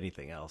afford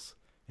anything else.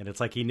 And it's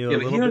like he knew a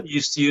little bit. He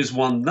used to use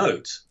one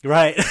note.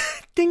 Right.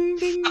 Ding,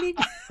 ding, ding.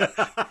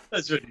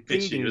 That's really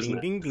pitchy, isn't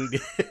it? Ding, ding,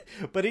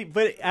 ding.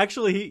 But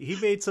actually, he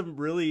made some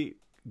really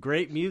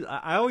great music.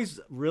 I always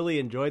really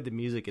enjoyed the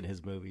music in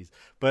his movies.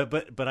 But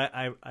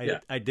I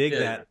dig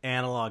that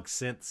analog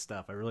synth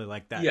stuff. I really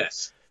like that.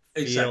 Yes.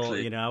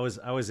 Exactly. I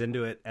was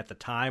into it at the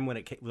time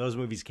when those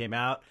movies came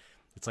out.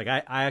 It's like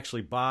I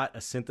actually bought a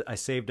synth. I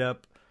saved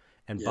up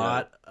and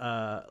bought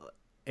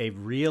a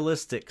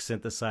realistic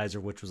synthesizer,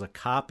 which was a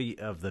copy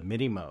of the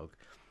Minimoog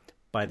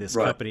by this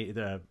company,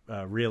 the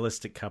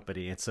Realistic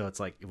company. And so it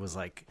was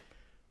like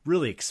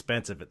really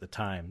expensive at the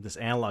time. This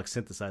analog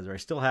synthesizer, I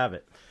still have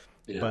it.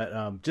 Yeah.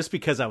 But just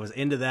because I was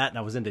into that and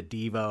I was into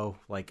Devo,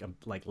 like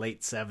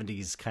late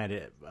 70s kind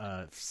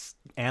of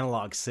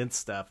analog synth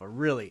stuff, I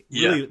really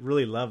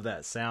love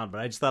that sound.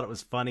 But I just thought it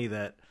was funny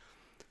that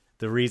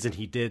the reason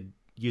he did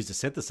use a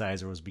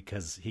synthesizer was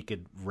because he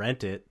could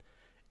rent it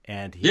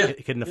and he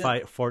couldn't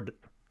afford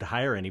to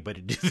hire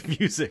anybody to do the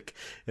music,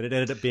 and it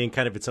ended up being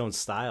kind of its own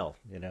style,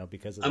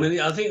 because of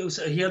I think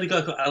he had a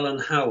guy called Alan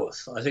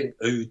Howarth, I think,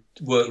 who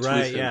worked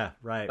with him.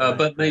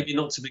 But maybe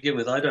not to begin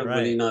with. I don't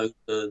really know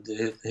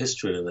the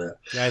history of that.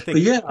 Yeah, I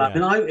think.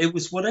 But I mean, it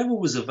was whatever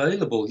was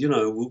available.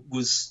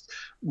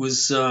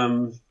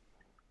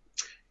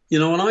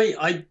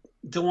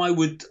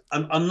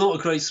 And I'm not a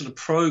great sort of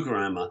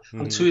programmer.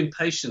 I'm too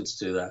impatient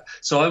to do that.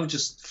 So I would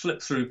just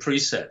flip through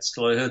presets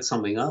till I heard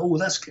something. Oh,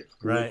 that's good.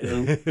 Right.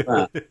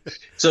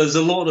 So there's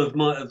a lot of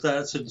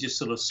that sort of just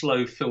sort of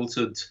slow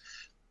filtered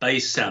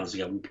bass sounds.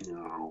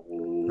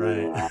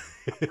 Right.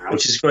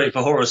 Which is great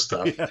for horror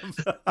stuff. Yeah.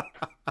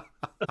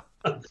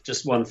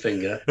 Just one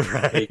finger.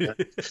 Right.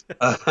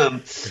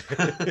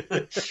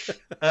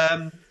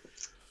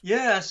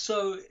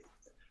 So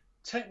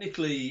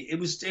technically, it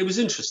was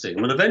interesting.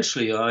 I mean,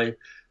 eventually,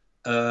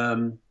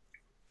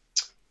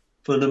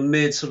 for the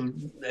mid sort of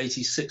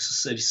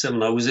 86 or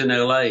 87, I was in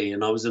LA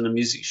and I was in a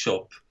music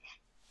shop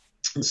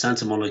in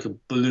Santa Monica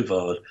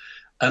Boulevard,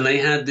 and they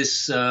had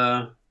this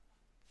the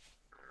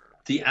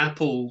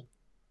Apple,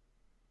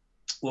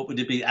 what would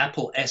it be?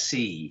 Apple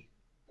SE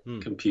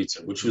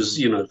computer, which was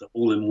the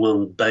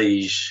all-in-one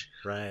beige.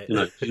 Right.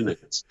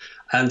 Units.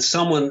 And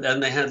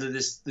they had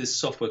this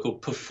software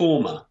called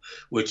Performer,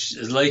 which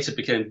later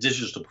became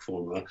Digital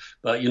Performer.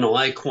 But,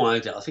 I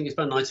acquired it, I think it's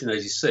about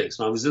 1986.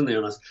 And I was in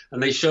there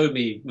and they showed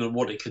me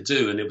what it could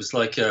do. And it was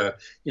like,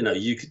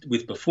 you could,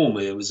 with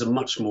Performer, it was a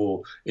much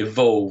more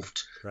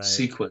evolved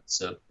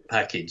sequencer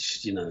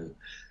package,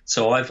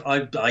 So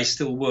I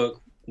still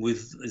work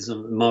with is a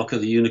Mark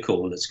of the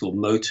Unicorn. It's called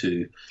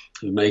Motu,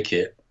 who make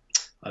it.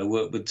 I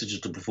work with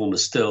Digital Performer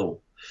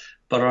still,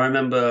 but I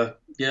remember,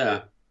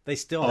 yeah, They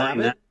still have buying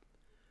it? that.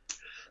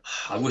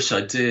 I wish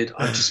I did.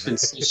 I've just been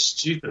so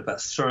stupid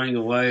about throwing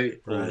away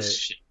all Right. this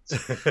shit.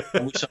 I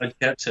wish I'd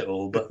kept it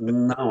all, but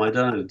no, I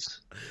don't.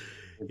 I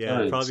Yeah, it'd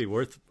don't. probably be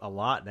worth a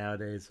lot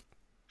nowadays.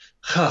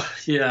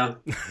 Yeah,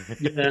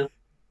 yeah.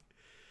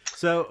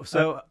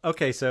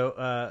 Okay,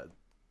 so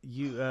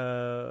you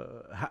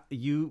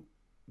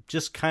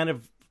just kind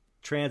of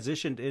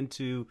transitioned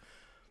into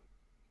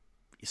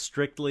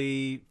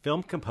strictly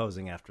film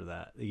composing after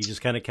that. You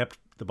just kind of kept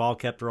the ball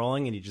kept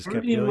rolling, and you just kept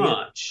Pretty doing it.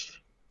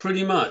 much.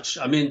 Pretty much.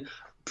 I mean,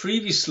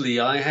 previously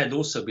I had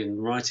also been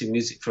writing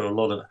music for a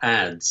lot of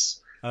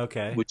ads,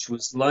 Okay. which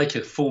was like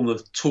a form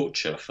of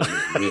torture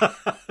for me.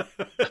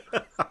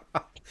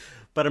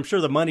 But I'm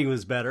sure the money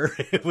was better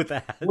with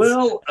ads.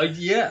 Well,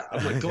 yeah. Oh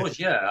my God,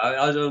 yeah.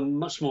 I earned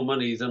much more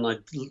money than I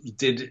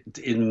did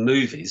in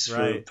movies for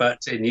Right.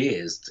 about 10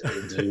 years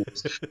doing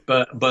this.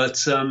 But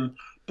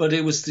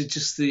it was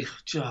just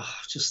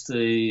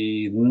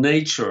the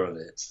nature of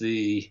it,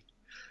 the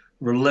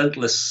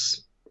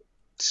relentless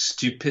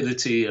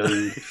stupidity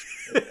and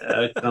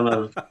kind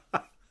of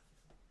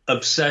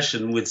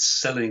obsession with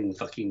selling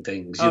fucking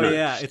things. Oh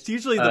yeah, it's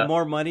usually the Uh,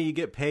 more money you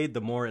get paid,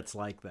 the more it's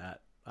like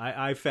that.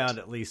 I found,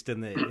 at least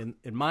in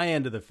my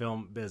end of the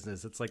film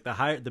business, it's like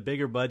the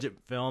bigger budget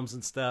films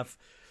and stuff.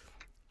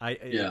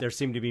 Yeah. There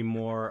seem to be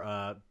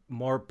more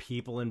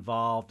people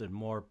involved and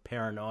more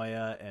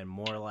paranoia and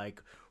more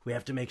like, we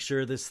have to make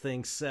sure this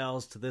thing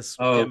sells to this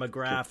Oh,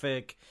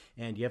 demographic,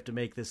 and you have to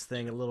make this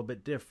thing a little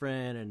bit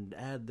different and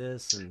add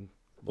this and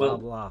blah well,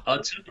 blah.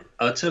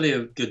 I'll tell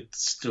you a good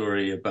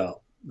story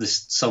about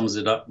this. Sums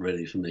it up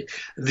really for me.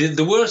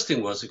 The worst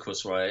thing was, of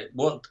course, right.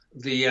 What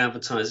the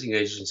advertising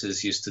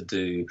agencies used to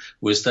do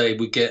was they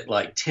would get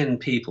like 10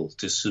 people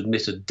to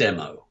submit a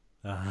demo.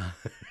 Uh,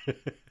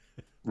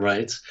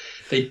 Right?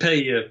 They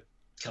pay you a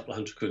couple of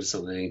 £100 or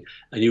something,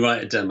 and you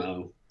write a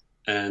demo,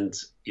 and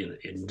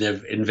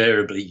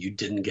invariably you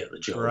didn't get the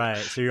job. right,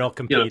 so you're all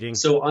You know, competing.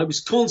 so I was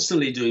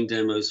constantly doing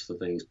demos for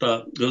things,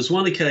 but there was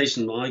one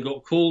occasion I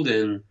got called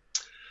in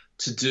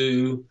to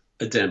do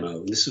a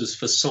demo. This was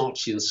for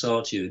Saatchi and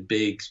Saatchi, the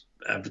big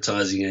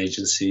advertising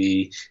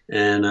agency,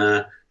 and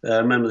I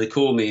remember they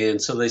called me in,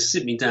 so they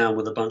sit me down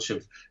with a bunch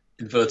of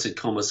inverted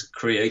commas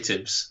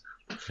creatives,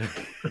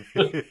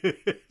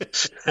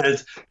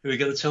 and who are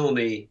going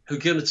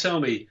to tell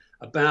me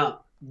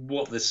about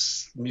what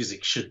this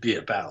music should be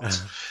about.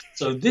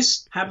 So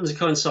this happened to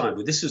coincide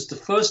with, this was the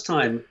first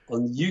time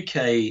on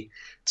UK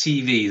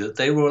TV that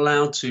they were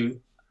allowed to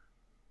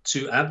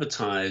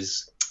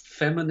advertise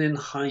feminine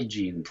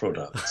hygiene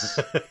products,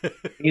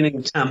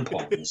 meaning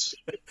tampons.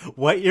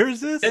 What year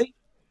is this? Okay.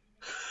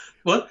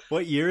 What?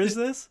 What year is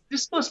this?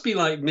 This must be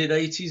like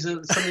mid-80s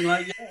or something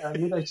like that.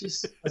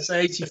 Mid-80s, I'd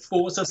say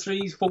 84, so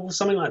 3, 4,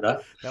 something like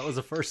that. That was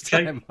the first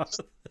Okay. time.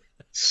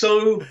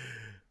 So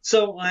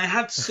I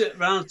had to sit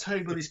around a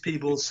table with these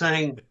people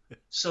saying,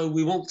 so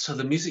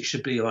the music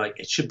should be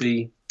like, it should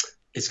be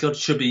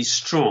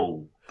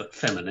strong but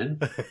feminine.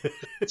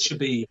 It should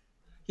be,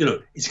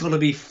 it's got to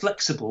be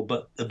flexible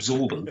but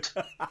absorbent.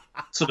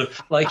 Sort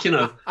of like,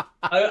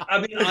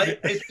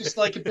 it's just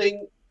like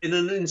being in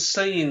an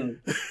insane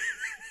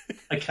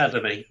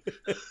academy.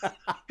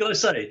 Gotta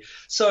say.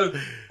 So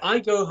I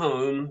go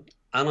home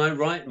and I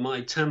write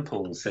my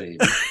tampon theme,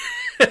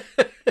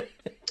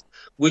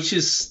 which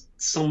is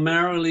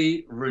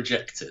summarily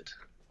rejected.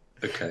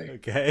 Okay.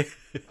 Okay.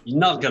 You're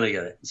not gonna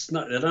get it.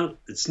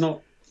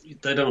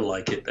 They don't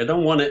like it. They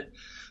don't want it.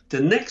 The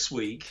next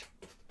week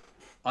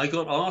I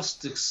got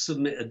asked to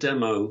submit a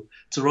demo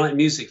to write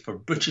music for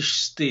British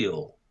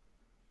Steel.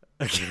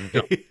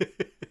 Okay.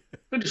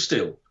 British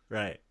Steel.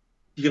 Right.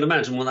 You can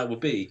imagine what that would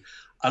be.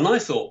 And I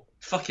thought,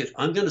 fuck it,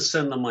 I'm going to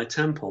send them my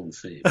tampon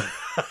theme.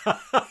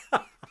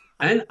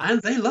 And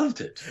they loved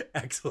it.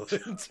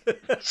 Excellent.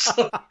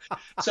 So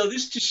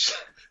this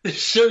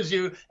shows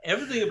you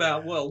everything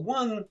about, well,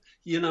 one,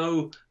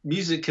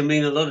 music can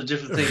mean a lot of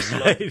different things to a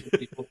lot of different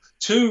people.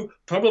 Two,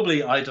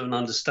 probably I don't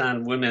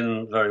understand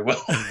women very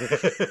well.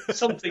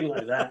 Something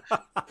like that.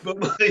 But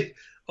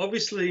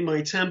obviously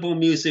my tampon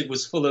music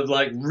was full of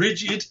like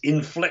rigid,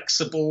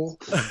 inflexible.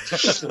 I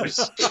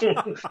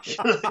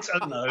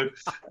don't know.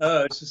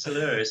 Oh, it's just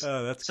hilarious.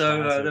 Oh, that's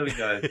so classic. there we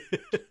go.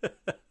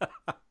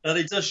 And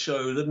it does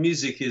show that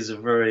music is a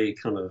very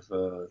kind of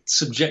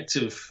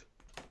subjective,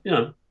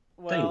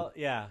 Well,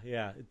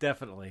 yeah,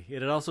 definitely.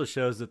 It also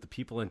shows that the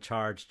people in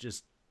charge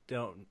just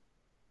don't.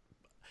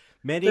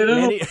 Many of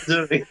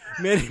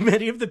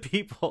the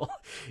people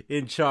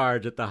in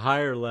charge at the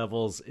higher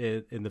levels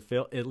in the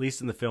film, at least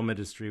in the film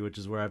industry, which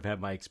is where I've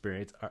had my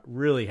experience,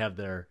 really have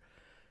no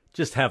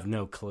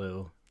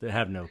clue. They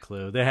have no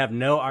clue. They have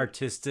no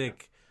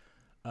artistic,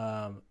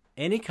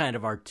 any kind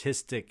of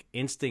artistic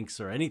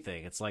instincts or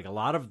anything. It's like a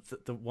lot of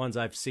the ones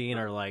I've seen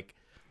are like,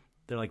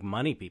 they're like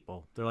money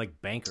people. They're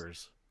like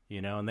bankers,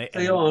 you know,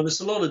 They are, and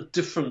there's a lot of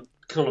different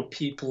kind of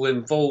people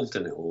involved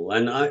in it all.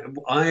 And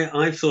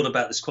I thought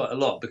about this quite a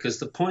lot, because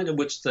the point at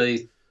which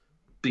they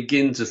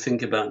begin to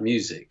think about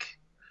music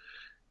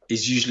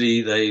is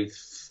usually they've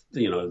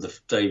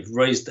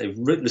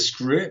written the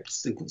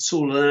script, they've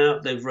sorted it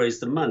out, they've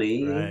raised the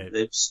money, right.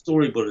 they've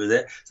storyboarded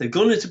it, they've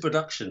gone into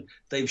production,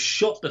 they've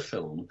shot the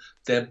film,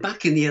 they're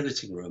back in the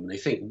editing room, and they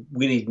think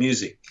we need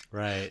music.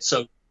 Right.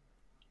 So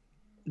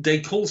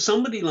they call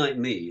somebody like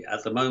me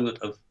at the moment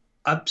of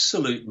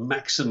absolute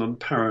maximum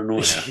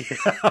paranoia.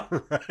 Yeah,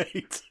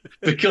 right.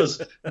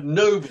 Because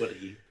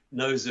nobody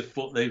knows if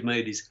what they've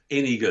made is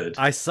any good.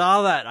 I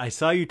saw that. I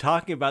saw you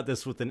talking about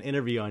this with an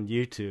interview on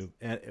YouTube,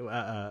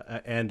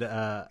 and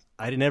I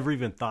never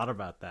even thought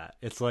about that.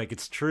 It's like,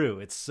 it's true.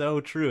 It's so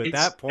true at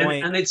that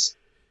point. And it's,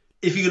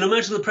 if you can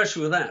imagine the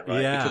pressure of that,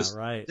 right? Yeah, because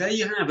right. there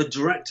you have a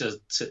director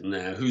sitting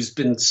there who's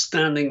been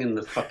standing in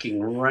the fucking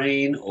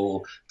rain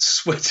or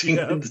sweating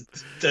in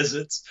the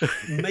desert,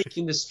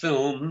 making this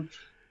film,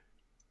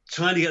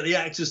 trying to get the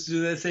actors to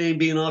do their thing,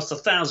 being asked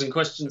 1,000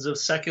 questions a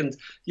second,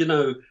 you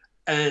know,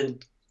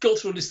 and got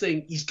through this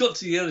thing. He's got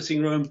to the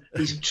editing room.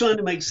 He's trying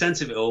to make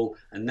sense of it all,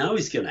 and now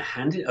he's going to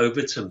hand it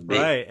over to me.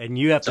 Right, and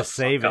you have to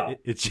save it.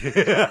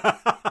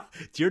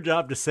 It's your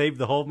job to save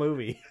the whole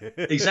movie.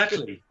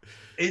 Exactly.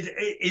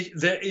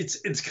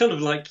 It's kind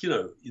of like, you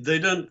know, they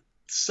don't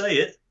say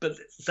it, but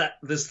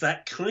there's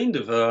that kind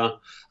of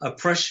a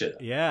pressure.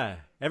 Yeah,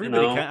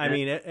 everybody. You know? I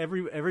mean,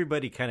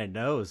 everybody kind of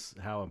knows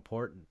how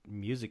important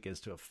music is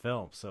to a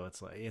film, so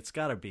it's like, it's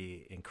got to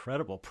be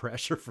incredible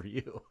pressure for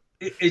you.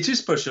 It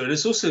is pressure, and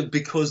it's also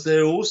because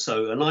they're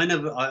also, and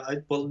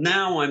well,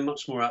 now I'm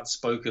much more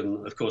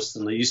outspoken, of course,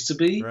 than I used to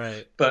be.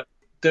 Right. But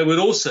there would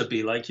also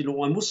be like, you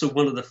know, I'm also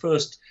one of the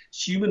first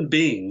human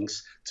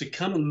beings to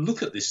come and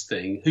look at this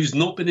thing who's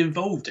not been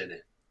involved in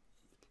it.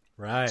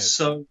 Right.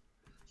 So,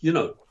 you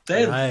know,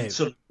 they're right.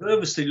 sort of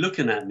nervously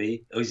looking at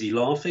me. Oh, is he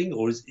laughing,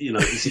 or is he?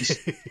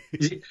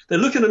 They're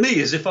looking at me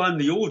as if I'm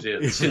the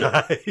audience. You know?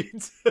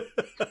 Right.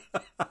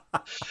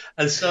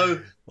 And so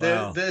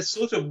Wow. they're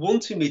sort of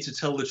wanting me to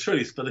tell the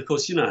truth, but of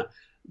course, you know,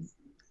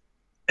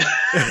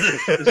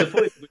 there's a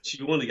point at which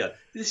you want to go,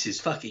 this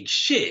is fucking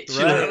shit. Right,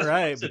 you know?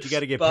 right. But you got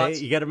to get paid.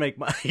 You got to make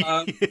money.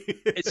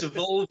 It's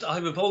evolved.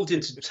 I've evolved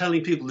into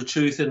telling people the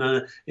truth in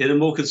a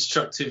more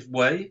constructive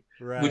way,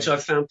 right. which I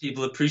found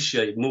people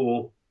appreciate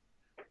more.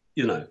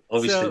 You know,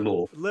 obviously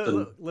more.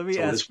 Let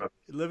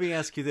me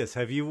ask you this: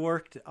 Have you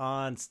worked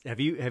on? Have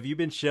you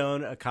been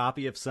shown a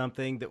copy of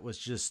something that was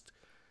just,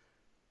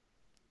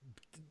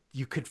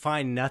 you could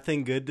find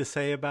nothing good to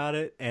say about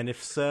it? And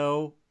if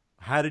so,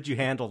 how did you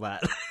handle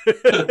that?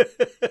 Because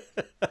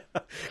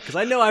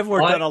I know I've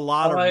worked on a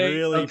lot of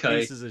really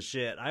pieces of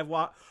shit. I've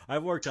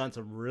worked on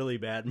some really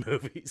bad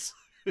movies.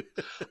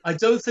 I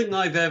don't think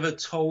I've ever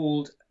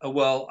told.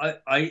 Well,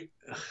 I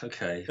don't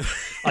think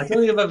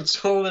I've ever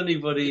told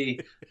anybody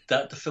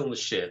that the film is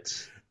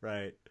shit.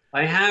 Right.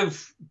 I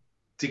have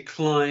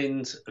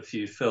declined a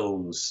few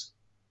films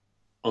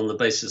on the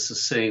basis of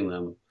seeing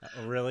them.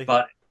 Oh, really?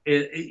 But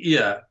but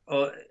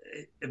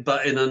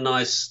in the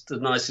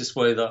nicest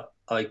way that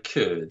I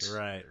could.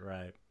 Right,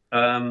 right.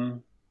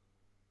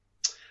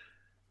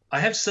 I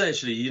have to say,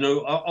 actually, you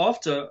know,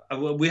 after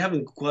we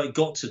haven't quite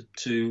got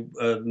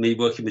to me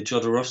working with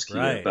Jodorowsky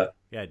yet, but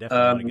yeah, definitely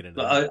want to get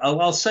into that.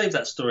 I'll save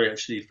that story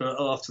actually for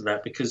after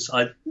that, because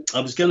I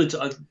was going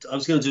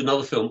to do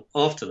another film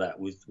after that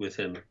with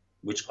him,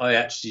 which I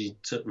actually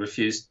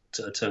refused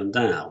to turn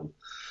down.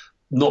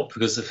 Not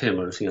because of him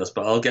or anything else,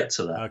 but I'll get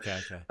to that. Okay.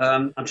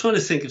 I'm trying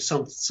to think of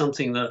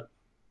something that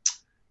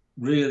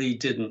really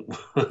didn't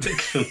work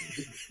for me.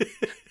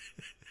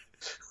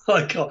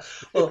 I can't.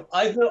 Well,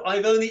 I've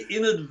only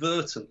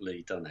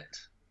inadvertently done it.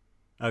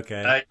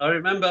 Okay. I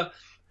remember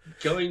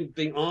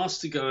being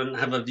asked to go and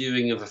have a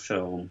viewing of a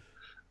film,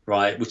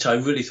 right, which I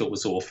really thought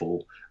was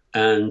awful,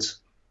 and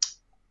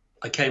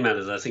I came out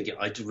of that thinking,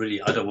 I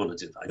don't want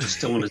to do that. I just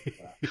don't want to do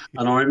that.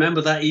 And I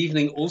remember that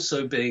evening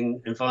also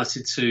being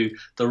invited to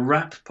the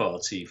wrap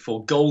party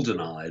for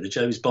GoldenEye, the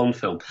James Bond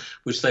film,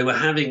 which they were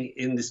having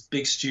in this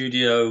big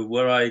studio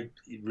where I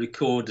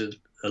recorded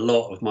a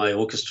lot of my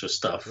orchestra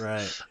stuff.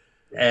 Right.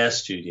 Air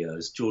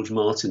Studios, George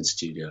Martin's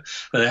studio.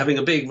 But they're having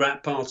a big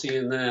wrap party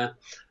in there.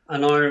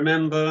 And I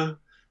remember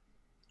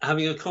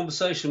having a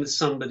conversation with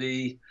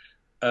somebody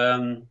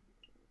asking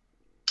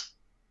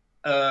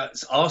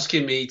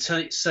me,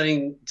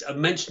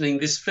 mentioning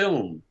this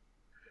film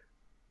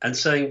and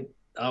saying,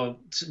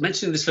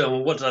 mentioning this film,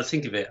 and what did I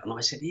think of it? And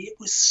I said, it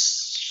was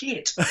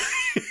shit.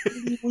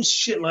 It was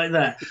shit like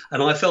that.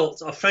 And I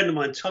felt a friend of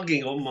mine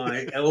tugging on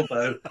my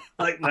elbow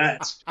like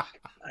that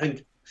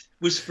and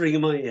whispering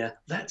in my ear,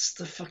 that's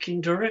the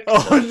fucking director.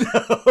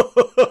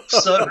 Oh,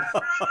 no.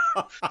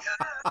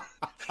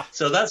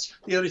 So that's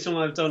the only time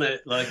I've done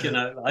it. Like, you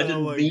know, I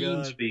didn't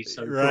mean to be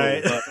so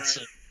right. cool,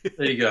 but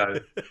there you go.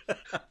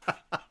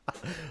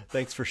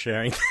 Thanks for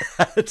sharing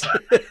that.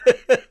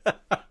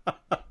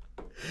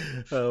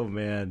 Oh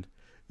man.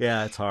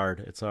 Yeah, it's hard.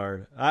 It's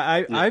hard.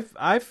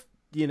 I've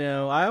you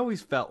know, I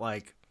always felt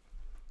like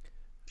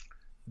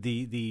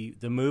the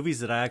movies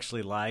that I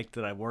actually liked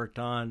that I worked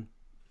on,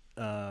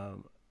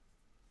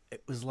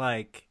 it was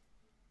like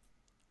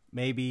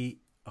maybe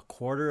a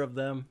quarter of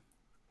them,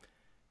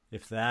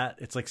 if that.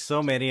 It's like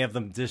so many of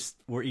them just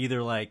were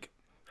either like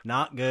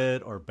not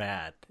good or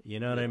bad. You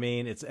know what I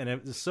mean? It's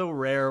so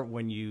rare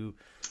when you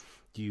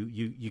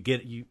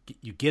get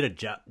a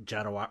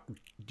Jodorowsky,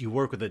 you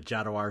work with a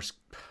Jodorowsky.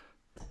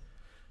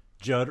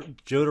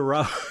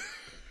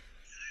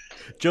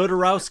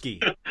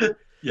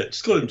 Yeah,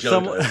 just call him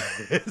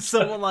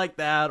someone like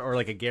that, or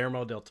like a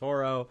Guillermo del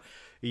Toro.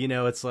 You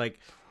know, it's like,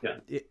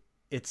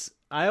 it's.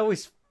 I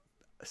always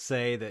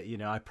say that, you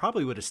know, I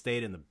probably would have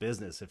stayed in the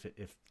business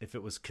if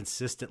it was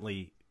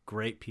consistently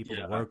great people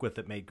to work with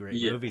that made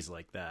great movies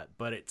like that.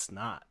 But it's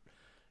not.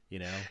 You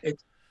know,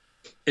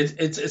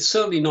 it's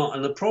certainly not.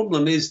 And the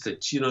problem is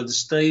that, you know, the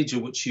stage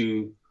at which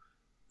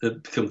the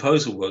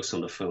composer works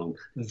on the film,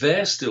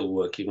 they're still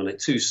working on it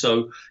too.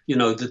 So, you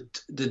know,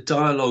 the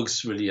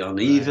dialogue's really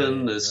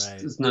uneven.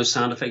 There's no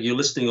sound effect. You're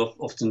listening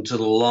often to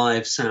the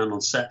live sound on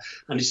set,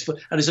 and so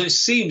it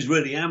seems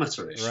really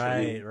amateurish.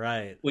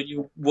 Right. When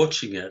you're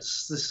watching it,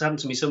 this happened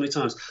to me so many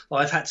times.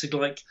 I've had to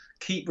like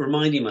keep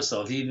reminding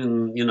myself,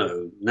 even, you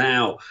know,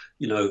 now,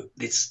 you know,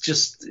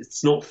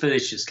 it's not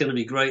finished. It's going to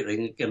be great.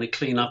 They're going to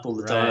clean up all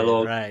the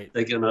dialogue.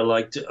 They're going to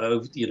like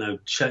to, you know,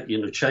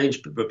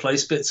 change,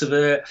 replace bits of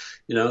it.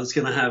 You know, it's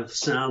going to have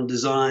sound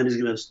design. It's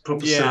going to have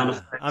proper sound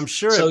effects. I'm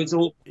sure. So it's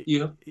all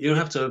you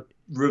have to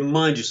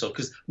remind yourself,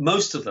 because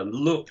most of them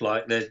look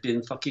like they've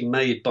been fucking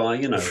made by,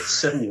 you know, a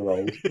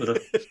 7-year-old with a,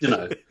 you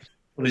know,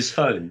 on his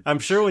phone. I'm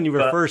sure when you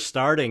were first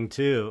starting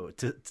too,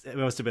 it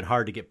must have been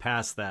hard to get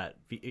past that,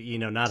 you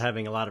know, not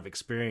having a lot of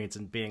experience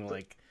and being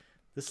like,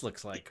 this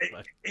looks like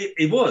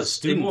a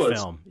student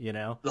film, you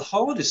know. The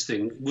hardest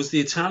thing was the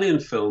Italian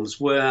films,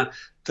 where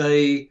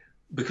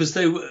because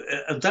they were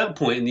at that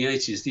point in the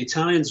 80s, the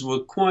Italians were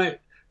quite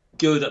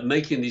good at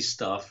making this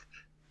stuff,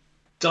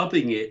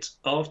 dubbing it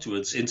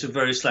afterwards into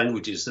various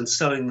languages and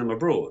selling them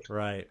abroad.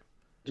 Right.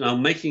 You know,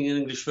 making an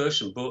English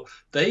version, but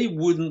they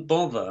wouldn't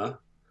bother.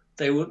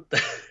 They would,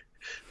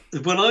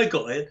 when I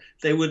got it,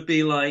 they would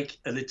be like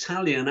an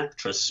Italian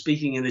actress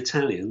speaking in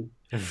Italian.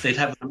 They'd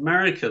have an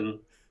American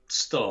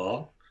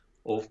star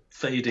or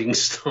fading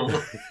star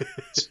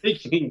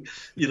speaking,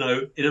 you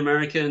know, in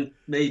American,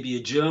 maybe a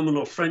German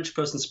or French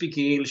person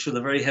speaking English with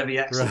a very heavy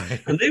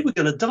accent, and they were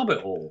going to dub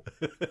it all.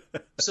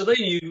 So they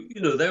knew,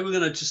 you know, they were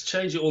going to just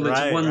change it all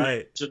into one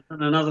language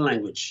and another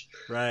language.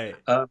 Right.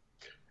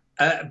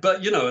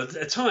 But, you know,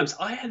 at times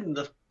I hadn't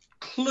the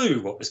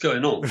clue what was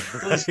going on.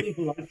 Those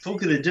people like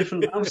talking in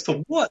different. I was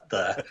like, what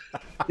the,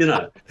 you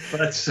know?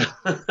 But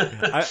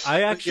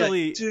I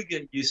actually you do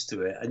get used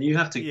to it, and you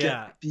have to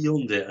get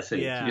beyond it. I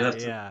think. You have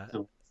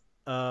to.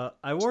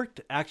 I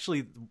worked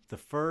actually the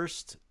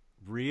first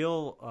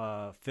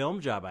real film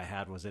job I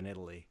had was in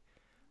Italy.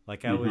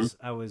 Like I was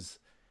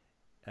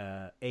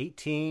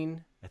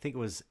 18. I think it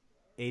was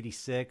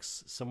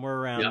 86, somewhere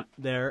around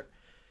there,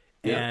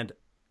 and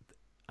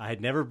I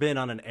had never been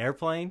on an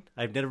airplane.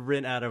 I've never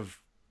been out of.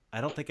 I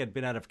don't think I'd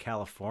been out of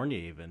California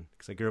even,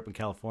 because I grew up in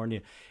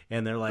California.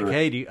 And they're like,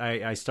 hey,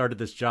 I started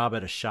this job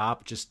at a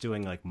shop just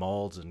doing like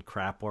molds and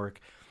crap work.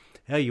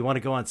 Hey, you want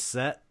to go on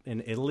set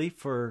in Italy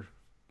for,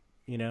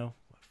 you know,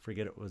 I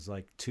forget, it was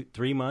like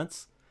 3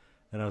 months.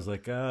 And I was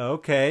like,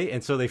 okay.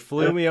 And so they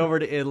flew me over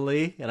to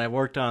Italy, and I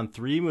worked on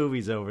 3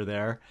 movies over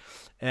there.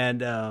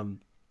 And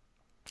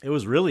it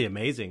was really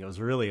amazing. It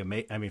was really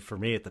amazing. I mean, for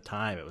me at the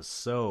time, it was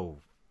so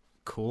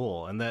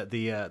cool. And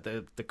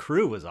the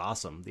crew was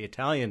awesome. The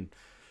Italian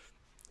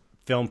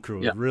film crew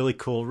was really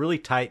cool, really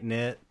tight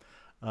knit.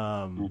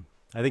 I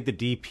think the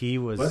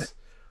DP was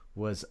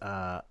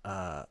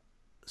Sergio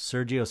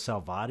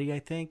Salvati, I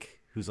think,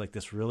 who's like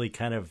this really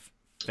kind of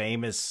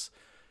famous.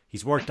 He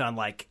worked on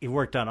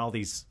all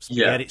these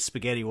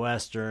spaghetti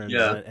westerns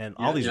and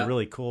all these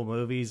really cool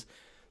movies.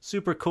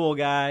 Super cool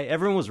guy.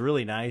 Everyone was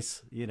really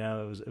nice. You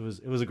know, it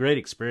was a great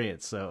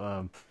experience.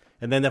 So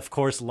and then of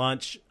course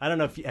lunch. I don't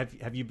know if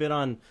have you been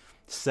on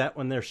set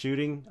when they're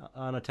shooting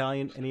on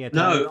any Italian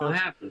No, films?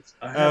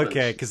 I haven't.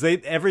 Okay, because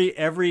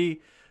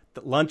every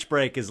lunch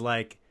break is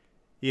like,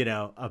 you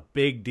know, a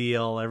big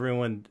deal.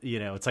 Everyone, you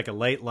know, it's like a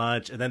late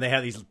lunch, and then they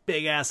have these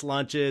big ass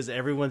lunches.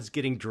 Everyone's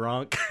getting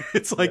drunk.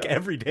 It's like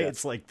every day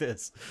it's like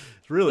this.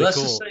 It's really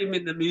cool. That's the same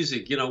in the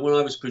music. You know, when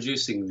I was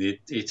producing the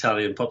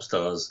Italian pop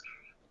stars,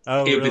 it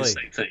would be really? the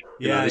same thing.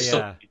 You know, they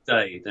stopped every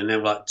day, and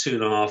then like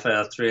 2.5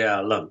 hour, 3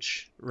 hour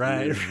lunch.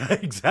 Right.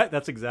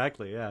 That's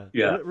exactly.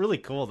 Really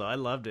cool though. I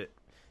loved it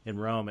in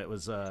Rome. It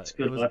was it's a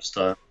good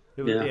lifestyle.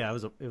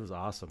 It was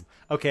awesome.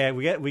 Okay,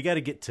 we got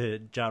to get to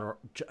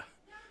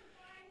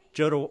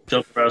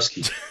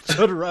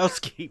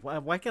Jodorowsky.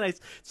 Why can I?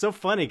 It's so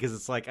funny because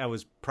it's like I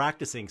was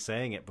practicing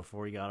saying it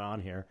before we got on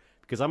here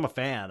because I'm a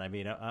fan. I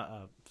mean,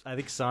 I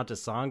think Santa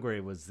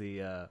Sangre was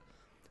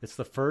it's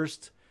the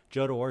first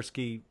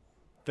Jodorowsky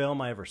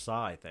film I ever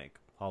saw. I think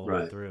all the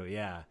way through.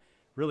 Yeah,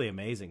 really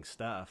amazing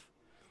stuff.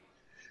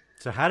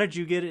 So how did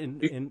you get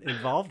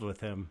involved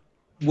with him?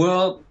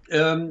 Well,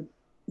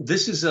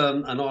 this is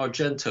an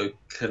Argento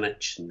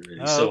connection,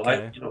 really. Oh, So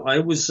okay. I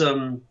was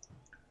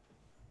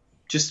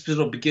just sort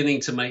of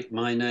beginning to make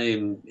my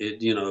name,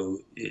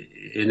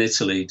 in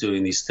Italy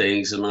doing these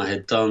things, and I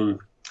had done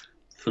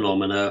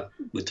Phenomena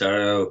with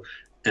Dario,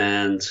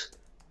 and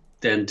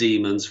then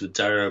Demons with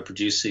Dario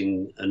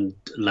producing, and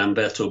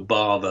Lamberto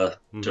Bava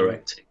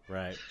directing,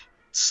 Right.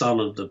 son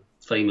of the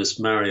famous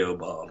Mario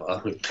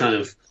Bava, who kind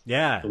of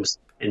Yeah.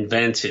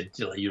 invented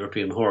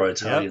European horror,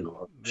 Italian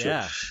horror.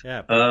 Yeah.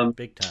 Yeah.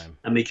 Big time.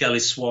 And Michele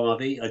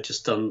Suavi. I'd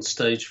just done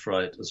Stage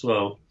Fright as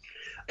well.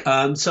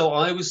 So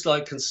I was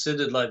like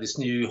considered like this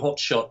new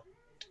hotshot,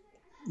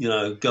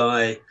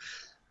 guy.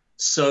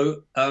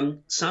 So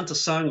Santa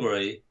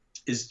Sangre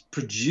is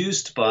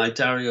produced by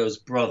Dario's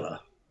brother,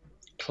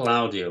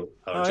 Claudio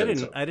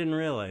Argento. I didn't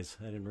realize.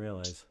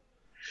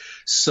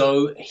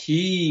 So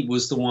he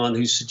was the one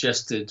who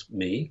suggested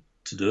me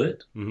to do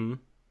it.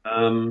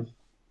 Mm-hmm.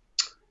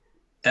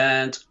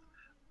 And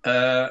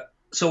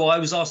so I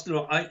was asked,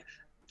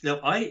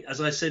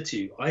 as I said to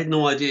you, I had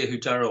no idea who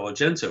Dario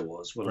Argento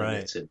was when I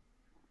met him.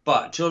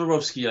 But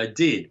Jodorowsky I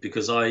did,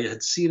 because I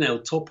had seen El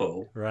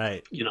Topo,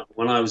 right?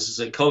 When I was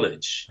at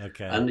college.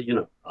 Okay.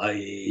 And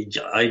I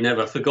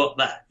never forgot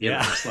that.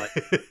 It's like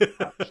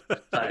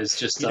that is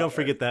just you don't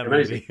forget that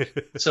amazing. movie.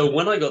 So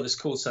when I got this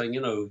call saying,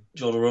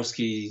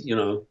 Jodorowsky,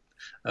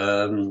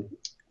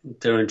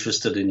 they're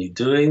interested in you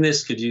doing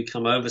this, could you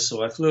come over?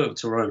 So I flew up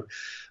to Rome,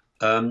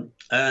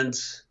 and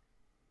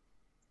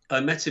I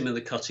met him in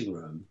the cutting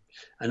room.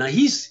 And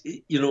he's,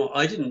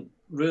 I didn't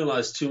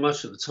realize too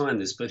much at the time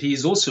but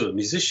he's also a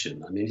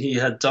musician. I mean, he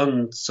had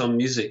done some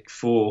music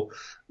for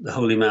The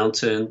Holy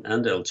Mountain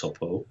and El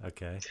Topo.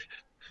 Okay.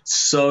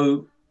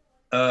 So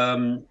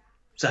to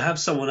have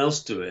someone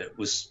else do it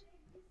was,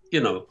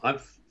 I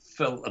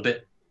felt a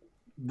bit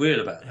weird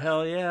about it.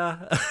 Hell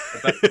yeah.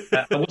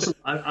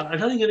 I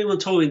don't think anyone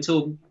told me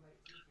until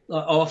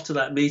after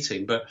that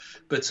meeting, but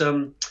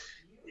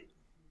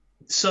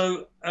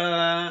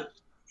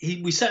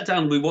we sat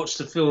down and we watched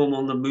the film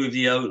on the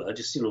Moviola,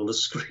 just on the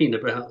screen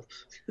about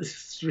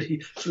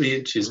 3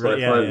 inches by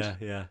 5.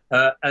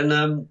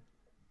 And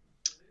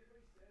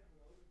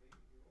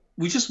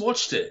we just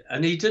watched it,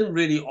 and he didn't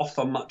really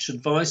offer much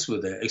advice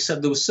with it,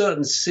 except there were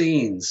certain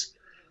scenes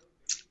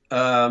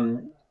where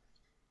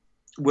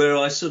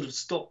I sort of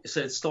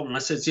said stop, and I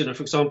said,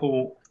 for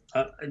example,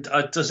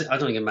 I don't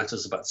think it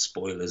matters about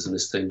spoilers in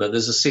this thing, but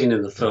there's a scene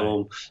in the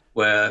film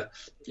where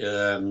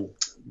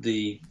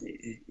the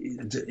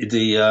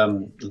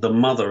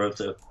mother of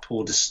the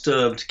poor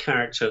disturbed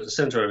character at the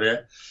center of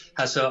it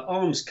has her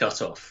arms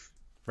cut off,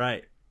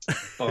 right,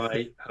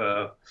 by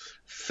her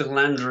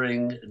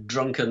philandering,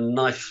 drunken,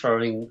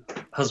 knife-throwing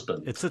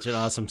husband. It's such an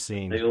awesome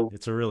scene.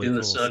 It's a really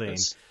cool scene.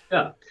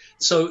 Yeah.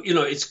 So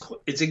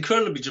it's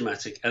incredibly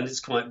dramatic, and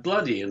it's quite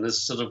bloody, and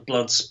there's sort of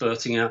blood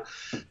spurting out.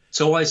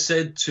 So I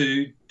said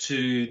to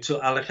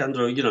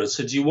Alejandro,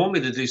 so do you want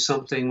me to do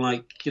something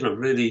like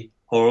really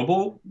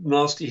horrible,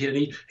 nasty?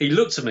 And he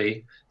looked at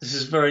me. This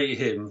is very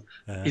him.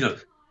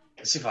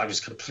 As if I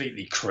was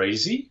completely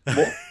crazy.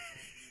 What?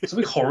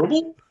 Something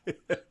horrible?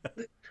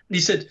 And he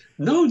said,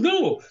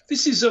 no,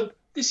 this is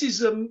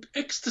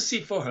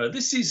ecstasy for her.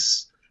 This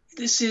is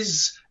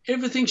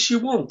everything she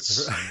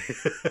wants.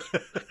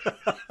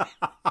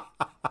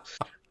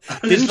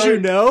 Didn't you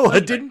know?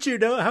 Didn't you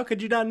know? How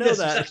could you not know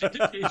that?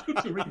 Exactly. It's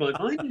good to read my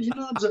mind.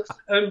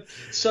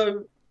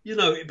 So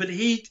but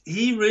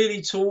he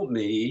really taught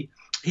me.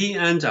 He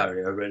and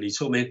Dario really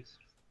taught me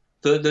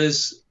that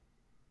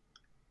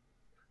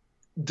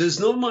there's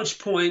not much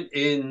point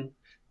in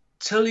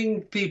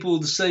telling people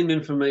the same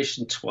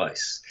information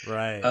twice.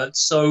 Right.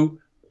 So,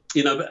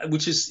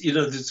 which is,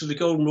 the sort of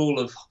golden rule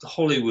of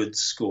Hollywood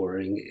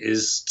scoring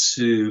is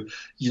to,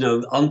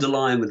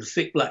 underline with a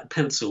thick black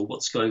pencil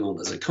what's going on.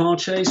 There's a car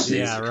chase.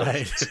 There's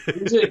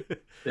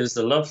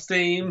the love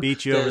theme.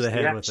 Beat you over the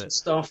head with it.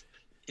 Stuff.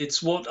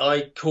 It's what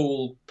I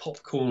call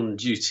popcorn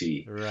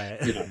duty. Right.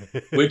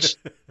 Which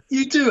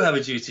you do have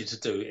a duty to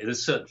do in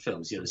certain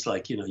films. It's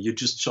like, you're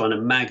just trying to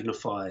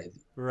magnify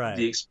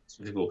the experience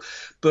of people.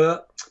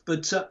 But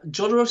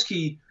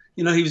Jodorowsky,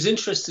 he was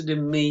interested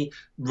in me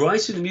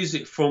writing the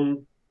music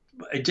from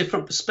a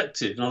different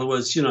perspective. In other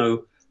words,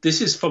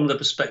 this is from the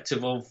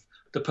perspective of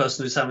the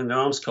person who's having their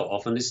arms cut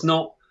off, and it's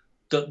not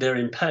that they're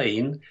in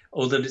pain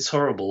or that it's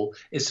horrible.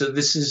 It's that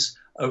this is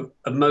a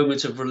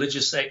moment of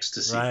religious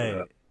ecstasy for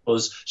her.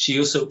 Because she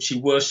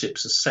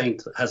worships a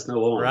saint that has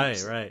no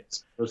arms. Right.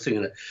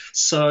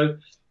 So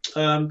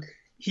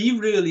he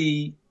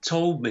really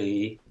told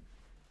me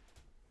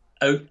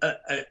a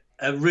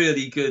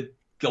really good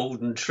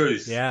golden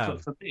truth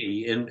for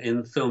me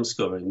in film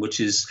scoring, which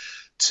is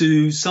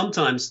to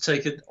sometimes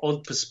take an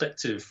odd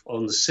perspective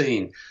on the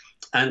scene,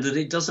 and that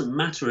it doesn't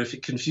matter if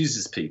it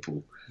confuses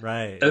people.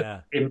 Right.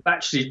 It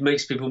actually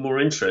makes people more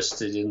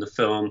interested in the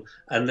film,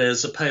 and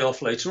there's a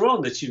payoff later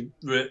on that you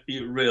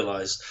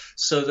realize.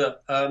 So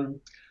that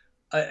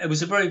it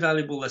was a very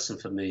valuable lesson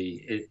for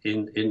me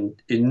in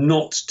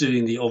not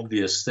doing the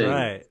obvious thing.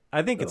 Right.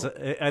 I think it's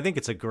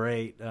a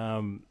great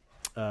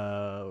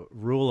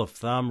rule of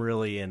thumb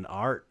really in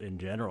art in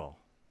general.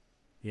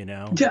 You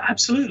know? Yeah,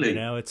 absolutely. You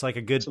know, it's like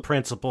a good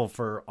principle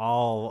for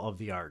all of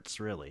the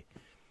arts, really.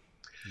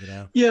 You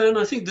know? Yeah, and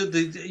I think that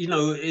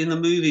in the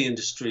movie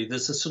industry,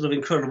 there's a sort of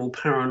incredible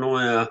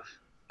paranoia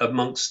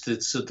amongst the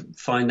sort of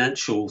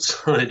financial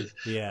side.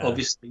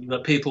 Obviously,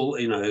 that people,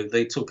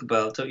 they talk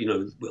about, on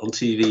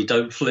TV,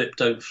 don't flip,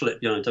 don't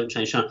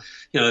change, of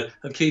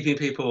keeping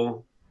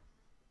people,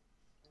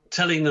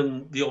 telling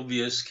them the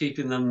obvious,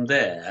 keeping them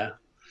there.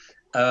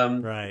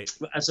 Right.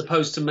 As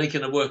opposed to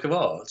making a work of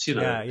art,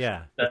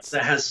 that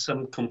has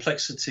some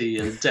complexity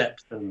and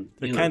depth, and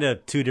they're kind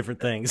of two different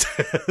things.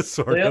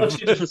 They are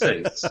two different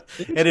things.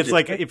 And it's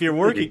like if you're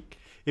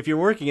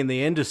working in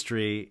the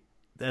industry,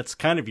 that's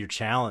kind of your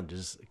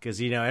challenges, because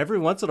every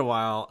once in a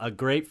while a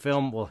great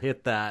film will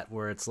hit that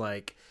where it's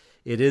like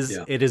it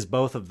is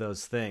both of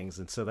those things,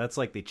 and so that's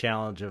like the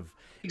challenge of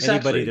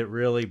anybody that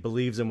really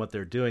believes in what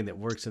they're doing, that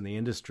works in the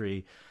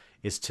industry,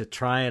 is to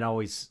try and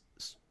always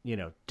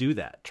do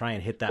that, try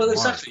and hit that. Well, mark.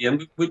 Exactly,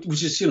 and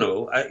which is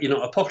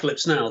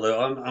Apocalypse Now,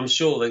 though I'm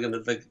sure they're going to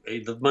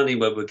the money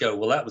where we go.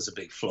 Well, that was a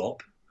big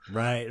flop,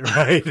 right.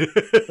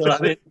 But I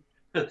mean,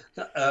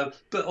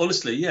 but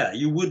honestly,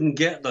 you wouldn't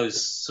get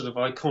those sort of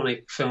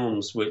iconic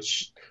films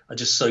which are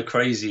just so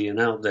crazy and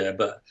out there,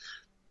 but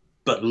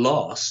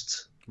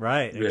last.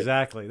 Right, really.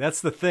 Exactly.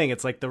 That's the thing.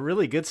 It's like the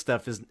really good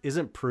stuff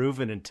isn't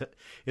proven until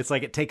it's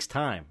like it takes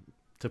time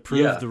to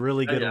prove the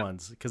really good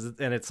ones, because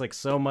it's like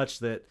so much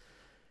that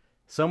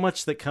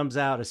comes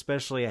out,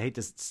 especially, I hate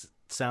to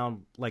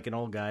sound like an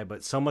old guy,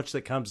 but so much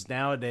that comes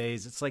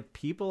nowadays, it's like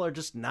people are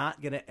just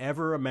not going to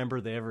ever remember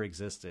they ever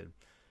existed,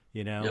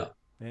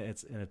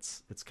 It's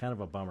kind of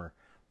a bummer,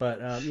 but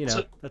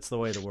that's the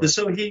way of the world.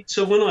 So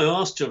when I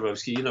asked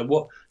Jodorowsky,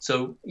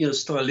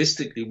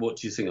 stylistically, what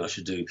do you think I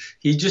should do?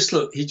 He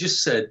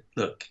just said,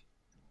 look,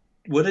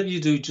 whatever you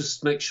do,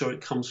 just make sure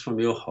it comes from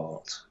your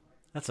heart.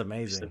 That's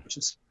amazing.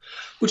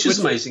 Which is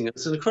amazing.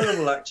 It's an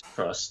incredible act of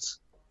trust.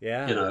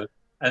 Yeah.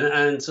 And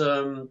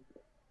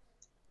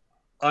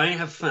I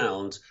have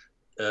found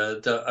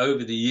that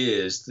over the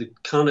years, the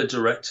kind of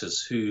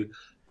directors who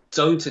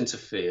don't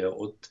interfere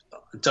or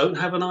don't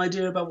have an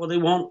idea about what they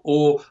want,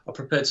 or are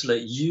prepared to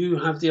let you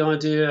have the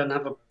idea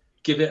and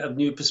give it a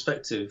new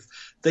perspective,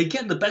 they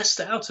get the best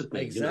out of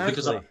me. Exactly.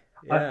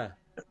 Because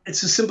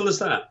it's as simple as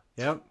that.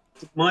 Yep.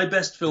 My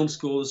best film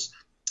scores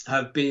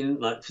have been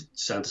like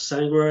Santa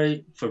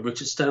Sangre, for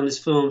Richard Stanley's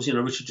films.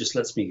 Richard just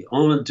lets me get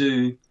on and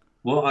do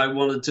what I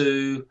want to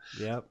do.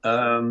 Yep.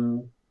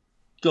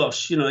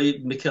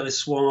 Michele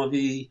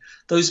Soavi,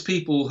 those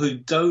people who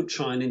don't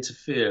try and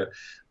interfere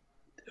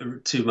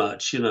too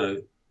much,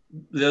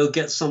 they'll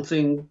get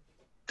something.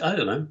 I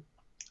don't know,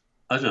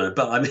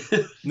 but I mean,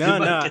 no,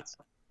 get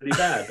really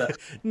bad. But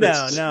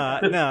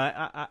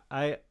no.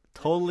 I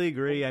totally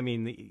agree. I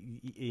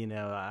mean,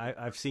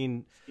 I've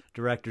seen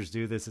directors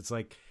do this. It's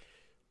like,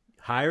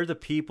 hire the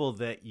people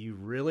that you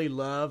really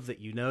love,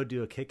 that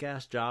do a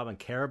kick-ass job and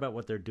care about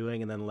what they're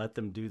doing, and then let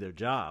them do their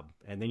job,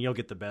 and then you'll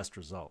get the best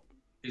result.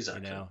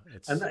 Exactly.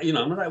 And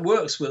that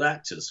works with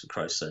actors, for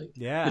Christ's sake.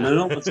 Yeah.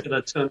 No one's going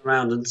to turn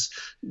around and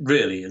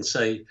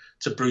say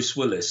to Bruce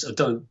Willis,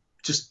 "Don't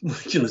just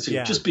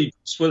just be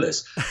Bruce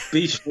Willis,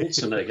 be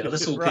Schwarzenegger."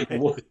 That's all people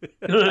want.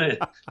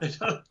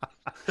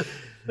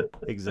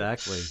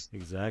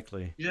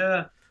 Exactly.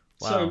 Yeah.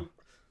 Wow.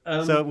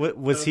 So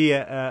was he?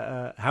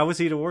 How was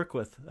he to work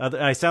with?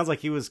 It sounds like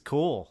he was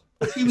cool.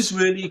 He was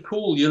really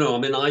cool.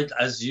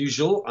 As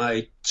usual,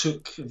 I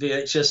took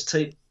VHS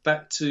tape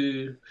back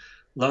to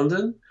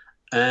London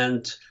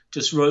and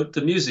just wrote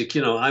the music.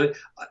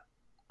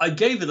 I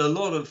gave it a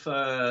lot of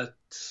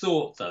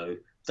thought, though,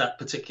 that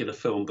particular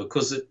film,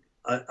 because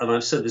and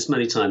I've said this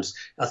many times,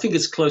 I think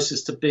it's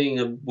closest to being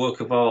a work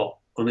of art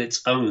on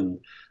its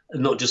own,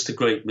 and not just a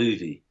great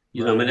movie.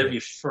 Every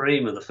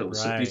frame of the film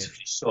is so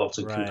beautifully shot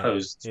and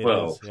composed as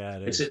well.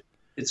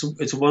 It's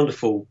a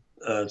wonderful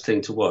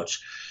thing to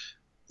watch.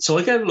 So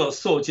I gave a lot of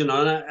thought,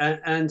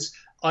 and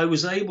I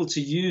was able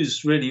to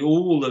use really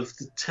all of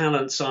the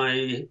talents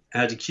I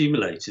had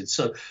accumulated.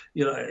 So,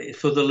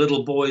 for the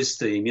Little Boys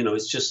theme,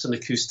 it's just an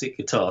acoustic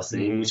guitar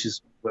theme, which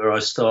is where I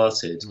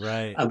started,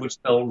 and which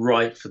felt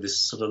right for this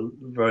sort of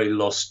very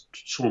lost,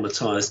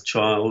 traumatized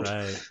child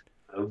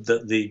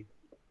that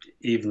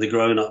even the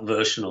grown-up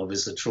version of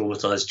is a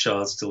traumatized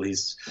child till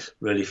he's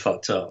really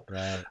fucked up.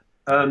 Right.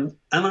 And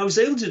I was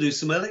able to do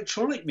some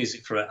electronic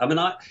music for it. I mean,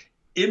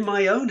 in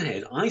my own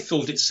head, I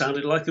thought it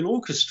sounded like an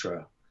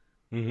orchestra.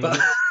 Mm-hmm. But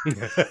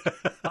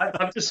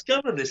I've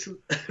discovered this,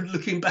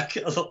 looking back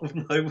at a lot of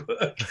my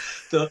work,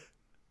 that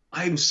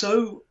I'm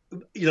so,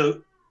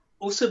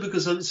 also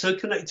because I'm so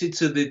connected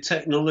to the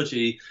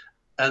technology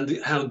and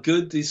how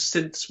good these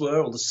synths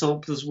were, or the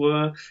samplers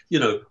were,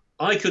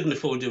 I couldn't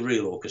afford a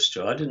real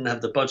orchestra. I didn't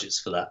have the budgets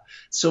for that.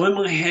 So in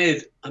my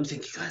head, I'm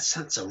thinking,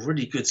 that's a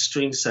really good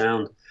string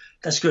sound.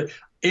 That's good.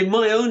 In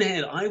my own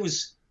head, I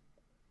was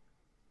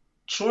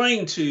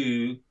trying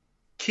to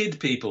kid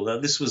people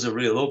that this was a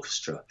real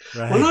orchestra.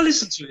 When I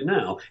listen to it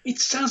now, it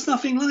sounds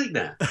nothing like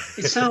that.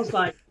 It sounds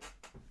like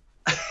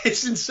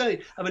It's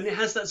insane. I mean, it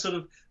has that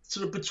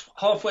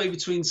halfway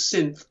between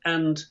synth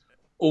and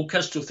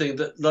orchestral thing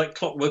that like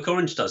Clockwork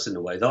Orange does in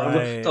a way.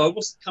 Right. That I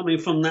wasn't coming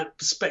from that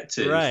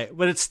perspective. Right,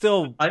 but it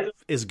still I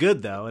is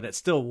good though, and it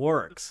still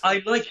works.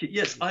 I like it.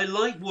 Yes, I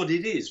like what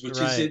it is, which is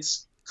Right.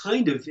 it's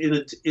kind of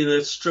in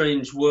a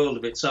strange world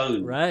of its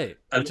own. Right,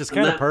 And, which is and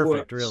kind of that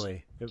perfect, works.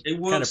 really. It Kind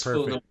of works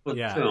for perfect. the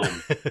Yeah. film.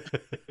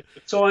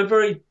 So I'm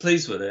very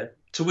pleased with it.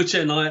 To which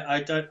end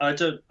I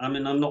don't. I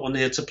mean, I'm not on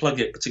here to plug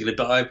it particularly,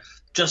 but I've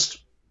just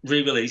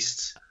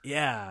re-released.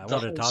 Yeah, I The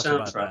want to whole talk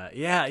about soundtrack. that.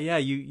 Yeah, yeah.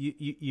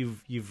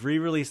 You've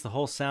re-released the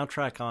whole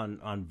soundtrack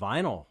on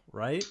vinyl,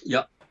 right?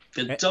 Yep,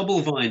 a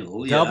double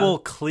vinyl. Yeah, Double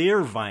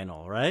clear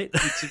vinyl, right?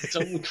 it's a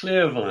double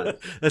clear vinyl.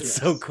 That's Yes.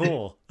 so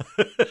cool.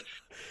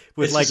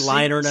 With It's like a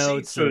liner scene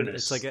notes, and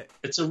bonus. it's like a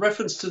It's a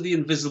reference to the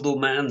Invisible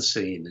Man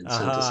scene in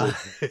Santa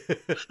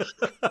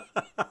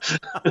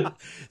Santa.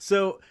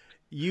 So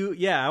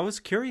I was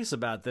curious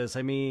about this.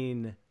 I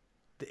mean,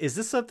 is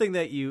this something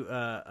that you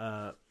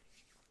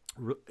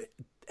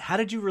how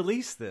did you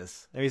release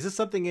this? I mean, is this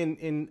something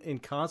in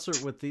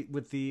concert with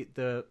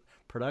the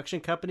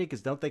production company?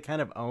 Because don't they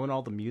kind of own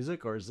all the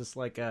music, or is this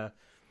like a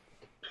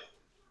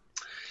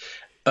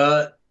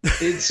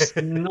It's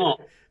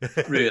not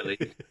really.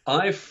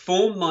 I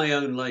formed my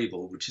own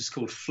label, which is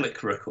called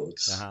Flick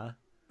Records. uh-huh.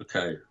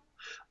 Okay.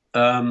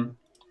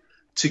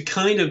 To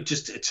kind of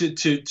just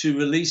to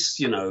release,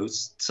 you know,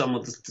 some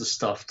of the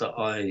stuff that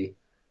I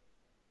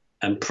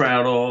am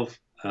proud of,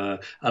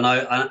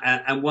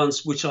 and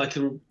ones which I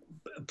can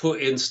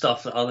put in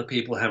stuff that other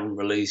people haven't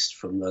released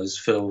from those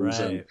films,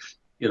 Right. and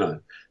you know,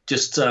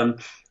 just let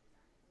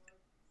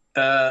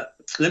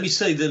me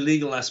say the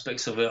legal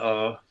aspects of it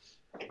are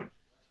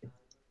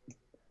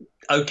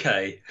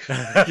okay.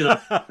 You know,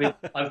 I mean,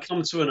 I've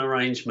come to an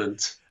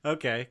arrangement,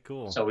 Okay,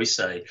 cool. shall we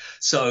say.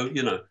 So,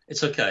 you know,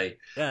 it's okay.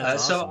 Yeah,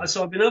 that's awesome.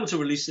 So I've been able to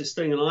release this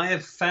thing, and I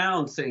have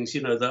found things,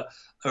 you know, that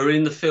are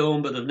in the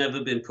film but have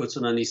never been put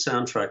on any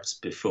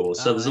soundtracks before.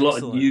 So Oh, there's a lot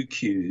excellent. of new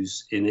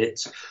cues in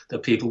it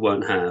that people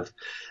won't have.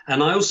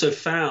 And I also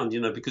found,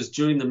 you know, because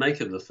during the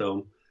make of the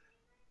film,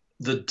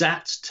 the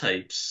DAT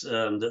tapes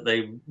that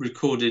they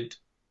recorded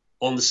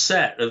on the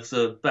set of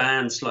the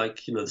bands,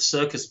 like, you know, the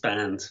circus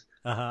band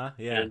Uh-huh.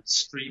 Yeah. and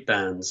street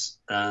bands,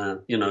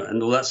 you know,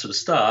 and all that sort of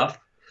stuff.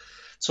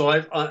 So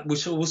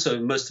which also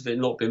most of it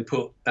not been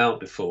put out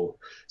before.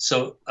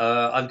 So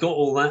I've got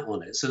all that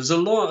on it. So there's a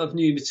lot of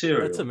new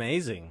material. That's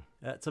amazing.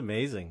 That's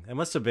amazing. It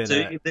must have been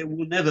So there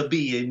will never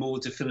be a more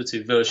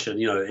definitive version,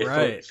 you know,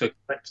 Right. for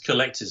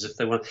collectors, if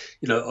they want,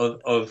 you know,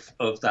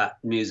 of that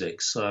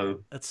music.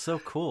 So that's so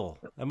cool.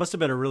 It must have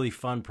been a really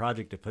fun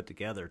project to put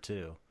together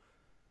too.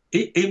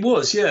 it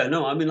was, yeah.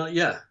 No, I mean, like,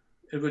 yeah,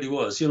 it really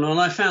was, you know. And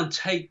I found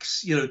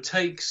takes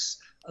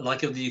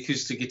like of the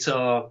acoustic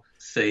guitar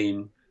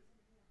theme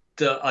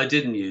that I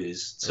didn't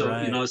use. So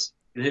Right. you know,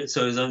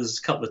 so there's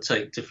a couple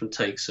of different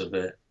takes of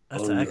it.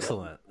 That's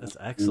excellent. That's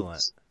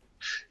excellent.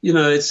 You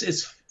know,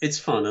 it's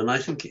fun, and I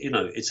think, you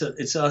know, I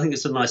think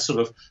it's a nice sort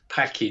of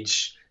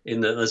package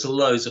in that there's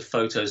loads of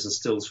photos and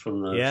stills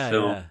from the Yeah,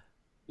 film. yeah.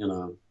 You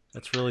know,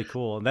 That's really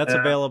cool. And that's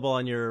available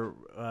on your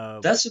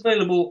that's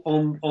available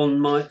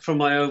from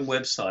my own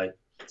website,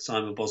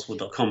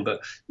 simonboswell.com.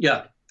 But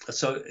yeah,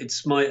 so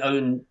it's my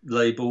own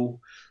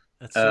label.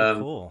 that's so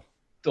cool.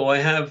 Though I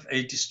have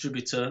a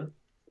distributor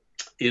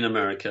in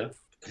America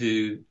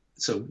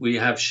so we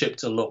have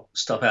shipped a lot of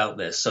stuff out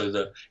there so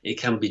that it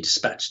can be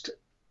dispatched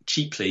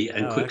cheaply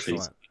and Oh, quickly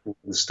excellent. to people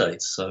in the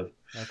States. So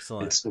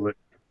Excellent.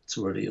 it's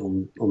already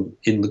on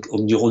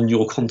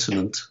your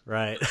continent.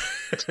 Right.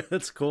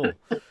 That's cool.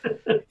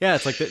 Yeah,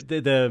 it's like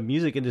the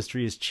music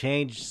industry has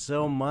changed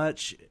so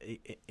much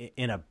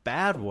in a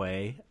bad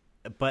way,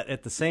 but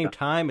at the same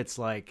time, it's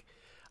like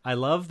I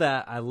love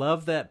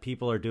that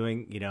people are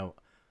doing, you know,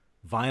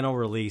 vinyl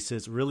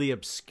releases, really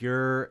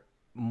obscure,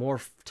 more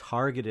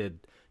targeted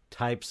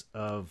types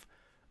of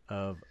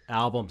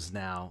albums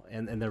now,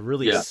 and they're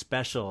really Yeah.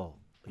 special.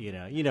 You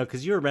know,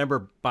 because you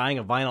remember buying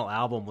a vinyl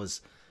album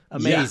was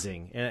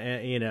amazing,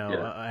 and you know,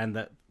 Yeah.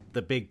 and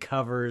the big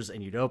covers,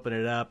 and you'd open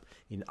it up,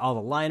 all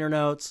the liner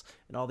notes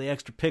and all the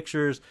extra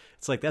pictures.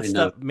 It's like that I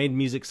stuff know. made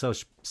music so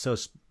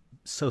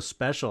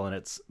special, and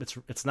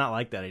it's not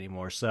like that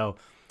anymore. So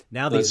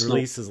now No, these it's not.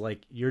 releases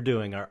like you're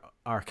doing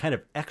are kind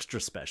of extra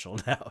special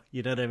now.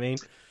 You know what I mean?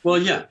 Well,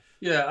 yeah.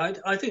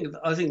 I think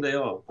they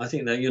are. I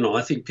think that, you know,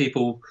 I think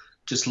people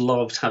just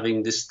loved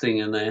having this thing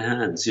in their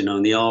hands, you know,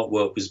 and the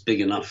artwork was big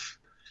enough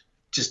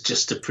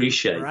just to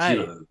appreciate, Right.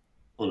 you know,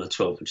 on a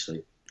 12-inch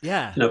thing.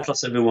 Yeah. You know,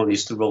 plus everyone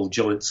used to roll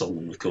joints on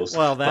them, of course.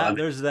 Well, But, I mean,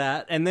 there's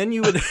that, and then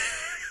you would,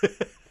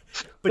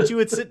 but you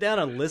would sit down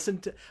and listen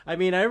to. I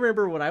mean, I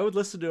remember when I would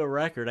listen to a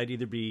record,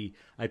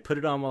 I'd put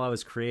it on while I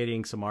was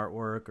creating some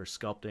artwork or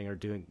sculpting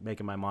or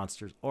making my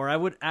monsters, or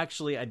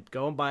I'd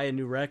go and buy a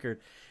new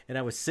record, and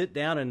I would sit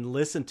down and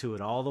listen to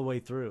it all the way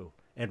through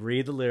and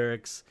read the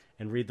lyrics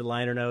and read the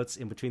liner notes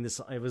in between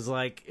the. It was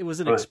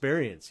an Right.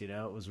 experience, you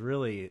know. It was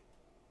really.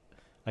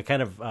 I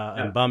kind of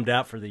am bummed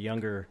out for the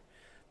younger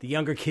the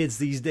younger kids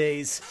these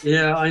days.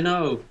 Yeah, I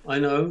know. I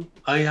know.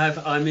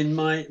 I'm in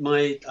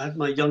I have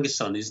my youngest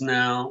son who's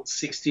now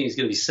 16. He's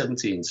going to be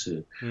 17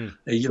 soon.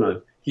 You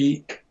know,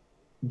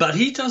 but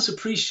he does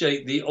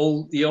appreciate the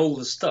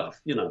older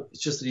stuff. You know,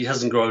 it's just that he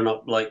hasn't grown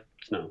up like,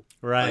 you know,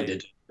 Right. I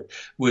did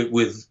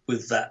with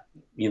that,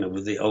 you know,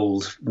 with the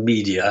old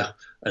media,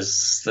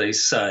 as they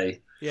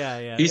say. Yeah,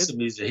 yeah.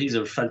 He's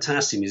a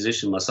fantastic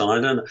musician, my son.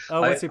 I don't know.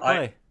 Oh, what's he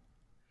play?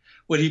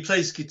 Well, he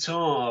plays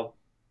guitar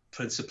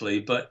principally,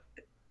 but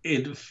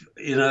in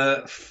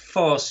a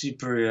far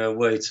superior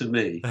way to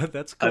me.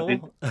 That's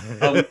cool.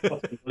 I mean,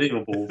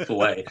 unbelievable the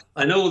way.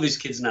 I know all these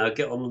kids now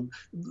get on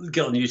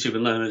YouTube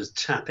and learn as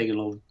tapping and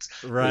all,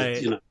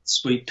 right? You know,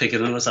 sweep picking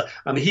and all that stuff.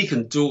 I mean, he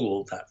can do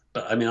all that,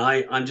 but I mean,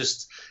 I'm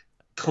just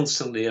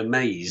constantly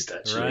amazed,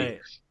 actually. Right.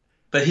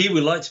 But he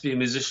would like to be a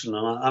musician,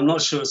 and I'm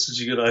not sure it's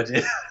such a good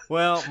idea.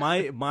 Well,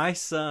 my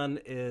son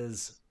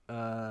is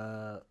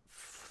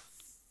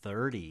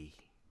 30.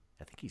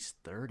 I think he's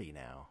 30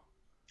 now.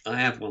 I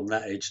have one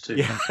that age too.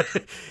 Yeah,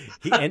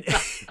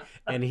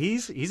 and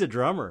he's a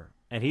drummer,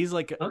 and he's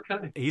like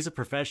he's a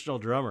professional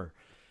drummer,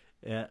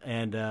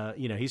 and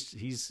you know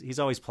he's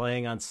always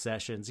playing on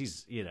sessions.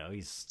 He's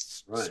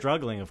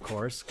struggling, of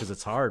course, because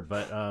it's hard,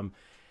 but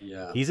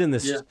he's in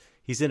this. Yeah.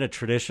 He's in a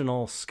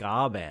traditional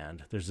ska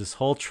band. There's this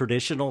whole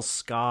traditional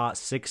ska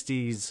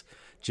 60s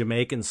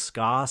Jamaican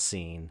ska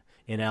scene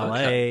in LA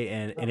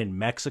and in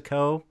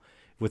Mexico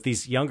with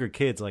these younger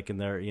kids like in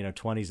their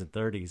 20s and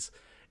 30s.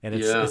 And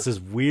it's this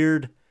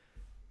weird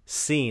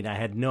scene I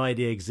had no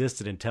idea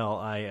existed until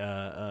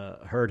I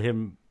heard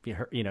him.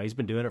 He's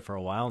been doing it for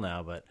a while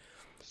now, but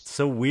it's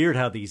so weird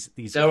how these.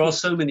 There are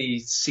so many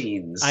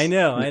scenes. I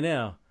know. I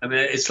mean,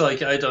 it's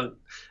like in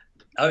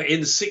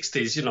the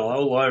 60s,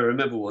 all I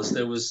remember was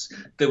there was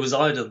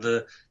either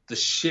the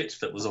shit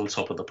that was on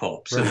top of the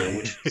pops,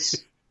 which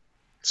was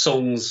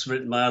songs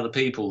written by other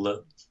people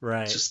that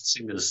just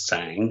singers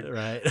sang,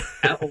 right?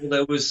 Or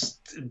there was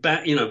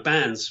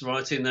bands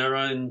writing their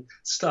own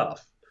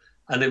stuff,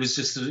 and it was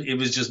just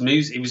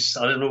music. It was,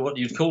 I don't know what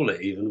you'd call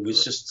it even. It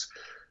was just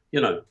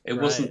it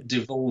wasn't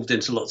devolved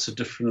into lots of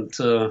different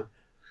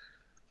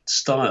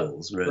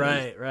styles,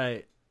 really.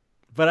 Right.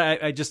 But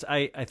I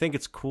think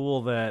it's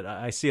cool that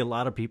I see a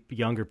lot of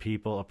younger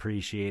people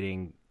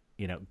appreciating,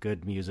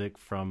 good music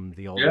from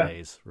the old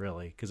days,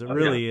 really, because it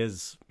really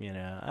is,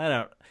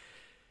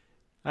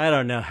 I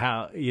don't know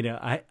how,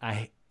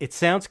 it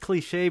sounds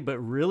cliche, but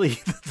really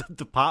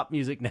the pop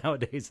music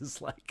nowadays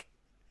is like,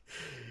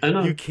 I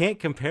know. You can't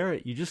compare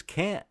it. You just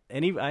can't.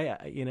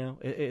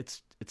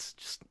 It's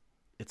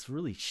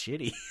really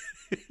shitty.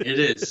 It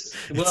is.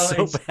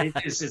 Well,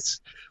 it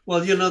is. Well,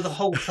 the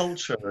whole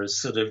culture has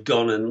sort of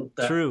gone in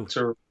that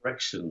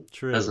direction,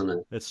 hasn't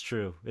it? It's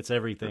true. It's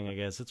everything, I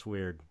guess. It's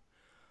weird.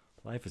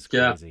 Life is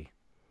crazy.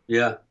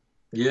 Yeah.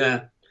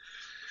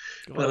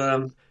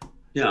 But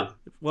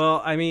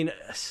Well, I mean,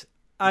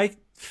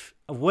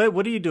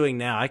 what are you doing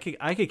now? I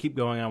could keep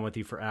going on with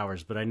you for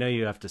hours, but I know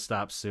you have to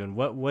stop soon.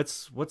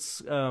 What's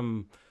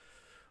going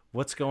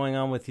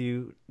on with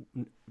you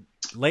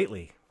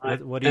lately?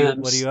 What are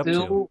you up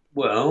to?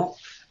 Well,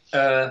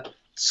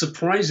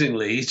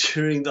 surprisingly,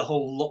 during the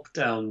whole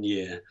lockdown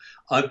year,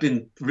 I've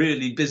been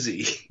really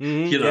busy.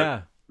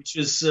 Which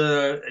is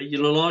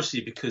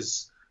largely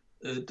because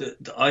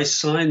I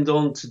signed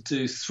on to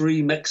do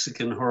 3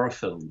 Mexican horror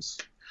films.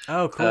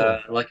 Oh, cool!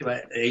 Like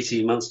about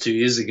 18 months, 2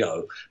 years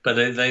ago, but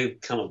they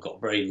kind of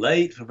got very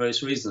late for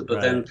various reasons.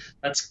 But then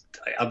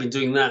I've been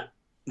doing that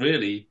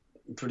really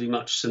pretty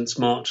much since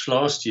March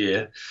last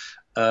year.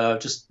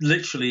 Just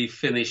literally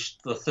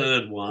finished the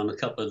 3rd one a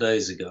couple of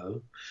days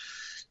ago.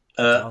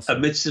 Awesome.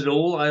 Amidst it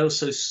all, I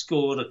also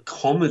scored a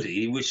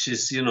comedy, which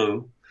is,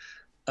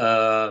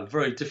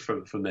 very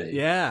different for me.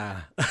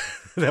 Yeah,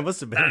 that must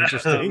have been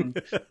interesting.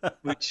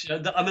 I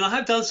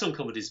have done some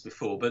comedies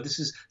before, but this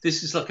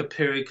is like a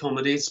period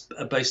comedy. It's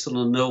based on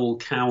a Noel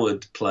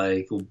Coward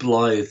play called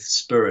Blithe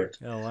Spirit.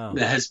 Oh wow!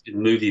 There has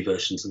been movie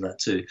versions of that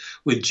too,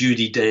 with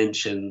Judi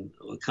Dench and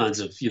all kinds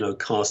of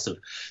cast of.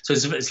 So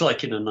it's like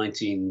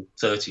 1930s,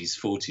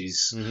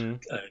 40s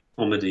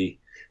comedy.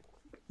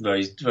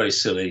 Very, very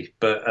silly,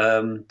 but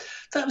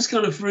that was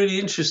kind of really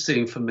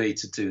interesting for me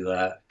to do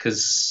that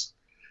because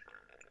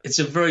it's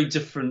a very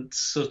different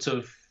sort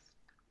of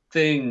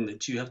thing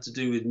that you have to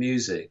do with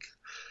music.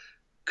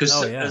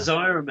 Because as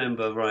I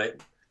remember,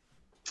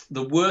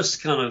 the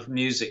worst kind of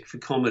music for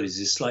comedies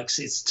is like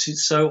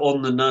it's so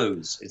on the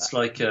nose. It's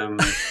like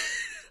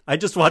I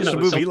just watched a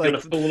movie like gonna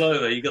fall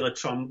over. You got to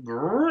trump.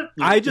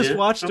 I just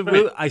watched a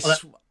movie.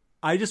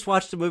 I just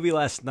watched a movie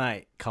last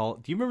night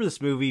called. Do you remember this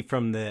movie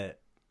from the?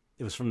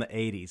 It was from the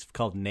 80s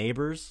called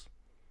Neighbors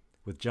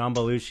with John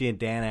Belushi and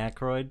Dan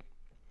Aykroyd.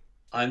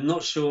 I'm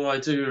not sure I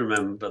do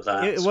remember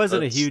that. It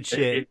wasn't a huge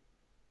hit.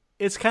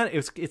 It's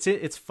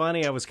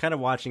funny. I was kind of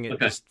watching it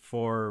just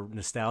for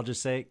nostalgia's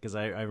sake because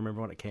I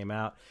remember when it came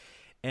out,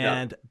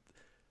 and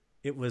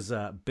it was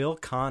Bill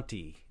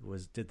Conti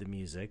did the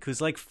music,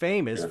 who's like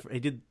famous. He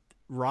did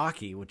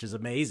Rocky, which is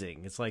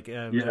amazing. It's like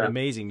Yeah.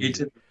 amazing He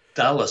music. did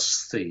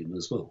Dallas theme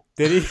as well.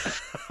 Did he?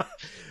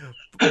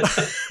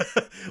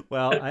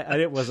 Well,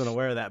 I wasn't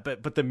aware of that,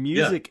 but the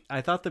music,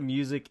 I thought the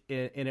music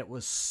in it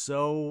was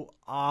so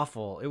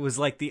awful. It was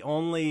like the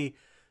only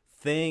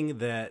thing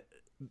that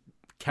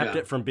kept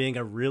it from being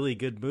a really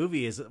good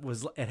movie is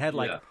it had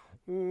like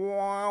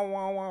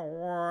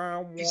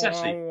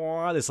Exactly.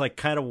 this like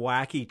kind of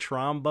wacky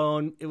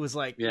trombone. It was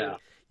like Yeah.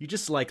 you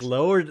just like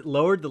lowered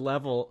the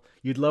level.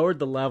 You'd lowered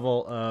the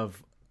level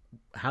of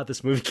how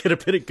this movie could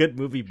have been a good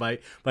movie by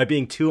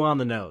being too on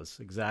the nose.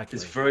 Exactly.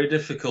 It's very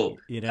difficult.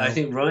 You know? I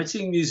think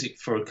writing music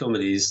for a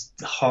comedy is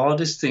the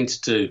hardest thing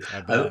to do.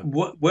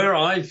 Where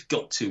I've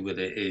got to with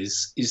it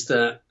is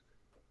that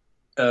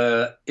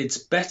it's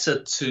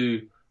better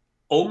to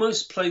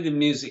almost play the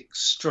music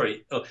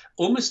straight, or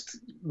almost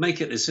make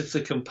it as if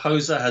the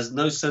composer has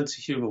no sense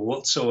of humor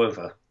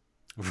whatsoever.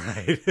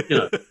 Right. You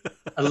know,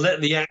 and let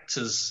the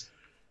actors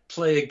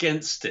play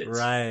against it.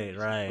 Right. You know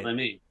what I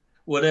mean?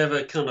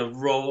 Whatever kind of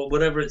role,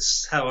 however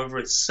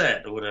it's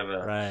set or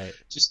whatever. Right.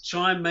 Just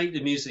try and make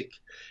the music,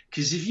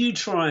 because if you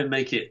try and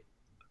make it,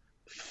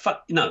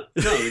 no,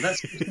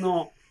 that's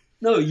not.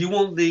 No, you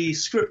want the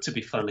script to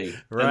be funny,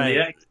 right, and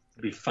the actor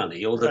to be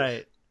funny, or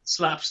the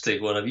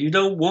slapstick, whatever. You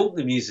don't want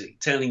the music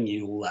telling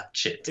you all that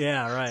shit.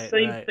 Yeah, right.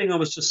 Same thing I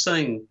was just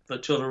saying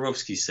that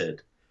Jodorowsky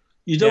said.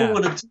 You don't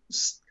want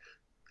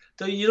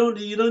to. You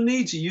don't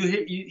need to.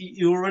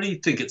 You already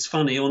think it's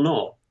funny or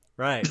not.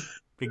 Right.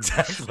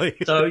 Exactly.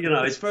 So,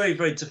 it's very,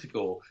 very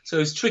difficult. So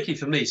it's tricky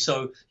for me.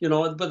 So,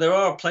 but there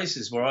are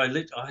places where I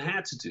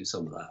had to do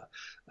some of that.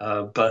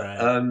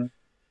 But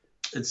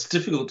it's a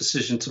difficult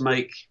decision to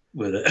make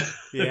with it.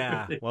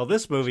 Yeah. Well,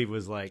 this movie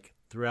was like,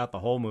 throughout the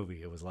whole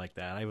movie, it was like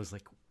that. I was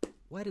like,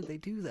 why did they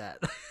do that?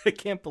 I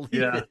can't believe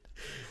it.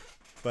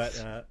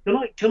 But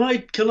can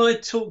I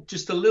talk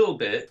just a little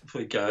bit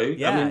before we go?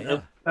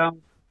 Yeah.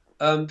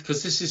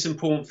 Because this is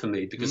important for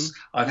me, because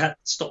I've had to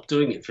stop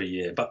doing it for a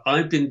year, but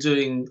I've been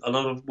doing a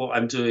lot of what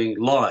I'm doing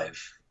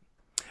live.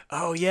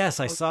 Oh yes,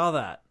 I saw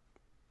that.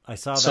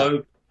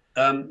 So,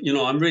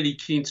 I'm really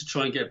keen to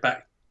try and get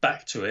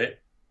back to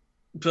it,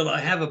 but I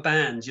have a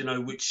band,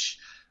 which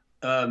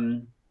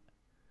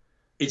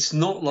it's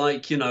not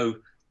like the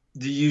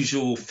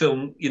usual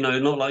film,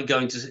 not like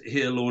going to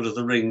hear Lord of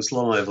the Rings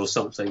live or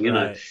something.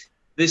 Right.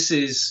 This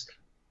is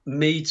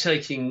me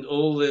taking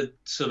all the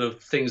sort of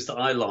things that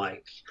I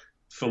like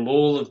from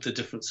all of the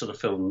different sort of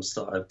films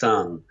that I've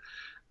done,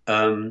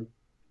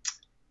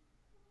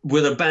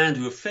 with a band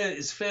who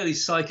is fairly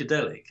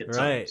psychedelic at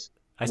times.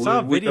 I saw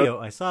a video.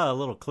 I saw a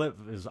little clip.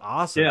 It was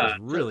awesome. Yeah,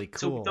 it was really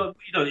cool. So,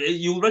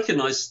 you'll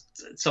recognize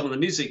some of the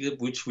music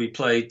which we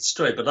played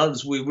straight, but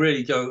others we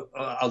really go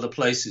other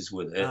places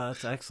with it. Oh,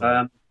 that's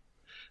excellent.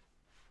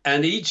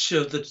 And each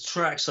of the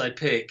tracks I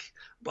pick,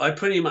 I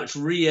pretty much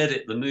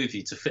re-edit the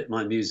movie to fit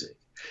my music.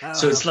 Oh,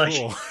 so it's like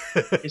cool.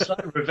 it's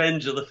like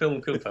Revenge of the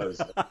Film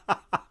Composer.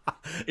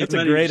 That's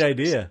a great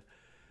idea.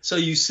 So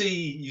you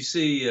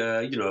see,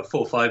 a 4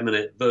 or 5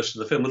 minute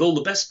version of the film with all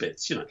the best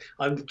bits.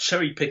 I'm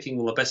cherry picking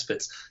all the best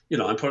bits.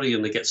 I'm probably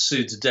going to get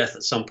sued to death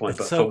at some point.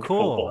 It's so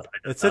cool.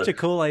 It's such a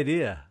cool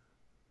idea.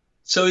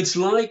 So it's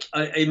like,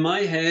 in my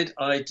head,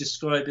 I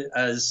describe it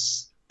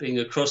as being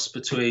a cross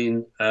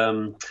between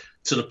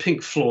sort of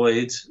Pink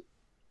Floyd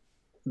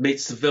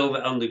meets the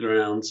Velvet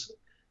Underground,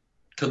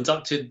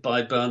 conducted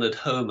by Bernard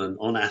Herrmann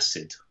on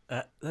acid.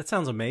 That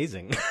sounds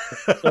amazing.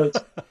 So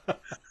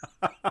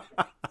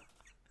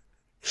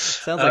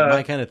sounds like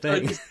my kind of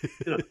thing.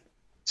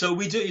 So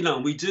we do,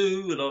 we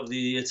do a lot of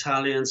the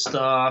Italian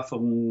stuff,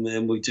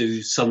 and we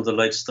do some of the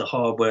latest, the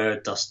Hardware,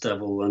 Dust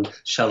Devil, and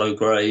Shallow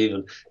Grave,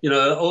 and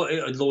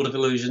Lord of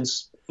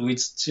Illusions. We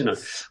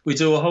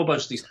do a whole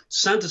bunch of these.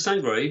 Santa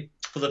Sangre,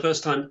 for the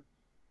first time,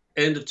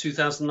 end of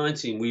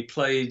 2019, we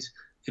played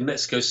in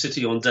Mexico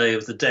City on Day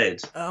of the Dead.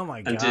 Oh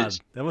my God,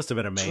 that must have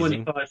been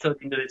amazing. 25,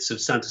 30 minutes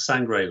of Santa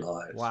Sangre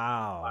live.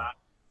 Wow.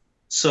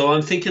 So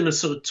I'm thinking of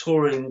sort of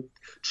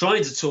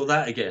trying to tour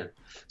that again.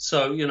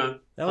 So,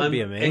 that would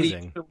be amazing.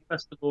 Any film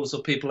festivals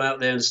or people out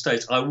there in the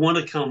States, I want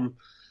to come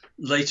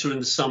later in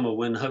the summer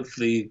when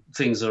hopefully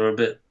things are a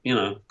bit,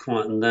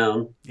 quieting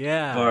down.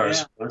 Yeah.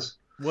 Virus-wise.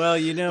 Well,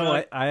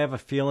 I have a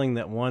feeling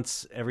that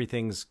once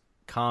everything's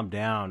calmed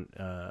down,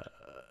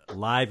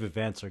 live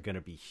events are going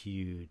to be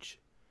huge.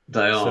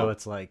 They are. So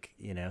it's like,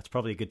 it's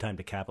probably a good time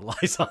to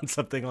capitalize on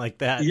something like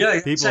that. Yeah,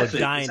 people exactly,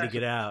 are dying to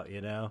get out,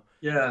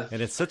 Yeah.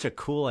 And it's such a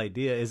cool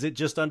idea. Is it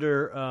just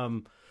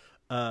under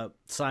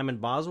Simon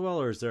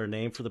Boswell, or is there a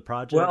name for the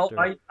project? Well,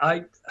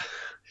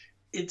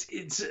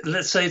 it's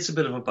let's say it's a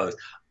bit of a both.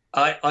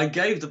 I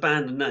gave the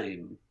band a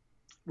name,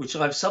 which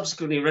I've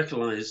subsequently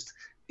recognized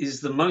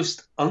is the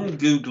most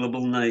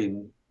ungoogleable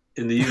name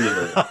in the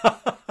universe.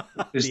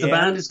 Because the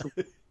band is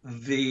called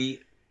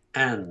The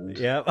And.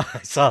 Yeah,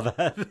 I saw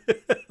that.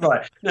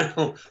 Right.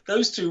 Now,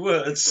 those two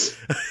words,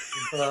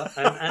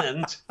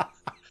 and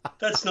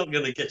that's not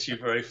going to get you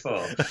very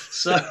far.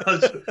 So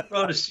it's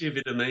rather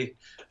stupid of me.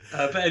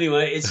 But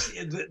anyway,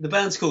 the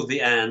band's called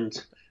The And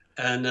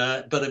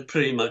but it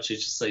pretty much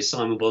is just say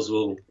Simon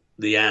Boswell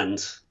the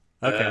and.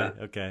 Okay,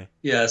 okay.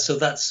 Yeah, so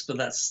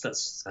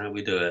that's how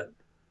we do it.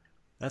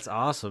 That's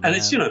awesome, And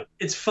man. it's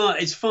it's fun.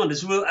 It's fun.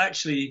 It's real.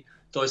 Actually,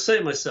 though I say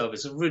it myself,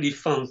 it's a really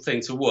fun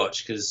thing to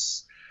watch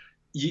because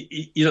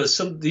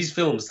some these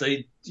films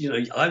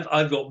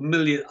I've got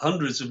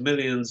hundreds of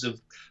millions of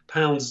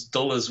pounds,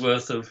 dollars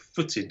worth of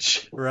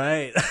footage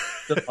Right.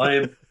 that I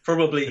am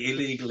probably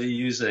illegally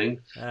using.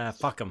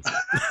 Fuck them.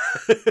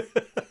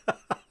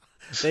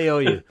 They owe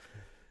you.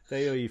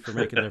 They owe you for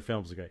making their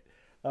films great.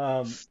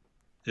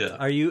 Yeah.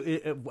 Are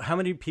you? How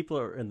many people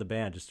are in the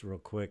band? Just real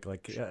quick,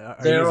 like, are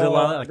you There using a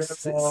lot are- of like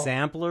there are-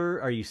 sampler?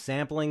 Are you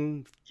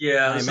sampling?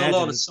 Yeah, I there's a lot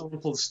imagine- of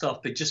sample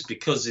stuff, but just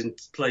because in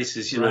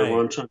places, Right. where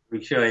I'm trying to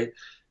recreate,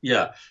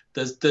 yeah,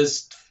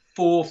 there's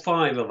 4 or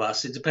 5 of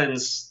us. It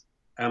depends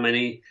how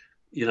many,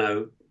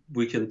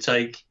 we can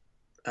take.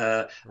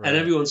 Right. And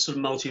everyone's sort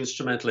of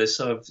multi-instrumentalist.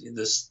 So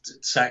the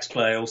sax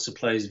player also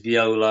plays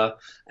viola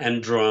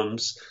and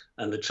drums,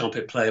 and the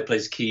trumpet player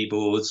plays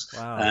keyboards.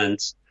 Wow. And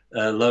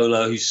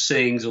Lola, who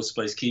sings, also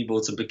plays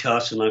keyboards and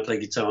percussion. I play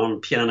guitar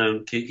and piano,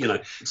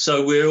 and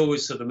So we're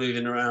always sort of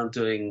moving around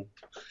doing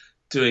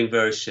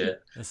various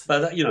shit. That's-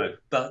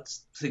 But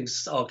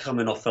things are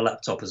coming off the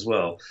laptop as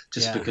well,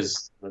 just Yeah.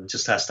 because it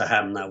just has to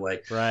happen that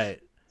way. Right.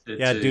 To-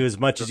 Yeah. to- Do as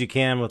much as you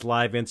can with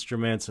live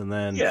instruments, and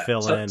then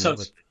fill in.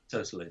 With,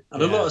 Totally.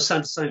 And Yeah. a lot of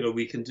Santa Tango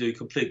we can do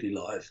completely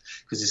live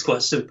because it's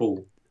quite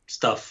simple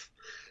stuff.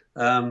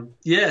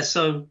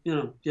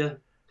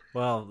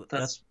 well,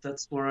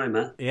 That's where I'm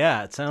at.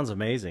 yeah. It sounds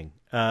amazing.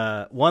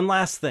 One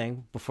last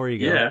thing before you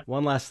go. Yeah.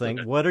 One last thing.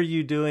 Okay. What are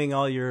you doing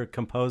all your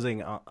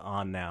composing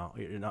on now?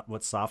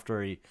 What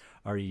software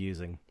are you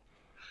using?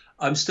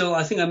 I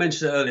think I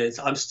mentioned it earlier.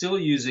 I'm still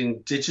using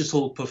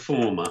Digital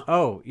Performer,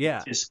 Oh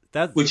yeah,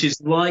 that's which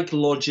is like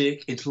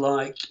Logic. It's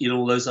like,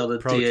 all those other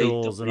Pro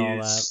Tools DAWs. and all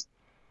that.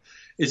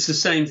 It's the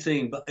same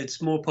thing, but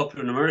it's more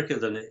popular in America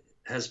than it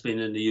has been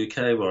in the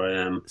UK where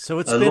I am. So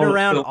it's A been lot of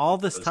around film- all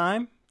this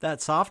time? That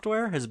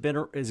software has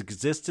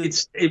existed?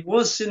 It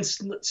was since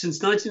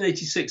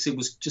 1986. It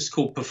was just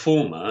called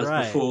Performer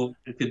Right. before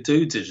it could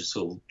do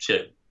digital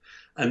chip,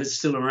 and it's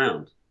still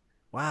around.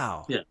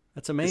 Wow. Yeah.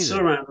 That's It's amazing. still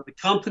around. The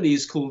company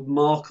is called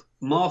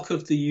Mark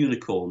of the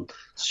Unicorn,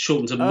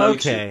 shortened to Motu.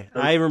 Okay.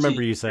 I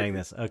remember you saying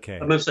this. Okay. I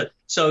remember saying,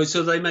 so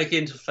they make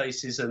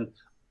interfaces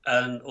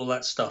and all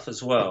that stuff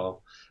as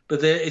well. But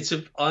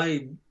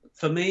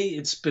for me,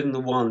 it's been the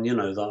one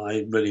that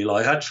I really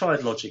like. I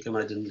tried Logic and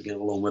I didn't get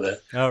along with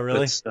it. Oh,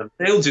 really? But,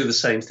 they all do the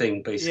same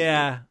thing basically.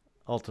 Yeah,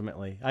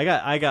 ultimately. I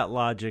got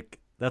Logic.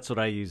 That's what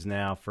I use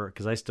now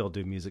because I still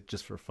do music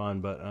just for fun,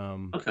 but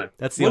Okay.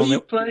 that's the What do only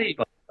you play,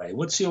 by the way?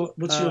 What's your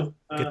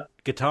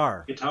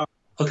guitar. guitar?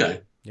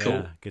 Okay. Cool.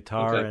 Yeah,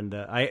 guitar, Okay.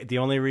 and the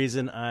only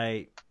reason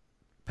I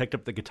picked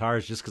up the guitar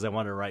is just because I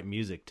wanted to write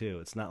music too.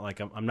 It's not like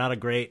I'm not a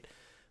great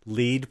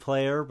lead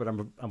player, but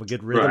I'm a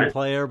good rhythm Right.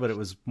 player. But it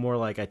was more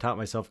like I taught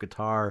myself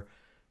guitar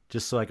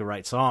just so I could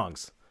write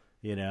songs,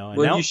 And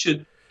Well, now, you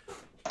should.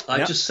 I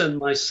Yeah. just sent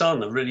my son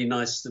there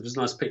was a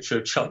nice picture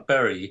of Chuck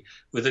Berry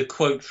with a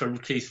quote from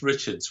Keith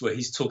Richards where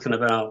he's talking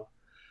about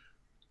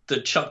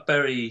that Chuck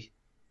Berry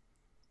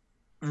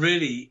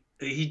really,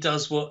 he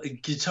does what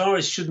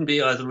guitarists shouldn't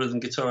be, either rhythm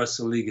guitarists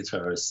or lead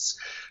guitarists.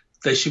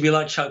 They should be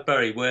like Chuck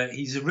Berry, where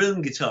he's a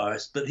rhythm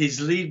guitarist, but his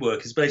lead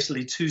work is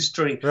basically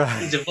two-string.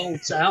 Right. He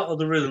devolves out of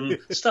the rhythm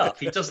stuff.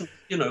 He doesn't,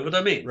 you know what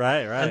I mean?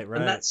 right.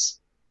 And that's,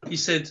 he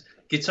said,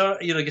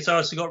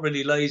 guitarists have got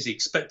really lazy,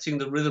 expecting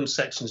the rhythm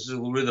sections to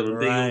do the rhythm and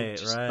being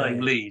just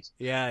playing lead.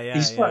 Yeah.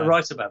 He's quite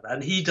right about that,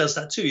 and he does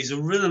that too. He's a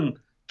rhythm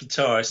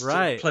guitarist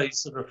Right. that plays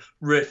sort of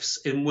riffs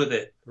in with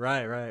it.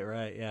 Right.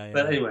 Yeah.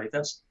 But anyway,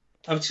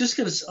 I was just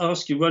going to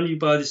ask you, run you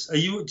by this. Do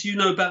you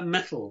know about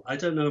metal? I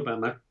don't know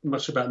about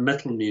much about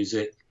metal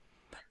music.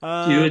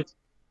 Do you?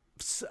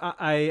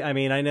 I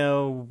mean, I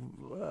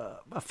know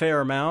a fair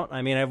amount.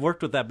 I mean, I've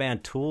worked with that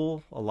band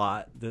Tool a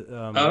lot.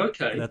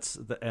 Okay.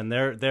 And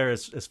they're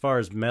as far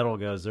as metal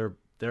goes,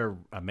 they're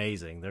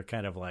amazing. They're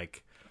kind of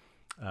like,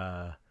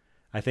 I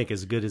think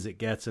as good as it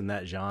gets in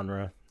that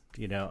genre,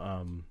 you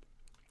know.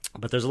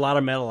 But there's a lot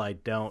of metal I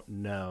don't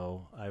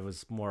know. I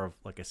was more of,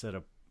 like I said,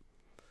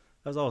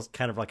 I was always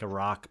kind of like a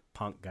rock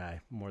punk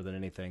guy more than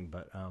anything.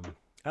 But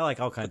I like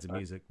all kinds of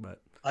music. But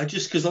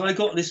because I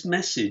got this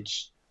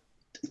message.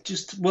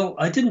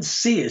 I didn't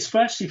see it. It's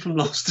actually from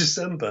last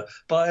December,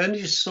 but I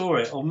only just saw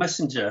it on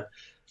Messenger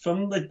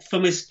from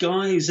this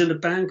guy who's in a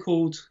band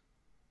called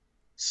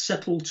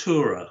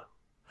Sepultura.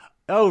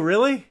 oh,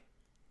 really?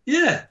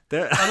 Yeah,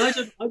 They're-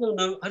 and I don't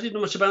know. I didn't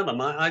know much about them.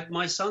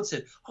 My son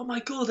said, "Oh my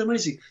god, they're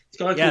amazing!" This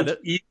guy Yeah, called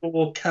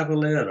Igor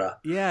Cavalera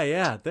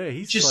yeah.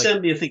 He's just like,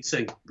 sent me a thing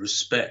saying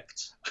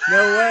respect.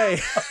 no way.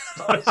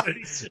 That's what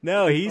he said.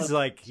 No, he's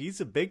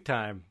a big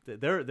time.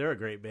 They're a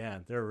great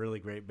band. They're a really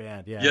great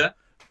band. Yeah.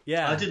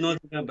 Yeah, I didn't know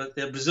anything about, but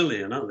they're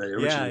Brazilian, aren't they?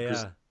 Originally?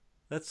 Yeah.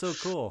 That's so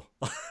cool.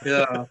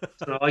 Yeah.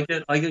 So I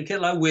get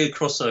like weird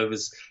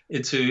crossovers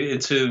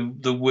into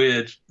the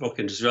weird rock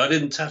industry. I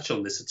didn't touch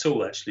on this at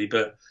all actually,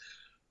 but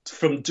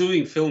from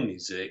doing film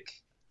music,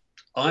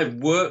 I've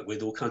worked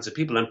with all kinds of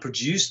people and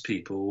produced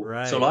people.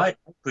 Right. So I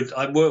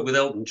worked with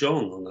Elton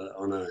John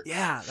on a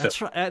Yeah, film.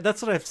 that's right.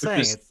 That's what I'm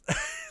saying.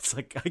 It's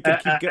like I could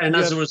keep going. And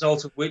as a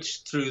result of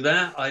which, through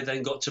that, I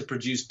then got to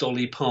produce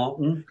Dolly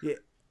Parton.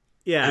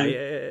 Yeah,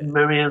 and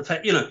Marianne,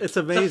 it's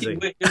amazing.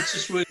 It's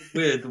just really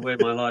weird the way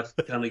my life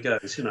kind of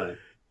goes,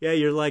 Yeah,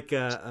 you're like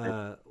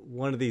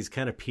one of these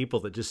kind of people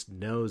that just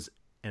knows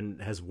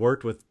and has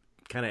worked with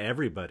kind of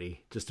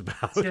everybody, just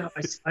about. Yeah,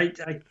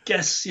 I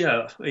guess,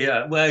 yeah.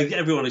 Well,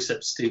 everyone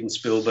except Steven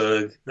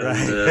Spielberg.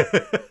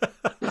 Right.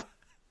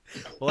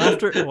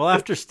 Well,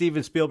 after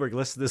Steven Spielberg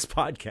listens to this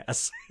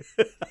podcast,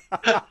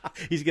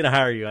 he's gonna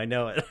hire you. I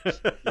know it.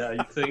 Yeah,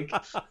 you think?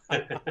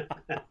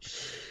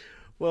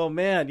 Well,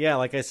 man, yeah.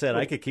 Like I said,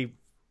 I could keep.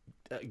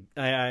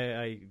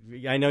 I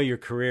know your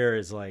career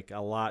is like a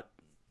lot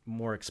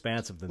more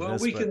expansive than this. Well,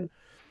 we can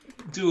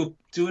do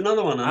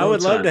another one. I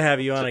would love to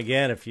have you on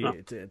again if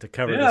you to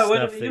cover this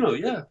stuff.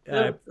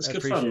 It's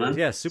good fun, man.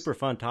 Yeah, super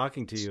fun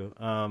talking to you.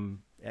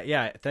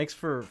 Yeah, thanks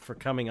for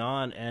coming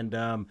on, and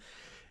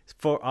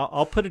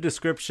I'll put a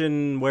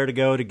description where to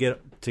go to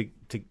get to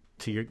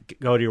your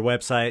go to your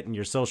website and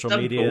your social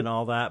media and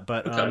all that.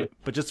 But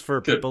but just for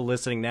people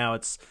listening now,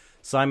 it's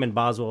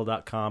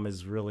SimonBoswell.com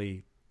is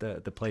really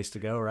the place to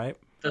go, right?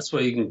 That's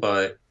where you can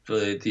buy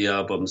the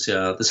albums.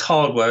 Yeah, there's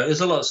hardware. There's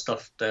a lot of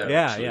stuff there.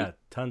 Yeah, actually. yeah,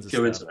 tons of if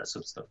you're stuff. into that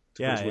sort of stuff.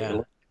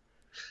 Yeah.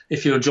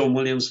 If you're a John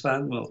Williams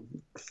fan, well,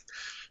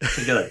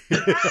 forget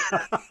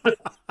it.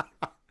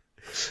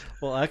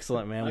 Well,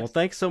 excellent, man. Well,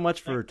 thanks so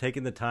much for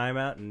taking the time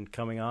out and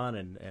coming on,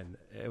 and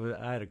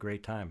I had a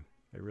great time.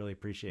 I really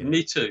appreciate it.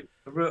 Me too.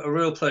 A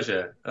real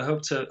pleasure. I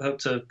hope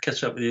to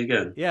catch up with you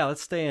again. Yeah,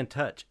 let's stay in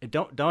touch.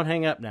 Don't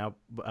hang up now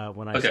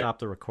when I stop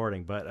the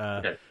recording.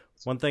 But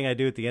one thing I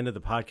do at the end of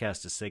the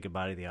podcast is say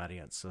goodbye to the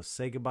audience. So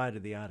say goodbye to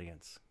the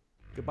audience.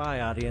 Goodbye,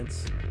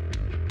 audience.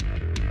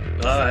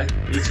 Bye.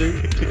 You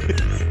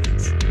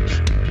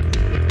too.